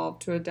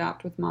 evolved to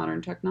adapt with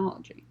modern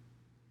technology,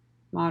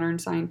 modern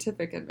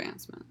scientific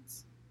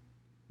advancements,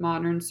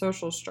 modern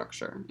social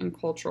structure, and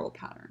cultural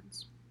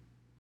patterns.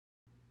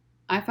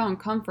 I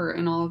found comfort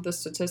in all of the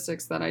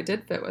statistics that I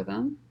did fit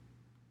within,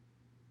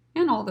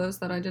 and all those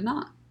that I did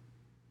not.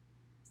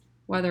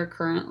 Whether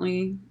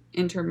currently,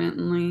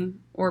 intermittently,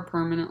 or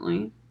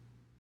permanently,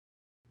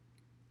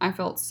 I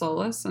felt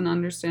solace in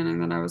understanding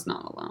that I was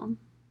not alone,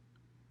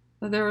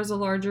 that there was a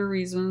larger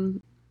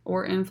reason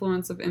or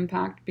influence of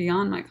impact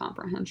beyond my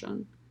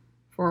comprehension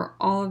for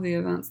all of the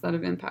events that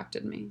have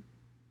impacted me,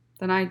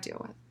 that I deal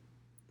with,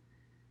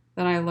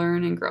 that I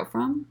learn and grow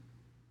from,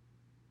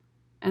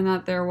 and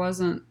that there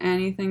wasn't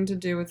anything to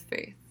do with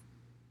faith.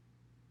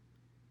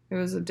 It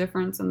was a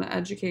difference in the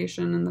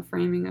education and the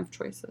framing of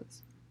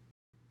choices.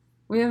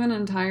 We have an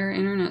entire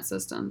internet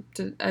system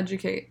to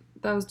educate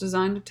that was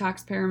designed with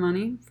taxpayer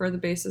money for the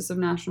basis of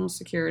national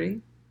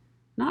security,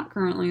 not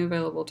currently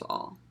available to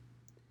all,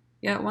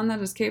 yet one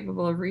that is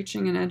capable of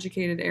reaching in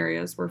educated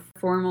areas where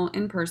formal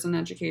in-person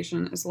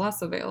education is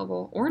less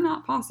available or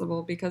not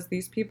possible because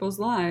these people's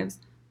lives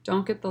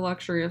don't get the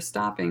luxury of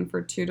stopping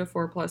for 2 to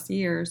 4+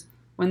 years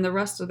when the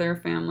rest of their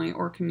family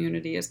or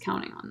community is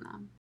counting on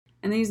them.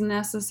 And these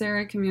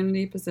necessary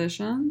community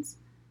positions,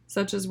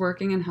 such as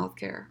working in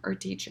healthcare or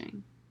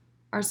teaching,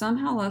 are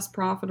somehow less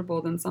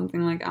profitable than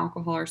something like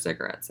alcohol or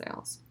cigarette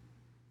sales.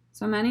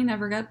 So many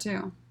never get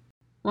to.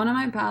 One of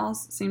my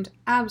pals seemed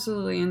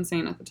absolutely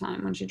insane at the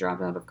time when she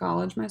dropped out of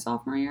college my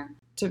sophomore year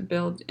to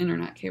build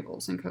internet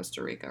cables in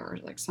Costa Rica or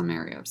like some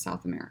area of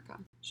South America.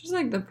 She's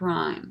like the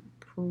prime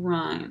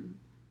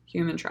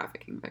human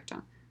trafficking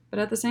victim. But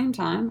at the same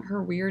time,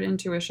 her weird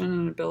intuition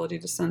and ability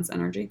to sense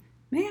energy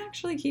may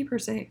actually keep her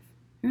safe.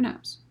 Who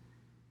knows?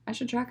 I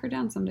should track her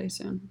down someday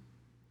soon.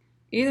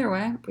 Either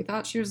way, we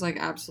thought she was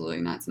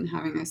absolutely nuts and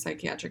having a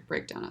psychiatric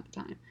breakdown at the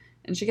time,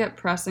 and she kept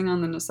pressing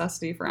on the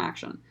necessity for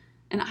action.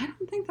 And I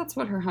don't think that's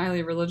what her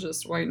highly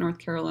religious white North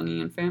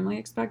Carolinian family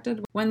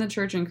expected when the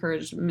church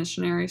encouraged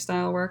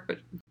missionary-style work, but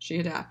she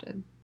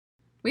adapted.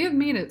 We have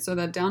made it so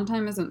that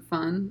downtime isn't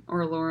fun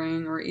or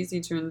alluring or easy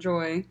to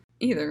enjoy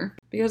either,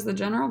 because the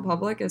general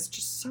public is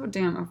just so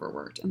damn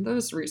overworked, and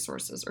those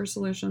resources or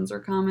solutions or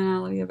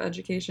commonality of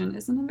education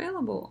isn't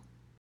available.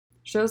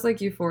 Shows like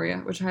Euphoria,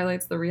 which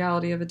highlights the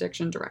reality of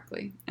addiction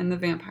directly, and The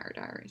Vampire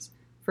Diaries,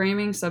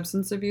 framing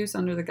substance abuse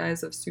under the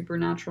guise of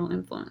supernatural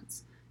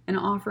influence, and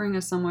offering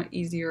a somewhat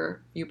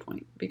easier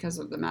viewpoint because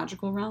of the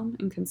magical realm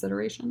and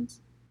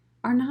considerations,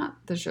 are not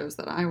the shows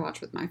that I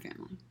watch with my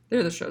family.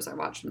 They're the shows I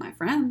watch with my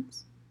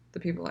friends, the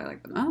people I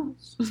like the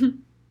most.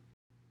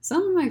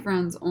 Some of my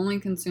friends only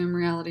consume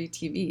reality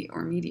TV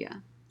or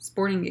media,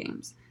 sporting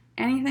games,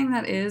 anything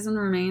that is and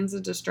remains a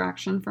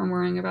distraction from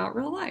worrying about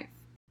real life.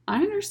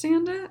 I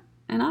understand it,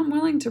 and I'm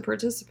willing to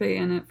participate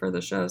in it for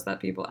the shows that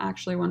people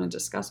actually want to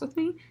discuss with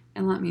me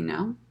and let me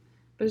know,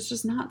 but it's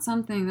just not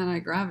something that I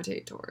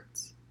gravitate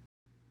towards.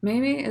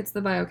 Maybe it's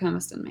the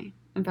biochemist in me.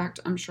 In fact,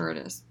 I'm sure it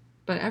is.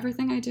 But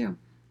everything I do,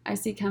 I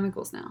see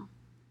chemicals now.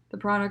 The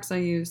products I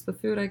use, the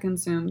food I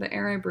consume, the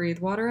air I breathe,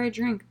 water I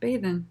drink,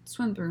 bathe in,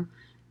 swim through,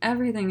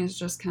 everything is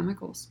just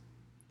chemicals.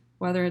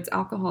 Whether it's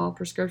alcohol,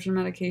 prescription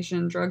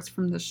medication, drugs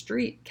from the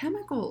street,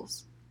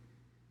 chemicals.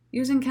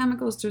 Using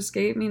chemicals to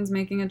escape means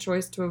making a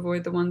choice to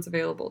avoid the ones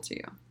available to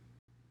you.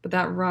 But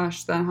that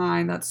rush, that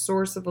high, that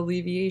source of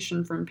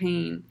alleviation from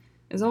pain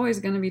is always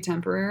going to be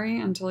temporary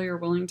until you're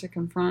willing to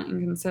confront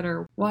and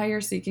consider why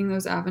you're seeking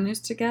those avenues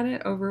to get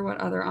it over what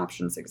other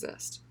options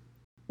exist.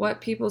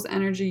 What people's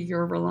energy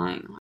you're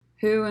relying on.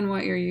 Who and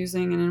what you're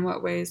using and in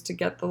what ways to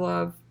get the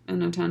love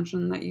and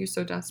attention that you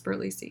so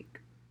desperately seek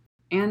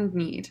and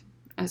need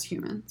as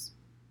humans.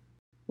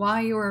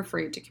 Why you are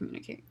afraid to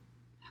communicate.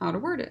 How to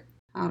word it.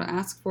 How to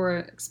ask for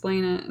it,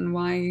 explain it, and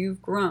why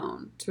you've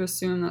grown to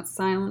assume that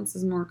silence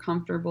is more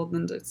comfortable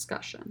than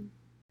discussion.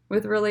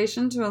 With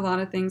relation to a lot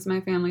of things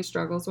my family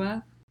struggles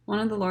with, one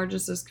of the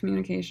largest is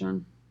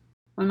communication.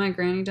 When my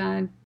granny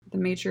died, the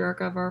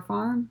matriarch of our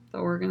farm, the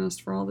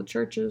organist for all the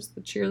churches,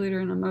 the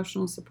cheerleader and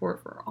emotional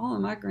support for all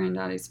of my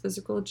granddaddy's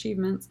physical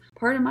achievements,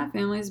 part of my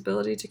family's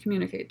ability to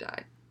communicate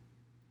died.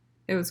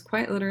 It was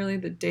quite literally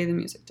the day the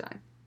music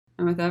died.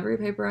 And with every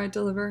paper I'd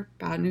deliver,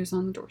 bad news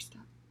on the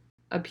doorstep.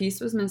 A piece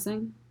was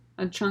missing,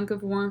 a chunk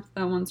of warmth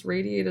that once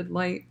radiated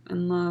light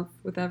and love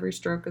with every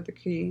stroke of the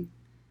key,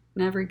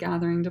 and every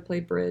gathering to play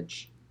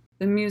bridge.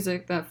 The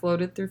music that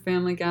floated through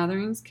family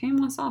gatherings came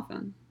less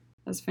often,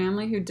 as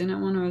family who didn't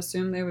want to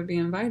assume they would be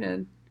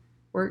invited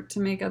worked to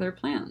make other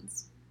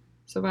plans.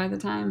 So by the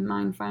time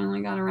mine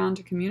finally got around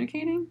to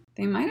communicating,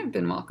 they might have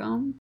been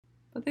welcome,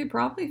 but they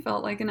probably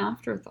felt like an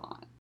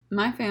afterthought.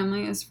 My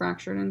family is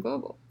fractured and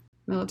global,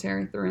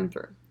 military through and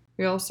through.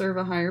 We all serve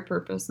a higher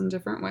purpose in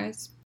different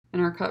ways,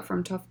 and are cut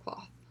from tough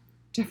cloth.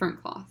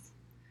 Different cloth.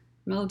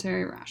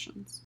 Military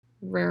rations.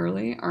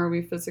 Rarely are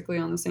we physically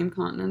on the same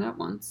continent at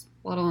once,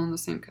 let alone the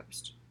same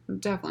coast.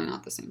 Definitely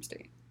not the same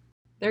state.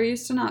 There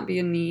used to not be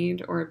a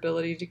need or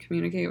ability to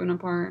communicate when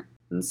apart,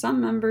 and some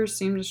members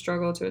seem to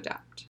struggle to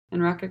adapt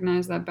and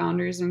recognize that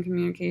boundaries in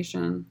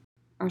communication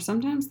are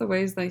sometimes the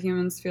ways that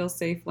humans feel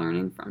safe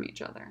learning from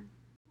each other.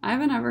 I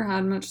haven't ever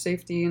had much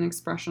safety and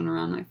expression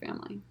around my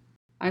family.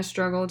 I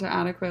struggle to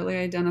adequately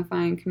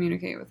identify and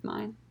communicate with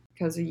mine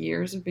because of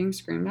years of being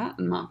screamed at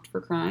and mocked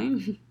for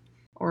crying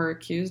or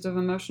accused of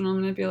emotional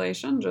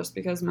manipulation just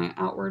because my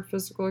outward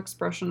physical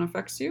expression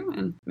affects you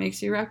and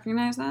makes you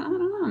recognize that, I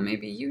don't know,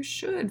 maybe you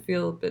should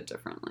feel a bit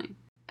differently.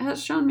 It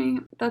has shown me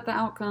that the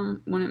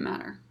outcome wouldn't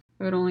matter.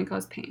 It would only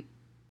cause pain,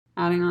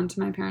 adding on to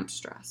my parents'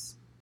 stress.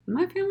 And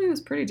my family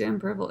was pretty damn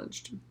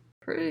privileged.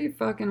 Pretty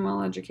fucking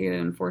well educated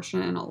and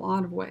fortunate in a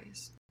lot of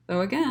ways.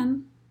 Though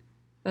again,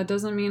 that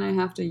doesn't mean I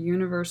have to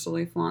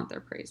universally flaunt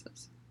their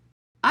praises.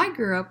 I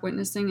grew up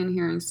witnessing and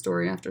hearing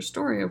story after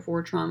story of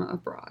war trauma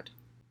abroad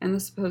and the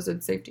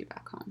supposed safety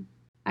back home.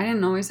 I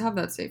didn't always have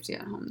that safety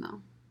at home,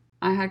 though.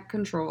 I had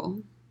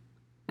control,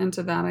 and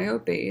to that I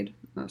obeyed,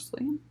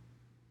 mostly.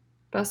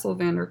 Bessel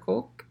van der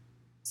Kolk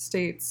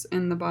states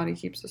in The Body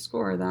Keeps a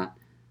Score that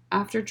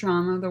after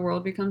trauma, the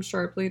world becomes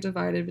sharply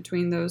divided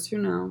between those who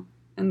know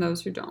and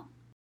those who don't.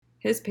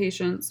 His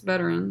patients,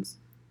 veterans,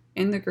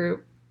 in the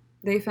group,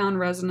 they found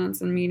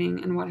resonance and meaning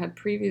in what had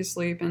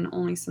previously been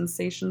only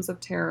sensations of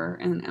terror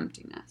and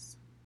emptiness.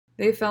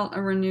 They felt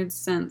a renewed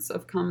sense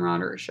of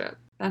camaraderie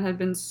that had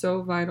been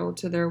so vital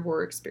to their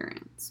war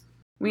experience.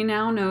 We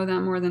now know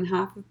that more than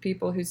half of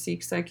people who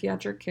seek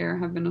psychiatric care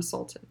have been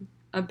assaulted,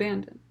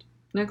 abandoned,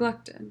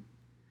 neglected,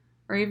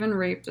 or even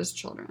raped as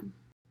children,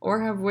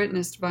 or have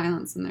witnessed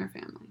violence in their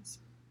families.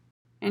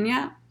 And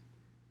yet,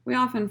 we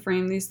often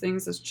frame these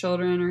things as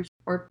children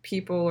or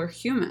people or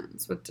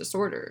humans with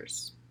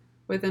disorders,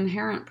 with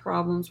inherent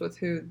problems with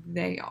who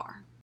they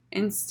are.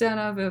 instead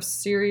of a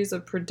series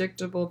of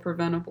predictable,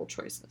 preventable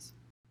choices.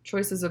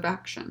 Choices of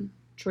action,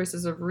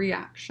 choices of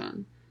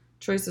reaction,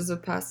 choices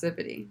of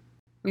passivity.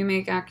 We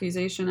make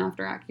accusation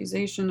after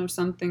accusation of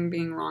something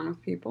being wrong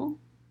with people,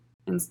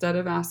 instead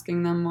of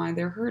asking them why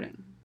they're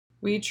hurting.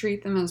 We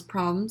treat them as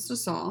problems to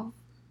solve,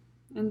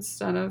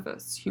 instead of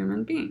as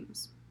human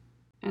beings.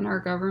 And our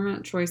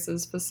government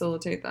choices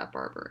facilitate that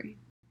barbarity.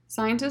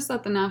 Scientists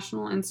at the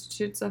National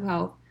Institutes of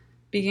Health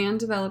began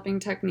developing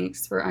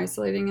techniques for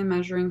isolating and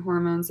measuring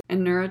hormones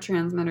and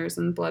neurotransmitters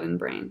in blood and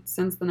brain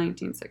since the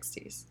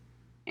 1960s.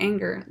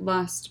 Anger,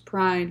 lust,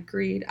 pride,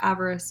 greed,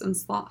 avarice, and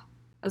sloth,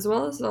 as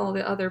well as all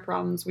the other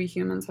problems we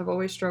humans have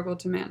always struggled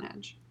to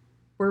manage,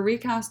 were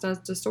recast as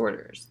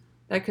disorders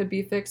that could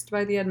be fixed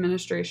by the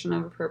administration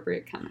of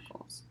appropriate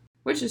chemicals.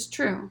 Which is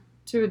true,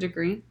 to a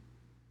degree,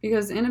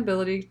 because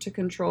inability to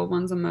control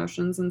one's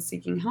emotions and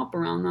seeking help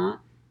around that,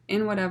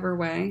 in whatever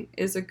way,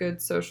 is a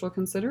good social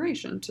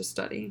consideration to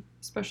study,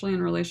 especially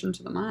in relation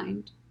to the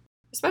mind.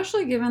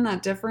 Especially given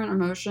that different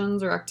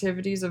emotions or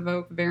activities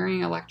evoke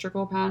varying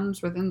electrical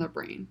patterns within the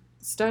brain.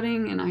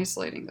 Studying and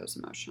isolating those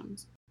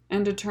emotions,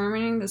 and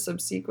determining the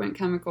subsequent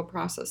chemical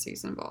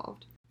processes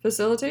involved,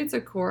 facilitates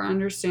a core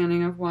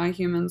understanding of why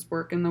humans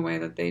work in the way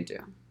that they do,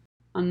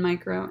 on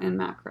micro and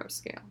macro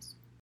scales.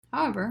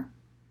 However,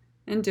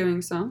 in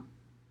doing so,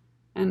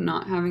 and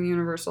not having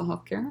universal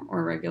healthcare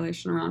or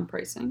regulation around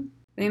pricing,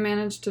 they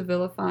managed to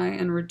vilify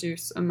and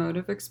reduce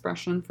emotive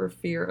expression for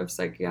fear of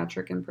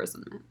psychiatric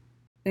imprisonment.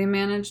 They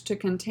managed to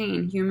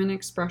contain human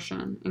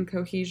expression and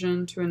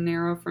cohesion to a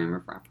narrow frame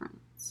of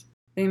reference.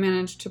 They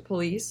managed to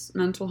police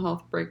mental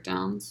health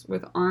breakdowns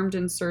with armed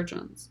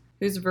insurgents,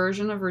 whose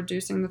version of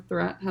reducing the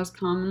threat has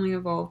commonly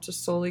evolved to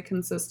solely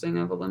consisting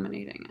of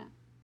eliminating it,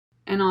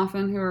 and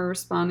often who are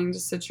responding to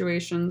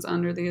situations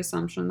under the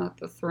assumption that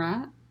the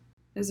threat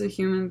is a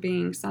human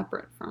being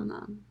separate from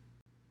them,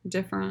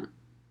 different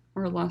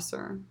or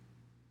lesser,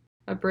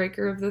 a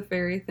breaker of the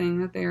very thing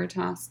that they are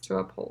tasked to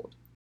uphold.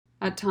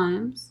 At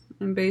times,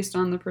 and based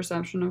on the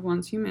perception of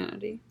one's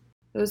humanity,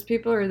 those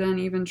people are then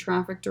even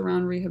trafficked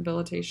around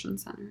rehabilitation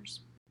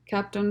centers,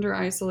 kept under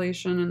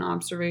isolation and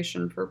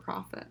observation for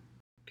profit.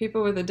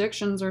 People with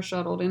addictions are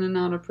shuttled in and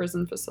out of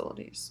prison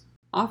facilities,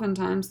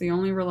 oftentimes the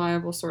only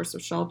reliable source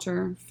of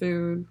shelter,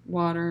 food,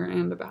 water,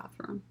 and a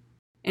bathroom.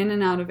 In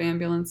and out of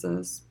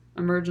ambulances,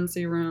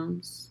 emergency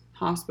rooms,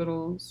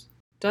 hospitals,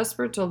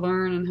 desperate to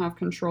learn and have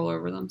control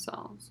over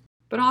themselves,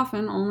 but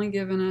often only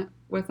given it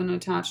with an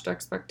attached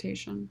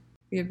expectation,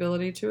 the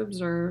ability to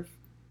observe,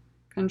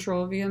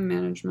 control via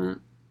management,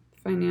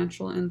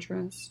 financial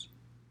interest,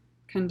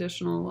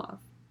 conditional love.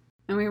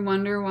 And we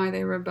wonder why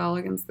they rebel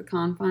against the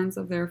confines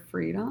of their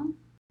freedom,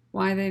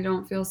 why they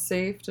don't feel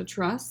safe to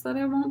trust that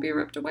it won't be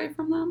ripped away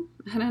from them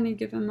at any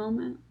given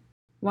moment,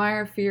 why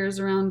our fears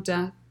around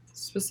death,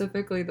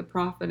 specifically the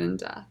profit in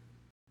death,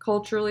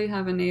 culturally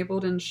have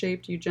enabled and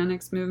shaped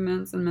eugenics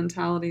movements and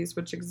mentalities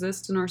which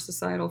exist in our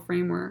societal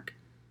framework.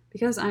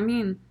 Because,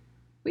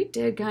 we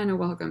did kind of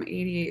welcome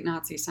 88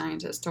 Nazi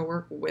scientists to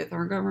work with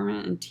our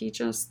government and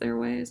teach us their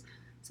ways,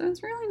 so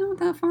it's really not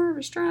that far of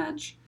a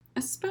stretch.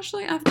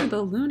 Especially after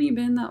the loony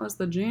bin that was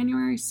the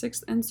January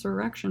 6th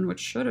insurrection, which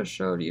should have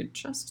showed you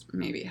just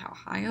maybe how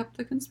high up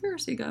the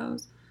conspiracy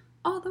goes,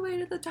 all the way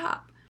to the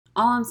top.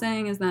 All I'm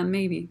saying is that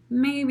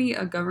maybe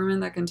a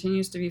government that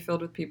continues to be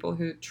filled with people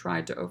who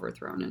tried to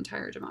overthrow an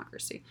entire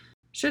democracy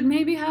should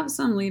maybe have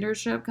some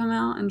leadership come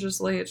out and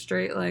just lay it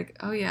straight like,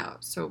 oh yeah,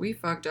 so we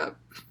fucked up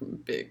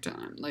big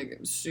time, like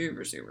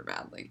super, super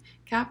badly.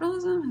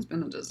 Capitalism has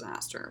been a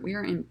disaster. We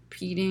are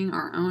impeding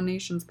our own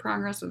nation's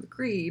progress with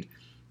greed.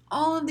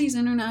 All of these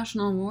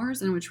international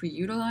wars in which we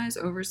utilize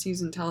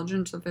overseas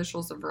intelligence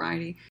officials of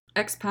variety,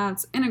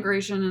 expats,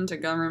 integration into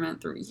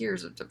government through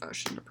years of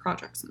devotion to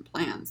projects and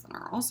plans that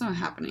are also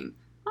happening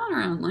on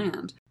our own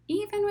land,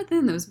 even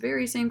within those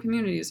very same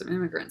communities of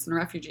immigrants and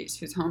refugees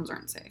whose homes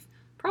aren't safe,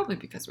 probably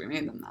because we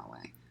made them that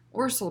way,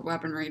 or sold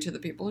weaponry to the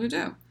people who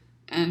do,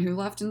 and who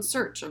left in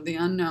search of the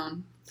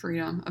unknown,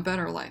 freedom, a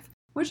better life,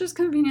 which is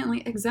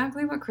conveniently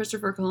exactly what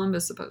Christopher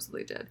Columbus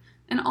supposedly did,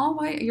 and all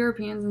white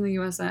Europeans in the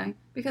USA,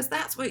 because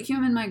that's what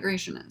human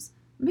migration is.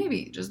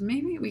 Maybe, just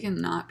maybe, we can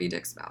not be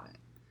dicks about it.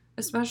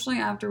 Especially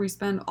after we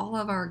spend all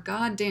of our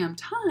goddamn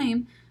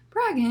time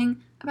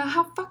bragging about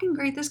how fucking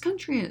great this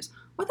country is.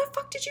 What the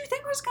fuck did you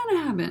think was gonna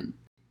happen?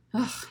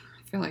 Ugh,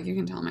 I feel like you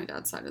can tell my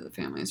dad's side of the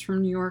family is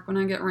from New York when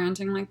I get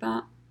ranting like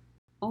that.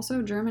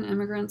 Also, German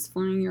immigrants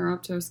fleeing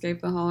Europe to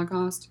escape the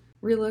Holocaust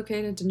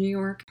relocated to New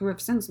York, who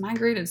have since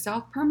migrated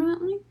south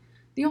permanently.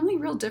 The only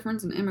real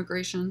difference in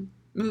immigration,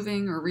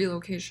 moving or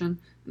relocation,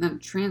 and then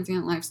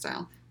transient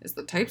lifestyle is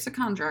the types of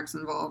contracts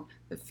involved,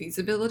 the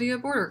feasibility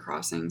of border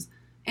crossings,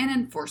 and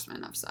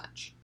enforcement of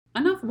such.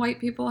 Enough white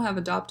people have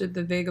adopted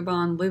the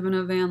vagabond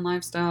live-in-a-van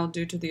lifestyle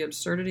due to the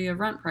absurdity of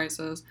rent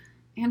prices,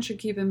 and should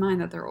keep in mind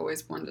that they're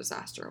always one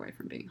disaster away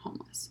from being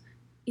homeless,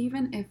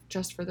 even if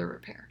just for the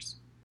repairs.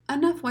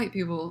 Enough white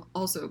people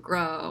also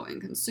grow and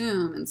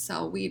consume and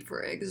sell weed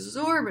for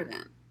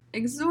exorbitant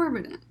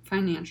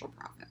financial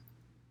profit.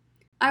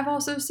 I've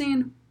also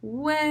seen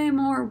way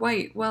more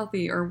white,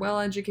 wealthy, or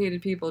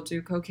well-educated people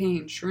do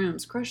cocaine,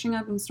 shrooms, crushing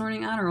up and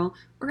snorting Adderall,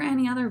 or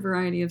any other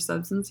variety of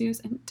substance use,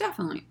 and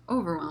definitely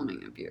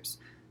overwhelming abuse.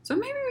 So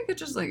maybe we could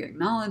just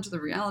acknowledge the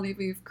reality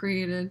we've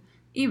created,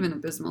 even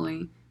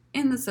abysmally,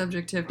 in the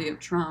subjectivity of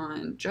trauma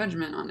and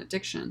judgment on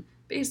addiction,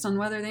 based on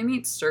whether they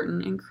meet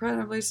certain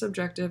incredibly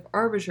subjective,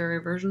 arbitrary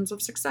versions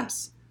of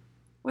success,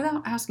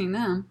 without asking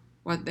them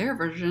what their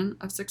version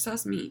of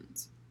success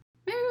means.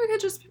 Maybe we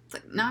could just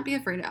not be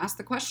afraid to ask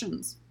the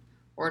questions,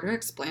 or to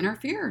explain our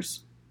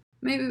fears.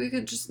 Maybe we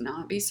could just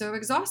not be so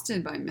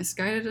exhausted by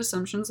misguided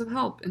assumptions of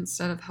help.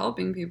 Instead of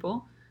helping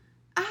people,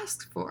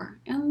 ask for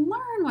and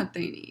learn what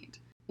they need,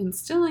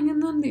 instilling in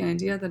them the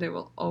idea that it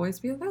will always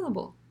be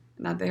available,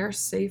 and that they are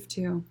safe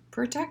to,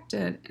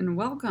 protected, and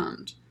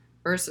welcomed,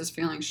 versus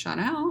feeling shut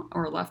out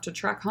or left to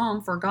trek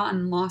home,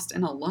 forgotten, lost,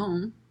 and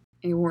alone.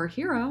 A war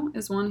hero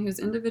is one whose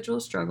individual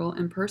struggle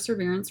and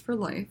perseverance for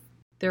life,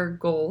 their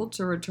goal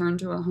to return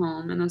to a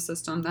home in a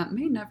system that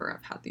may never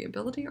have had the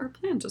ability or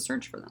plan to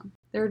search for them,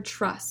 their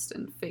trust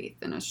and faith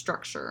in a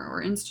structure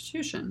or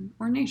institution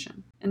or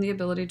nation, and the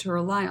ability to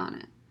rely on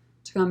it,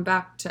 to come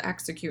back to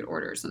execute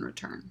orders in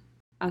return,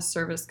 as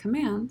service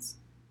commands,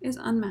 is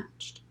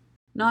unmatched.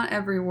 Not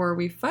every war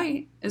we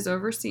fight is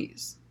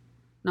overseas.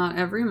 Not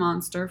every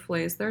monster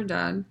flays their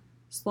dead,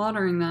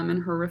 slaughtering them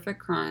in horrific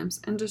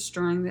crimes and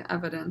destroying the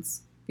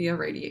evidence via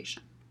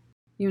radiation.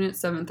 Unit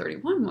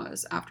 731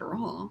 was, after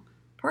all,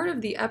 part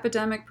of the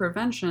Epidemic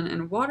Prevention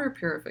and Water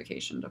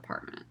Purification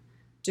Department,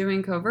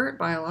 doing covert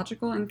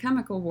biological and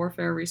chemical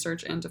warfare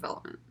research and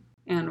development.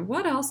 And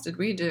what else did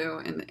we do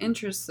in the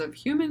interests of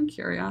human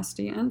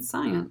curiosity and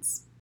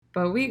science?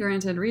 But we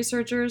granted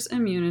researchers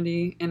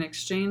immunity in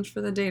exchange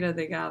for the data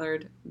they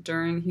gathered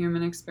during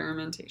human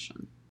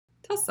experimentation.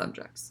 Test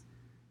subjects: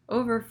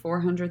 over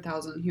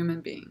 400,000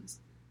 human beings,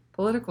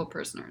 political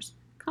prisoners,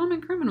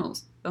 common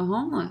criminals, the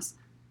homeless,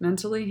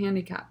 mentally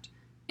handicapped,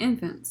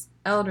 infants,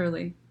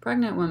 elderly,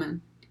 pregnant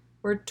women,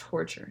 were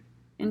tortured,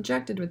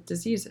 injected with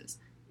diseases,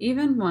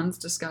 even ones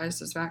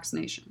disguised as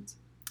vaccinations.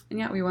 And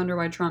yet we wonder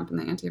why Trump and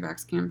the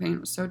anti-vax campaign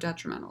was so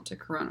detrimental to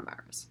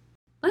coronavirus.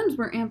 Limbs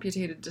were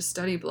amputated to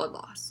study blood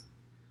loss.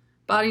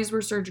 Bodies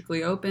were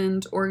surgically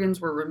opened,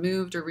 organs were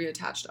removed or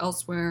reattached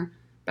elsewhere,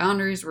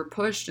 boundaries were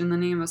pushed in the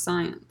name of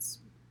science,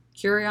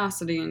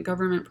 curiosity, and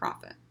government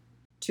profit,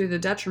 to the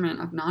detriment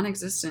of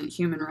non-existent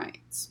human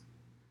rights.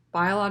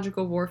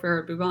 Biological warfare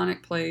of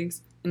bubonic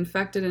plagues,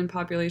 infected in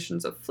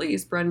populations of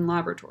fleas bred in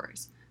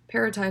laboratories,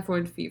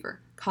 paratyphoid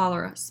fever,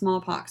 cholera,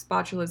 smallpox,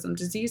 botulism,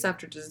 disease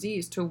after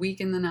disease to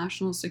weaken the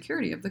national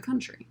security of the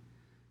country,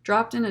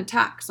 dropped in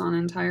attacks on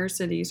entire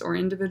cities or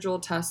individual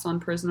tests on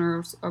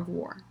prisoners of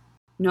war.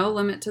 No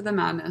limit to the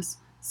madness,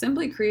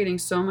 simply creating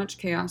so much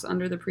chaos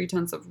under the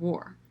pretense of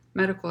war,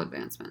 medical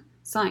advancement,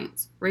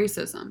 science,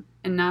 racism,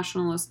 and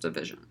nationalist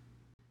division,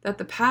 that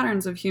the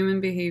patterns of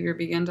human behavior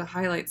began to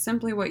highlight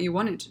simply what you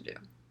wanted to do,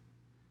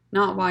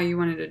 not why you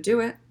wanted to do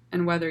it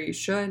and whether you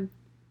should,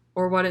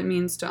 or what it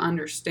means to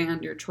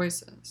understand your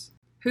choices,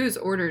 whose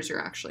orders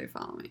you're actually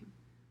following,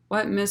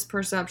 what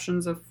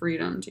misperceptions of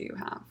freedom do you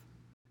have,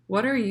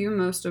 what are you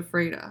most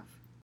afraid of,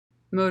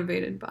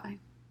 motivated by,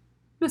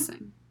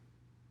 missing.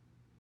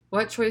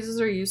 What choices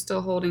are you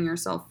still holding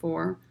yourself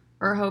for,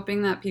 or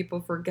hoping that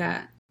people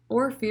forget,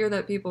 or fear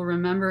that people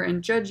remember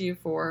and judge you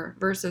for,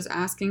 versus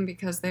asking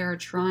because they are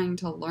trying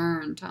to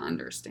learn to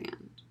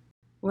understand?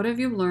 What have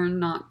you learned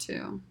not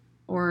to,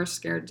 or are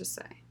scared to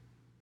say?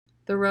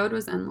 The road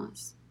was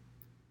endless.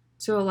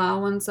 To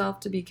allow oneself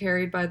to be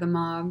carried by the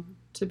mob,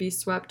 to be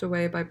swept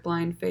away by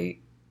blind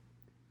fate.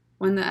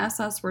 When the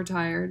SS were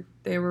tired,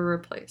 they were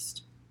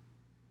replaced.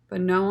 But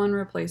no one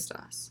replaced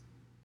us.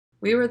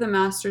 We were the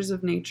masters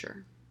of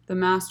nature, the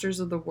masters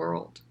of the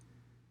world.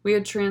 We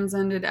had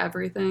transcended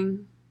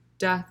everything,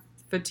 death,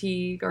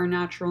 fatigue, our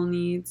natural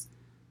needs.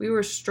 We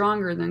were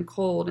stronger than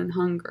cold and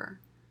hunger,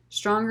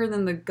 stronger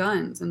than the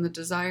guns and the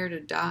desire to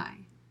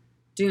die,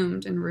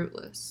 doomed and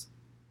rootless,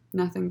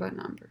 nothing but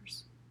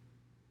numbers.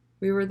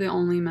 We were the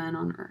only men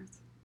on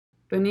earth.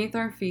 Beneath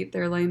our feet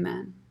there lay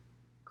men,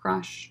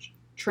 crushed,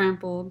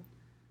 trampled,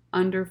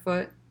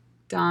 underfoot,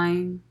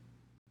 dying.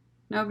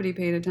 Nobody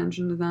paid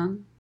attention to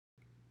them.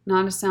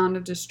 Not a sound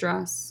of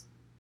distress,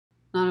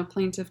 not a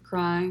plaintive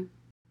cry,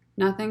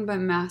 nothing but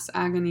mass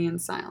agony and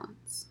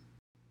silence.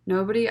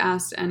 Nobody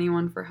asked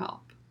anyone for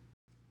help.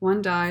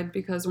 One died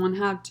because one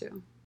had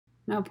to.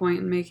 No point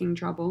in making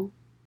trouble.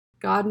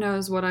 God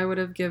knows what I would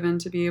have given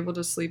to be able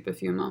to sleep a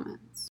few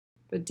moments.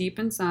 But deep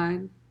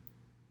inside,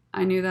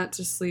 I knew that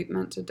to sleep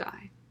meant to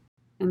die.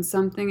 And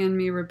something in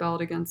me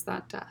rebelled against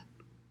that death.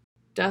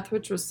 Death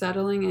which was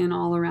settling in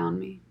all around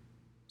me,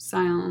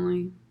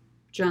 silently,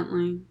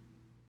 gently.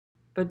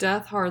 But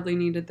death hardly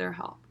needed their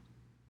help.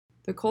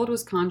 The cold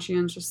was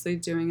conscientiously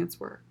doing its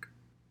work.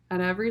 At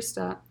every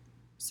step,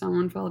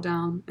 someone fell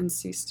down and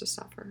ceased to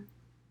suffer.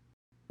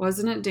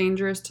 Wasn't it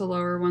dangerous to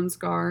lower one's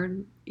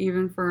guard,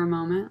 even for a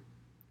moment,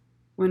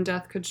 when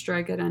death could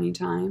strike at any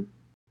time?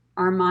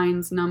 Our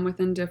minds numb with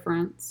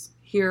indifference,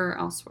 here or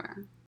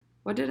elsewhere.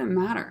 What did it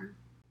matter?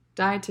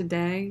 Die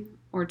today,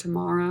 or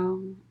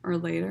tomorrow, or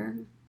later.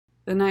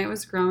 The night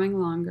was growing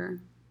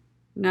longer,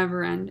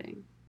 never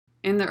ending.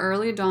 In the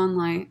early dawn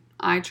light,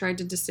 I tried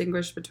to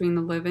distinguish between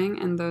the living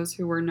and those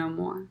who were no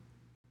more,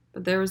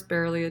 but there was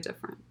barely a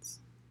difference.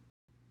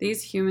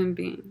 These human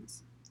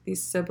beings,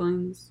 these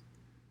siblings,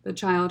 the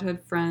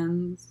childhood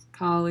friends,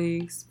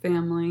 colleagues,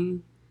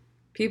 family,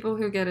 people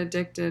who get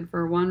addicted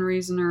for one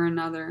reason or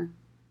another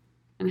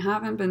and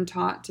haven't been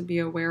taught to be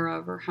aware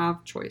of or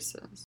have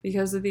choices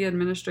because of the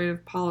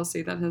administrative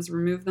policy that has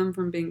removed them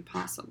from being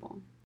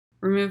possible,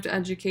 removed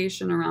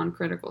education around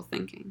critical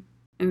thinking,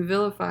 and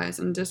vilifies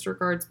and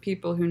disregards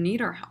people who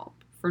need our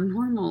help for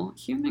normal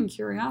human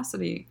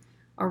curiosity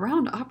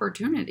around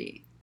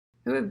opportunity,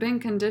 who have been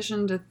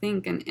conditioned to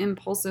think and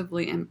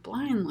impulsively and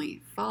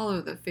blindly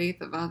follow the faith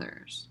of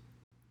others.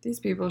 These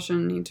people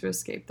shouldn't need to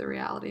escape the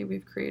reality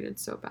we've created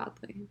so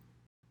badly.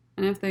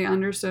 And if they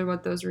understood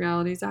what those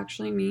realities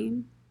actually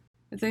mean,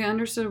 if they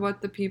understood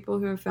what the people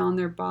who have found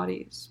their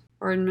bodies,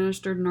 or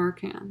administered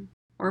Narcan,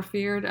 or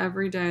feared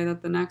every day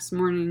that the next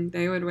morning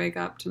they would wake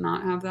up to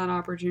not have that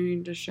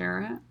opportunity to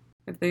share it,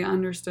 if they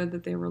understood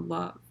that they were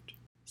loved,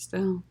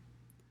 still,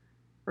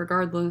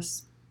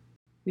 regardless,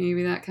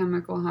 maybe that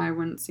chemical high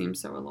wouldn't seem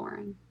so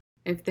alluring.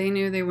 If they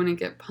knew they wouldn't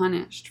get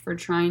punished for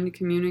trying to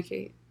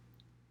communicate,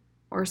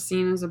 or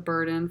seen as a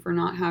burden for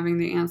not having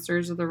the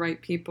answers of the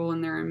right people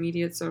in their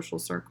immediate social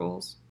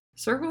circles,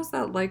 circles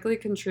that likely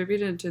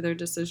contributed to their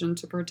decision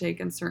to partake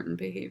in certain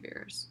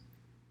behaviors,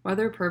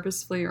 whether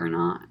purposefully or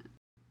not.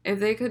 If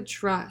they could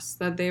trust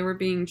that they were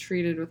being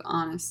treated with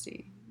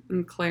honesty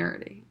and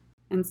clarity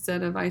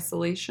instead of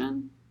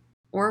isolation,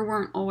 or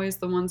weren't always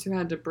the ones who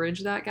had to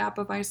bridge that gap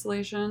of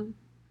isolation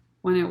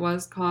when it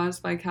was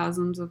caused by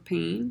chasms of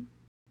pain,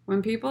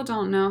 when people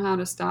don't know how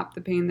to stop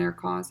the pain they're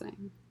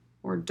causing,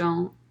 or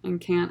don't and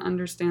can't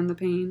understand the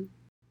pain,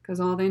 because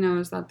all they know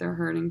is that they're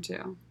hurting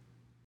too,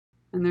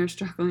 and they're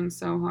struggling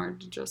so hard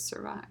to just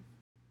survive.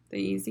 The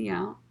easy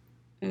out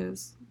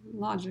is,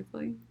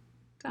 logically,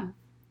 death.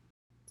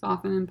 It's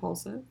often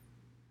impulsive,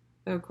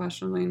 though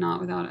questionably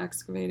not without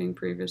excavating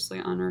previously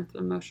unearthed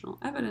emotional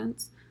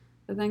evidence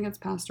that then gets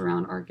passed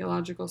around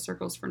archaeological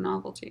circles for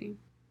novelty,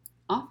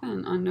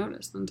 often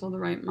unnoticed until the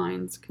right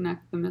minds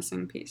connect the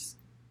missing piece.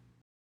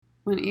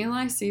 When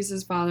Eli sees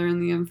his father in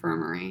the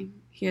infirmary,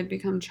 he had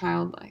become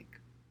childlike,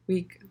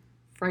 weak,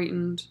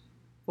 frightened,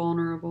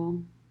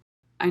 vulnerable.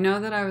 I know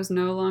that I was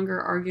no longer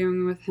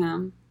arguing with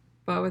him,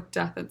 but with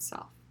death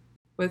itself,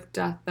 with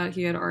death that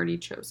he had already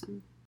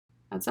chosen.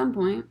 At some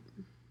point,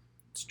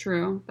 it's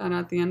true that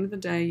at the end of the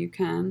day you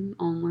can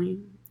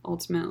only,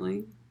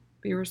 ultimately,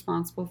 be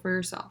responsible for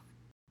yourself.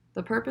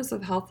 The purpose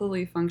of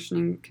healthily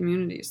functioning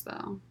communities,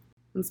 though,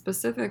 and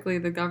specifically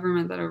the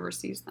government that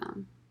oversees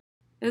them,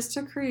 is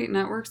to create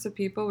networks of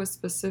people with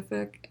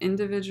specific,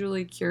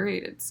 individually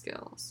curated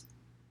skills,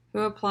 who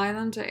apply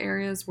them to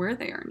areas where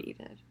they are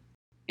needed,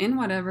 in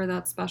whatever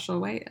that special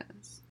way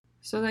is,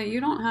 so that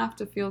you don't have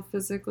to feel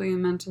physically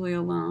and mentally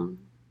alone,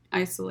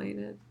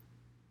 isolated,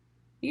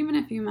 even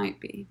if you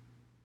might be,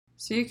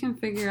 so you can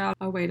figure out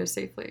a way to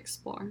safely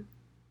explore,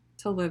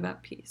 to live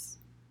at peace,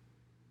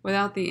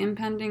 without the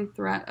impending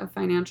threat of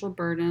financial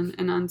burden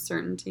and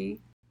uncertainty,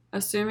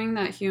 assuming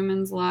that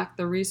humans lack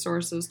the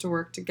resources to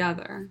work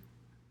together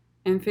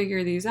and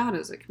figure these out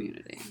as a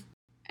community,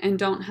 and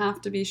don't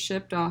have to be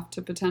shipped off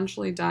to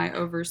potentially die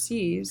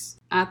overseas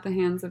at the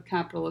hands of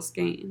capitalist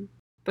gain,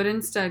 but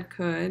instead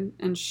could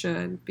and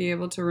should be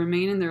able to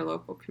remain in their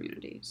local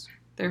communities,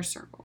 their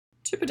circle,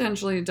 to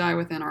potentially die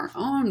within our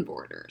own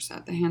borders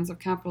at the hands of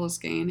capitalist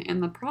gain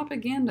and the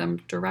propaganda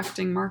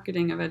directing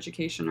marketing of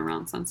education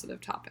around sensitive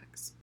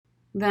topics.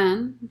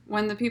 Then,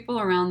 when the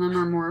people around them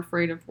are more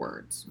afraid of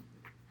words,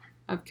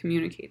 of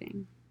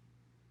communicating,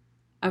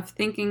 of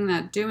thinking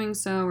that doing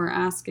so or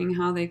asking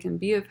how they can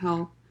be of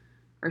help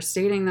or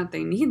stating that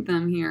they need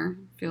them here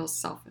feels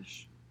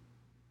selfish.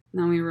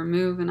 And then we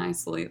remove and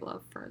isolate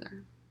love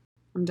further.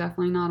 I'm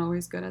definitely not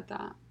always good at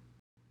that.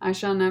 I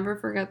shall never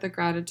forget the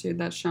gratitude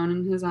that shone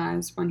in his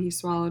eyes when he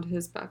swallowed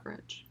his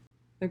beverage,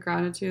 the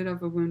gratitude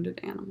of a wounded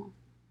animal.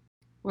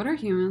 What are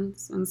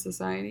humans in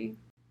society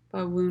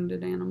but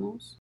wounded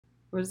animals?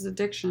 What is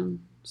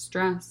addiction,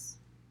 stress,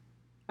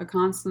 a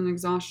constant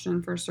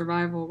exhaustion for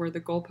survival where the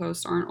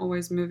goalposts aren't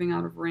always moving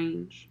out of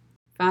range,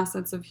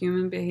 facets of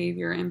human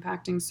behavior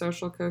impacting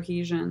social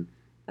cohesion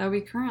that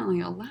we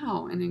currently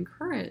allow and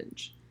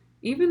encourage,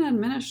 even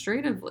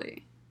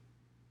administratively,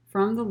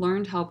 from the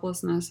learned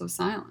helplessness of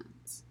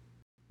silence.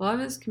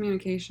 Love is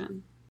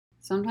communication.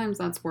 Sometimes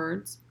that's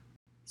words.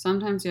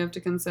 Sometimes you have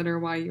to consider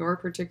why you're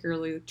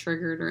particularly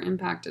triggered or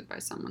impacted by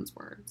someone's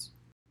words,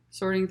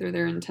 sorting through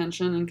their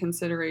intention and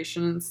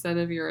consideration instead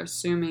of your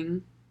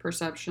assuming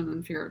perception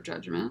and fear of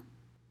judgment.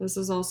 This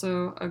is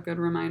also a good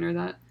reminder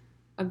that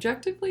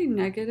objectively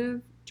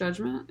negative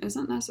judgment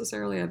isn't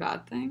necessarily a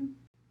bad thing.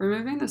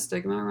 Removing the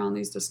stigma around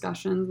these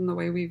discussions and the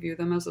way we view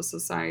them as a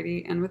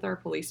society and with our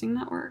policing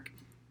network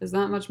is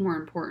that much more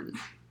important,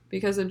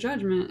 because a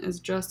judgment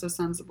is just a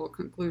sensible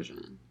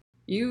conclusion.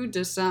 You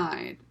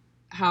decide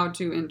how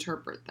to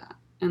interpret that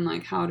and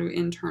like how to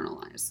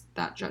internalize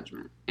that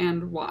judgment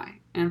and why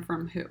and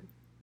from who.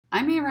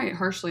 I may write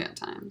harshly at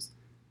times,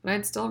 but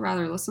I'd still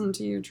rather listen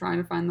to you try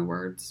to find the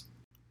words.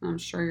 I'm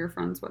sure your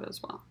friends would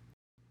as well,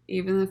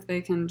 even if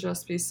they can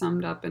just be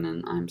summed up in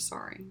an "I'm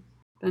sorry,"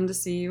 than to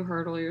see you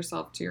hurtle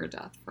yourself to your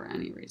death for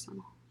any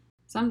reason.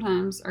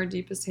 Sometimes our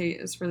deepest hate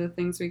is for the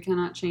things we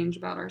cannot change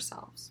about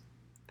ourselves.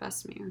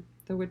 Vesemir,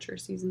 The Witcher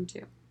Season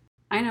 2.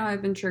 I know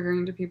I've been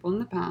triggering to people in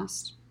the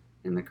past,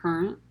 in the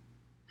current,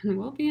 and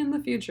will be in the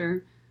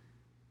future,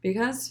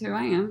 because who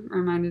I am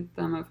reminded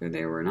them of who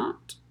they were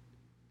not,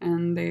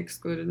 and they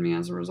excluded me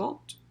as a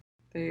result.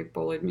 They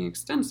bullied me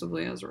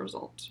extensively as a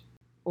result.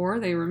 Or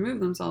they remove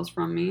themselves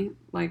from me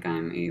like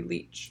I'm a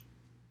leech.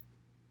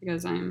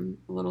 Because I'm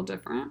a little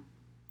different.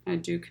 I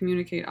do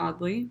communicate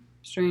oddly,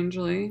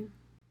 strangely,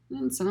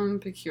 in some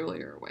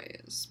peculiar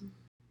ways.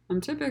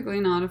 I'm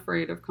typically not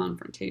afraid of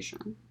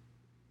confrontation,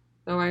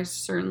 though I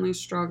certainly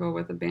struggle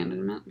with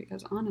abandonment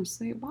because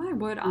honestly, why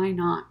would I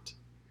not?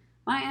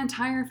 My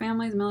entire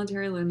family's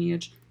military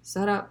lineage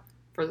set up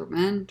for the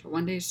men to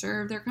one day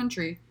serve their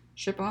country,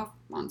 ship off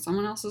on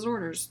someone else's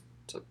orders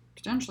to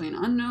potentially an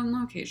unknown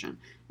location,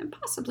 and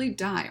possibly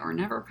die or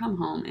never come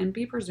home and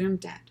be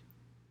presumed dead.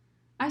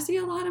 I see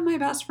a lot of my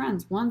best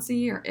friends once a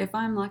year, if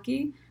I'm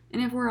lucky,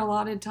 and if we're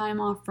allotted time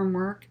off from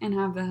work and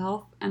have the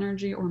health,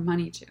 energy, or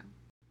money to.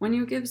 When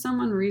you give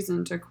someone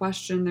reason to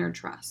question their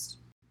trust,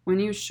 when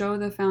you show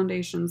the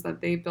foundations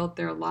that they built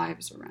their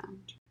lives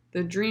around,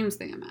 the dreams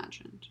they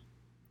imagined,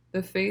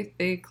 the faith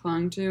they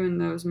clung to in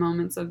those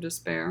moments of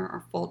despair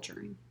are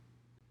faltering,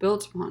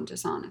 built upon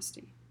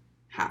dishonesty,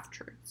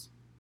 half-truths,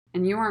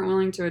 and you aren't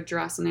willing to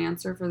address and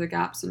answer for the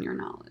gaps in your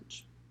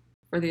knowledge,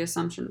 for the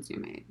assumptions you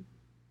made,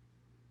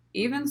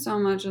 even so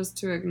much as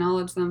to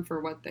acknowledge them for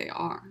what they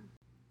are,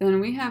 then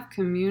we have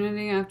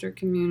community after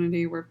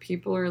community where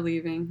people are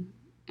leaving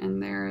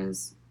and there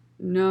is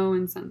no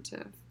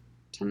incentive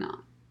to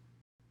not,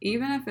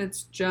 even if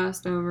it's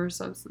just over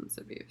substance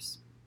abuse.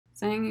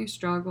 Saying you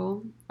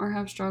struggle or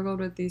have struggled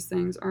with these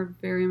things are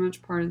very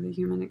much part of the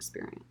human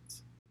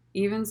experience.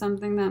 Even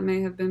something that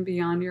may have been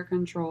beyond your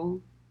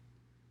control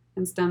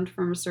and stemmed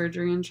from a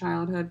surgery in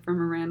childhood from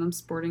a random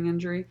sporting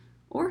injury,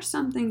 or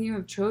something you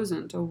have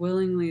chosen to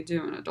willingly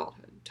do in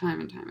adulthood, time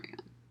and time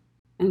again,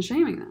 and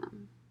shaming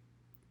them.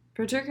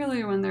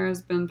 Particularly when there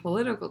has been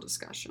political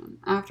discussion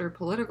after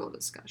political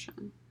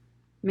discussion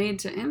made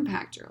to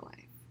impact your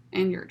life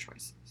and your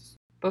choices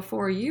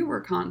before you were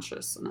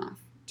conscious enough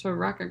to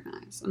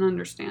recognize and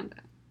understand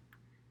it.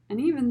 And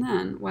even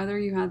then, whether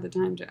you had the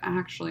time to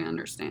actually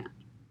understand.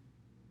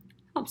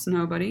 Helps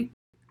nobody.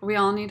 We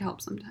all need help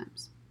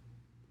sometimes.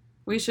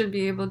 We should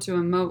be able to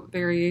emote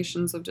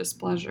variations of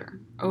displeasure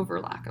over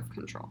lack of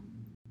control.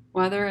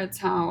 Whether it's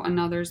how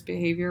another's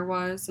behavior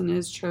was and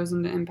is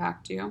chosen to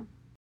impact you,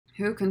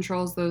 who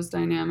controls those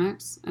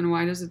dynamics, and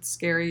why does it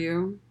scare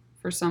you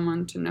for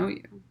someone to know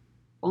you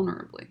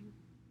vulnerably?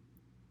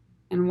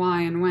 And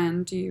why and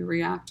when do you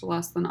react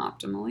less than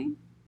optimally?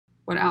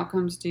 What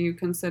outcomes do you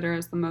consider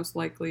as the most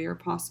likely or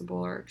possible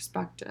or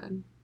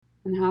expected?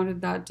 And how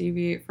did that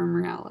deviate from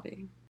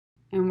reality?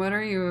 And what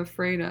are you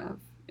afraid of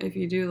if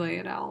you do lay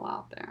it all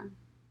out there?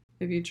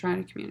 If you try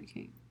to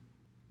communicate,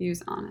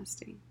 use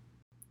honesty.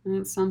 And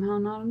it's somehow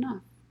not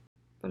enough.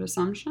 But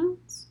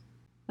assumptions?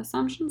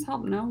 Assumptions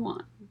help no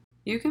one.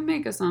 You can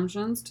make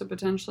assumptions to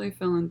potentially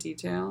fill in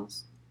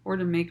details or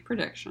to make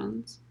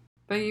predictions,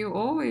 but you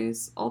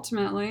always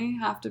ultimately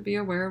have to be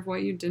aware of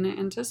what you didn't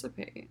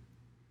anticipate.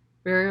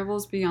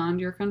 Variables beyond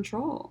your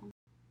control.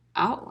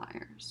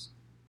 Outliers.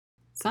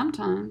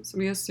 Sometimes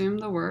we assume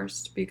the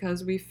worst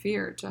because we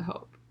fear to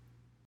hope.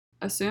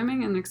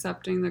 Assuming and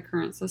accepting the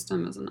current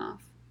system is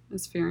enough,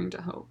 is fearing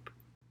to hope.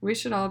 We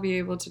should all be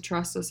able to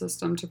trust a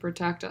system to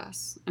protect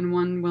us, and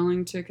one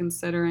willing to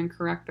consider and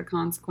correct the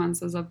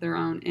consequences of their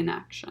own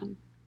inaction,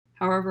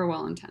 however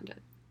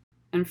well-intended.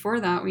 And for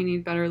that, we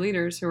need better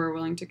leaders who are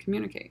willing to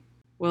communicate,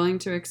 willing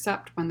to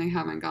accept when they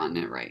haven't gotten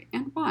it right,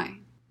 and why,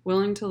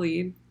 willing to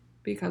lead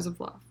because of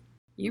love.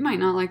 You might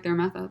not like their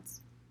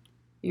methods.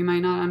 You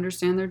might not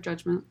understand their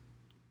judgment,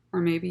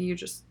 or maybe you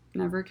just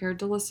never cared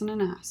to listen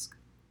and ask.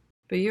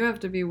 But you have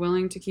to be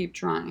willing to keep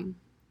trying,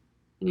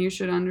 and you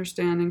should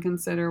understand and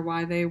consider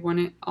why they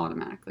wouldn't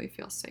automatically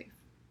feel safe,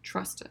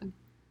 trusted,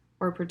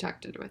 or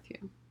protected with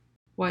you.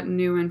 What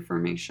new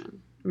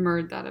information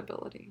mirrored that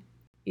ability,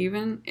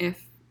 even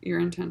if your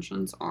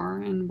intentions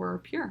are and were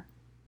pure.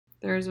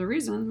 There is a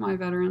reason why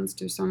veterans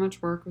do so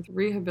much work with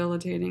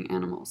rehabilitating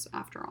animals,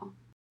 after all.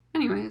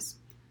 Anyways,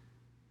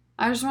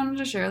 I just wanted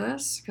to share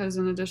this because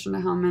in addition to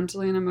how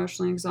mentally and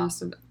emotionally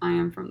exhausted I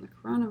am from the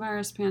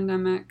coronavirus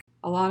pandemic,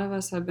 a lot of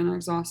us have been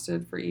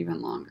exhausted for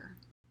even longer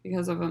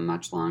because of a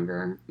much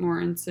longer, more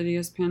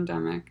insidious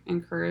pandemic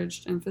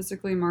encouraged and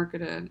physically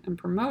marketed and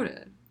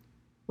promoted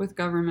with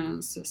government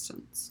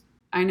assistance.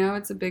 I know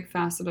it's a big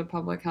facet of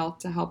public health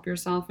to help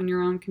yourself in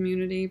your own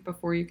community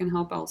before you can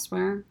help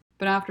elsewhere,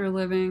 but after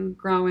living,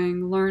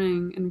 growing,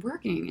 learning, and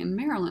working in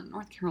Maryland,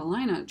 North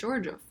Carolina,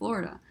 Georgia,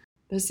 Florida,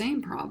 the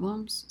same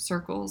problems,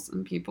 circles,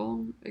 and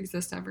people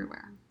exist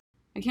everywhere.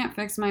 I can't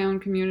fix my own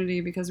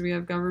community because we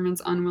have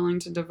governments unwilling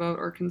to devote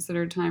or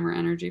consider time or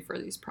energy for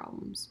these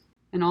problems.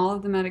 And all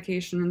of the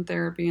medication and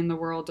therapy in the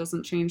world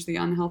doesn't change the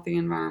unhealthy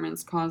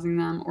environments causing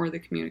them or the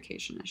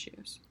communication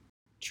issues.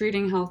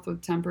 Treating health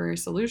with temporary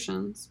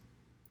solutions,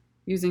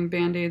 using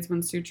band-aids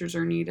when sutures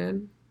are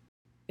needed,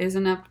 is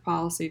inept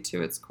policy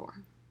to its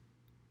core.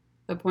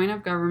 The point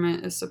of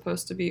government is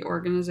supposed to be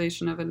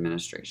organization of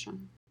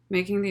administration,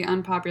 making the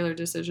unpopular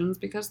decisions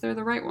because they're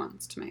the right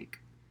ones to make,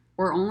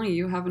 or only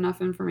you have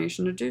enough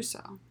information to do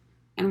so,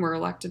 and we're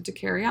elected to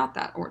carry out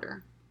that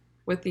order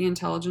with the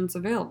intelligence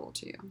available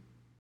to you,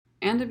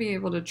 and to be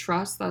able to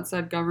trust that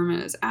said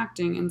government is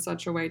acting in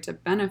such a way to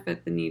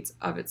benefit the needs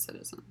of its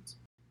citizens,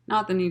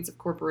 not the needs of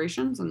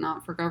corporations, and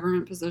not for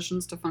government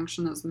positions to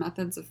function as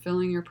methods of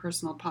filling your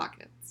personal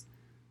pockets,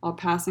 while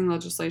passing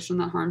legislation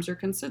that harms your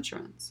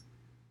constituents,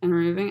 and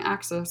removing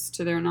access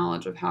to their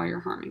knowledge of how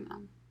you're harming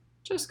them,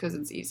 just because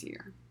it's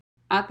easier.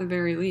 At the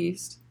very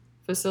least,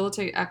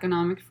 facilitate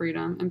economic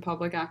freedom and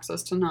public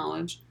access to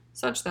knowledge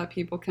such that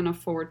people can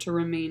afford to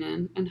remain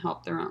in and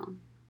help their own.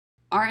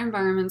 Our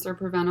environments are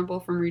preventable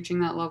from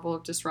reaching that level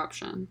of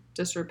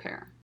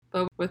disrepair.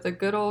 But with a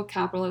good old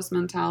capitalist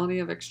mentality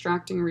of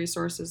extracting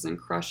resources and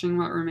crushing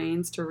what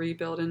remains to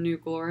rebuild in new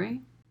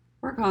glory,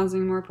 we're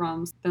causing more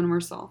problems than we're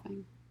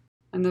solving.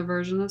 And the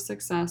version of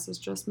success is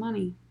just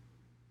money.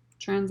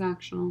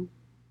 Transactional.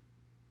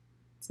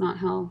 It's not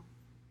health.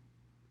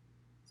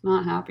 It's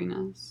not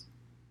happiness.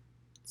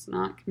 It's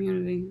not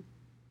community.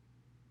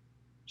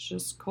 It's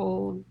just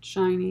cold,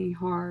 shiny,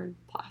 hard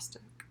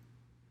plastic.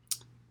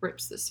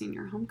 Rips the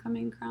senior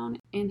homecoming crown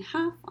in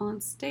half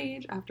on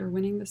stage after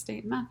winning the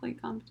state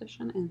mathlete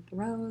competition and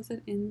throws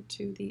it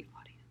into the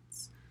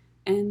audience.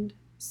 End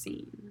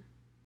scene.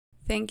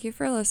 Thank you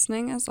for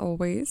listening, as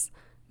always.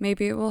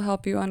 Maybe it will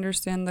help you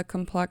understand the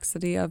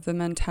complexity of the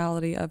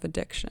mentality of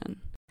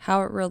addiction,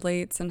 how it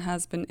relates and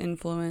has been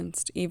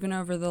influenced, even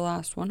over the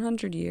last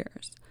 100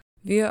 years,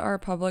 via our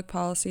public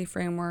policy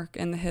framework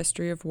and the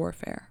history of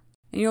warfare.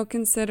 And you'll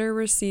consider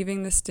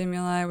receiving the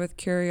stimuli with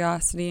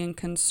curiosity and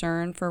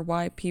concern for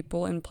why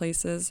people and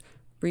places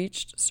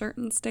reached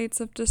certain states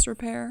of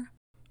disrepair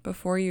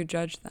before you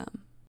judge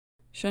them.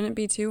 Shouldn't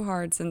be too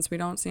hard since we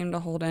don't seem to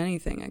hold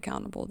anything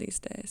accountable these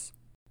days.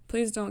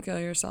 Please don't kill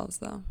yourselves,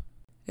 though.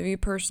 If you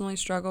personally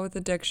struggle with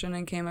addiction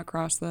and came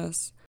across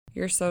this,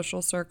 your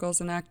social circles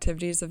and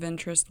activities of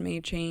interest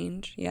may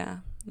change.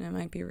 Yeah, it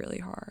might be really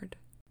hard.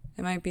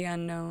 It might be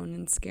unknown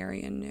and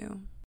scary and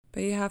new.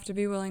 But you have to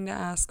be willing to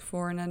ask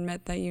for and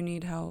admit that you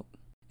need help.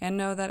 And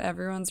know that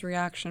everyone's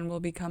reaction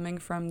will be coming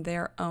from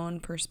their own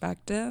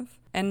perspective,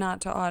 and not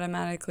to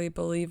automatically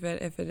believe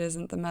it if it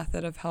isn't the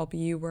method of help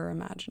you were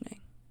imagining.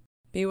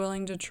 Be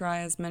willing to try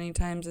as many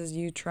times as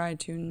you try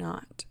to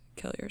not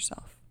kill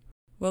yourself,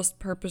 whilst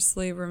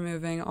purposely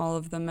removing all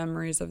of the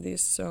memories of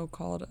these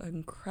so-called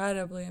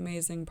incredibly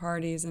amazing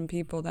parties and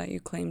people that you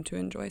claim to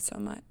enjoy so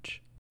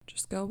much.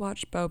 Just go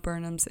watch Bo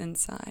Burnham's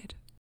Inside.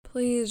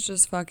 Please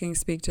just fucking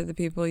speak to the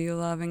people you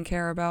love and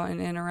care about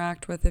and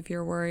interact with if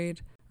you're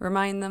worried.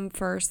 Remind them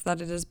first that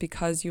it is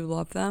because you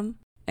love them,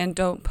 and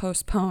don't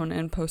postpone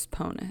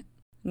it.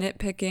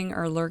 Nitpicking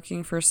or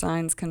lurking for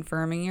signs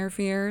confirming your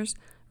fears,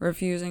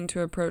 refusing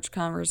to approach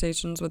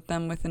conversations with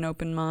them with an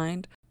open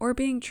mind, or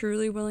being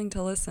truly willing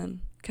to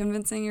listen,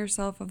 convincing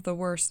yourself of the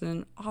worst in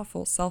an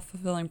awful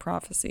self-fulfilling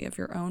prophecy of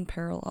your own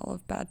parallel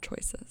of bad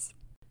choices.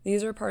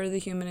 These are part of the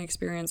human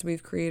experience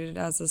we've created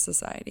as a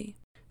society.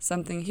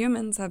 Something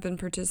humans have been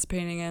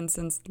participating in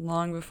since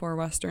long before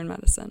Western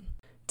medicine,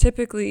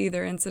 typically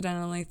either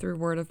incidentally through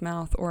word of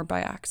mouth or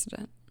by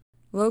accident.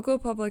 Local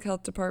public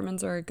health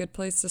departments are a good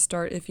place to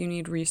start if you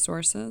need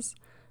resources,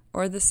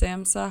 or the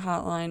SAMHSA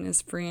hotline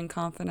is free and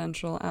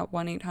confidential at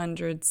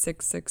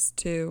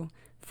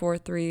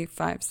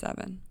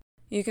 1-800-662-4357.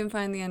 You can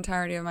find the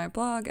entirety of my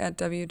blog at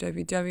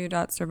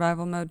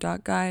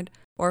www.survivalmode.guide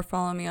or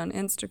follow me on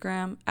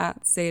Instagram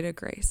at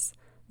ZedaGrace,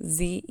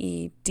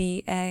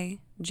 ZedaGrace.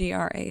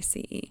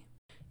 You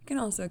can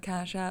also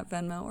Cash App,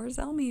 Venmo, or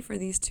Zelle me for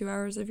these 2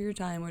 hours of your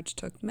time, which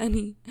took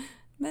many,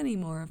 many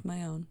more of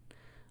my own,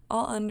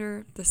 all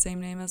under the same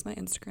name as my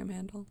Instagram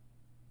handle.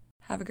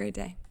 Have a great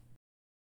day.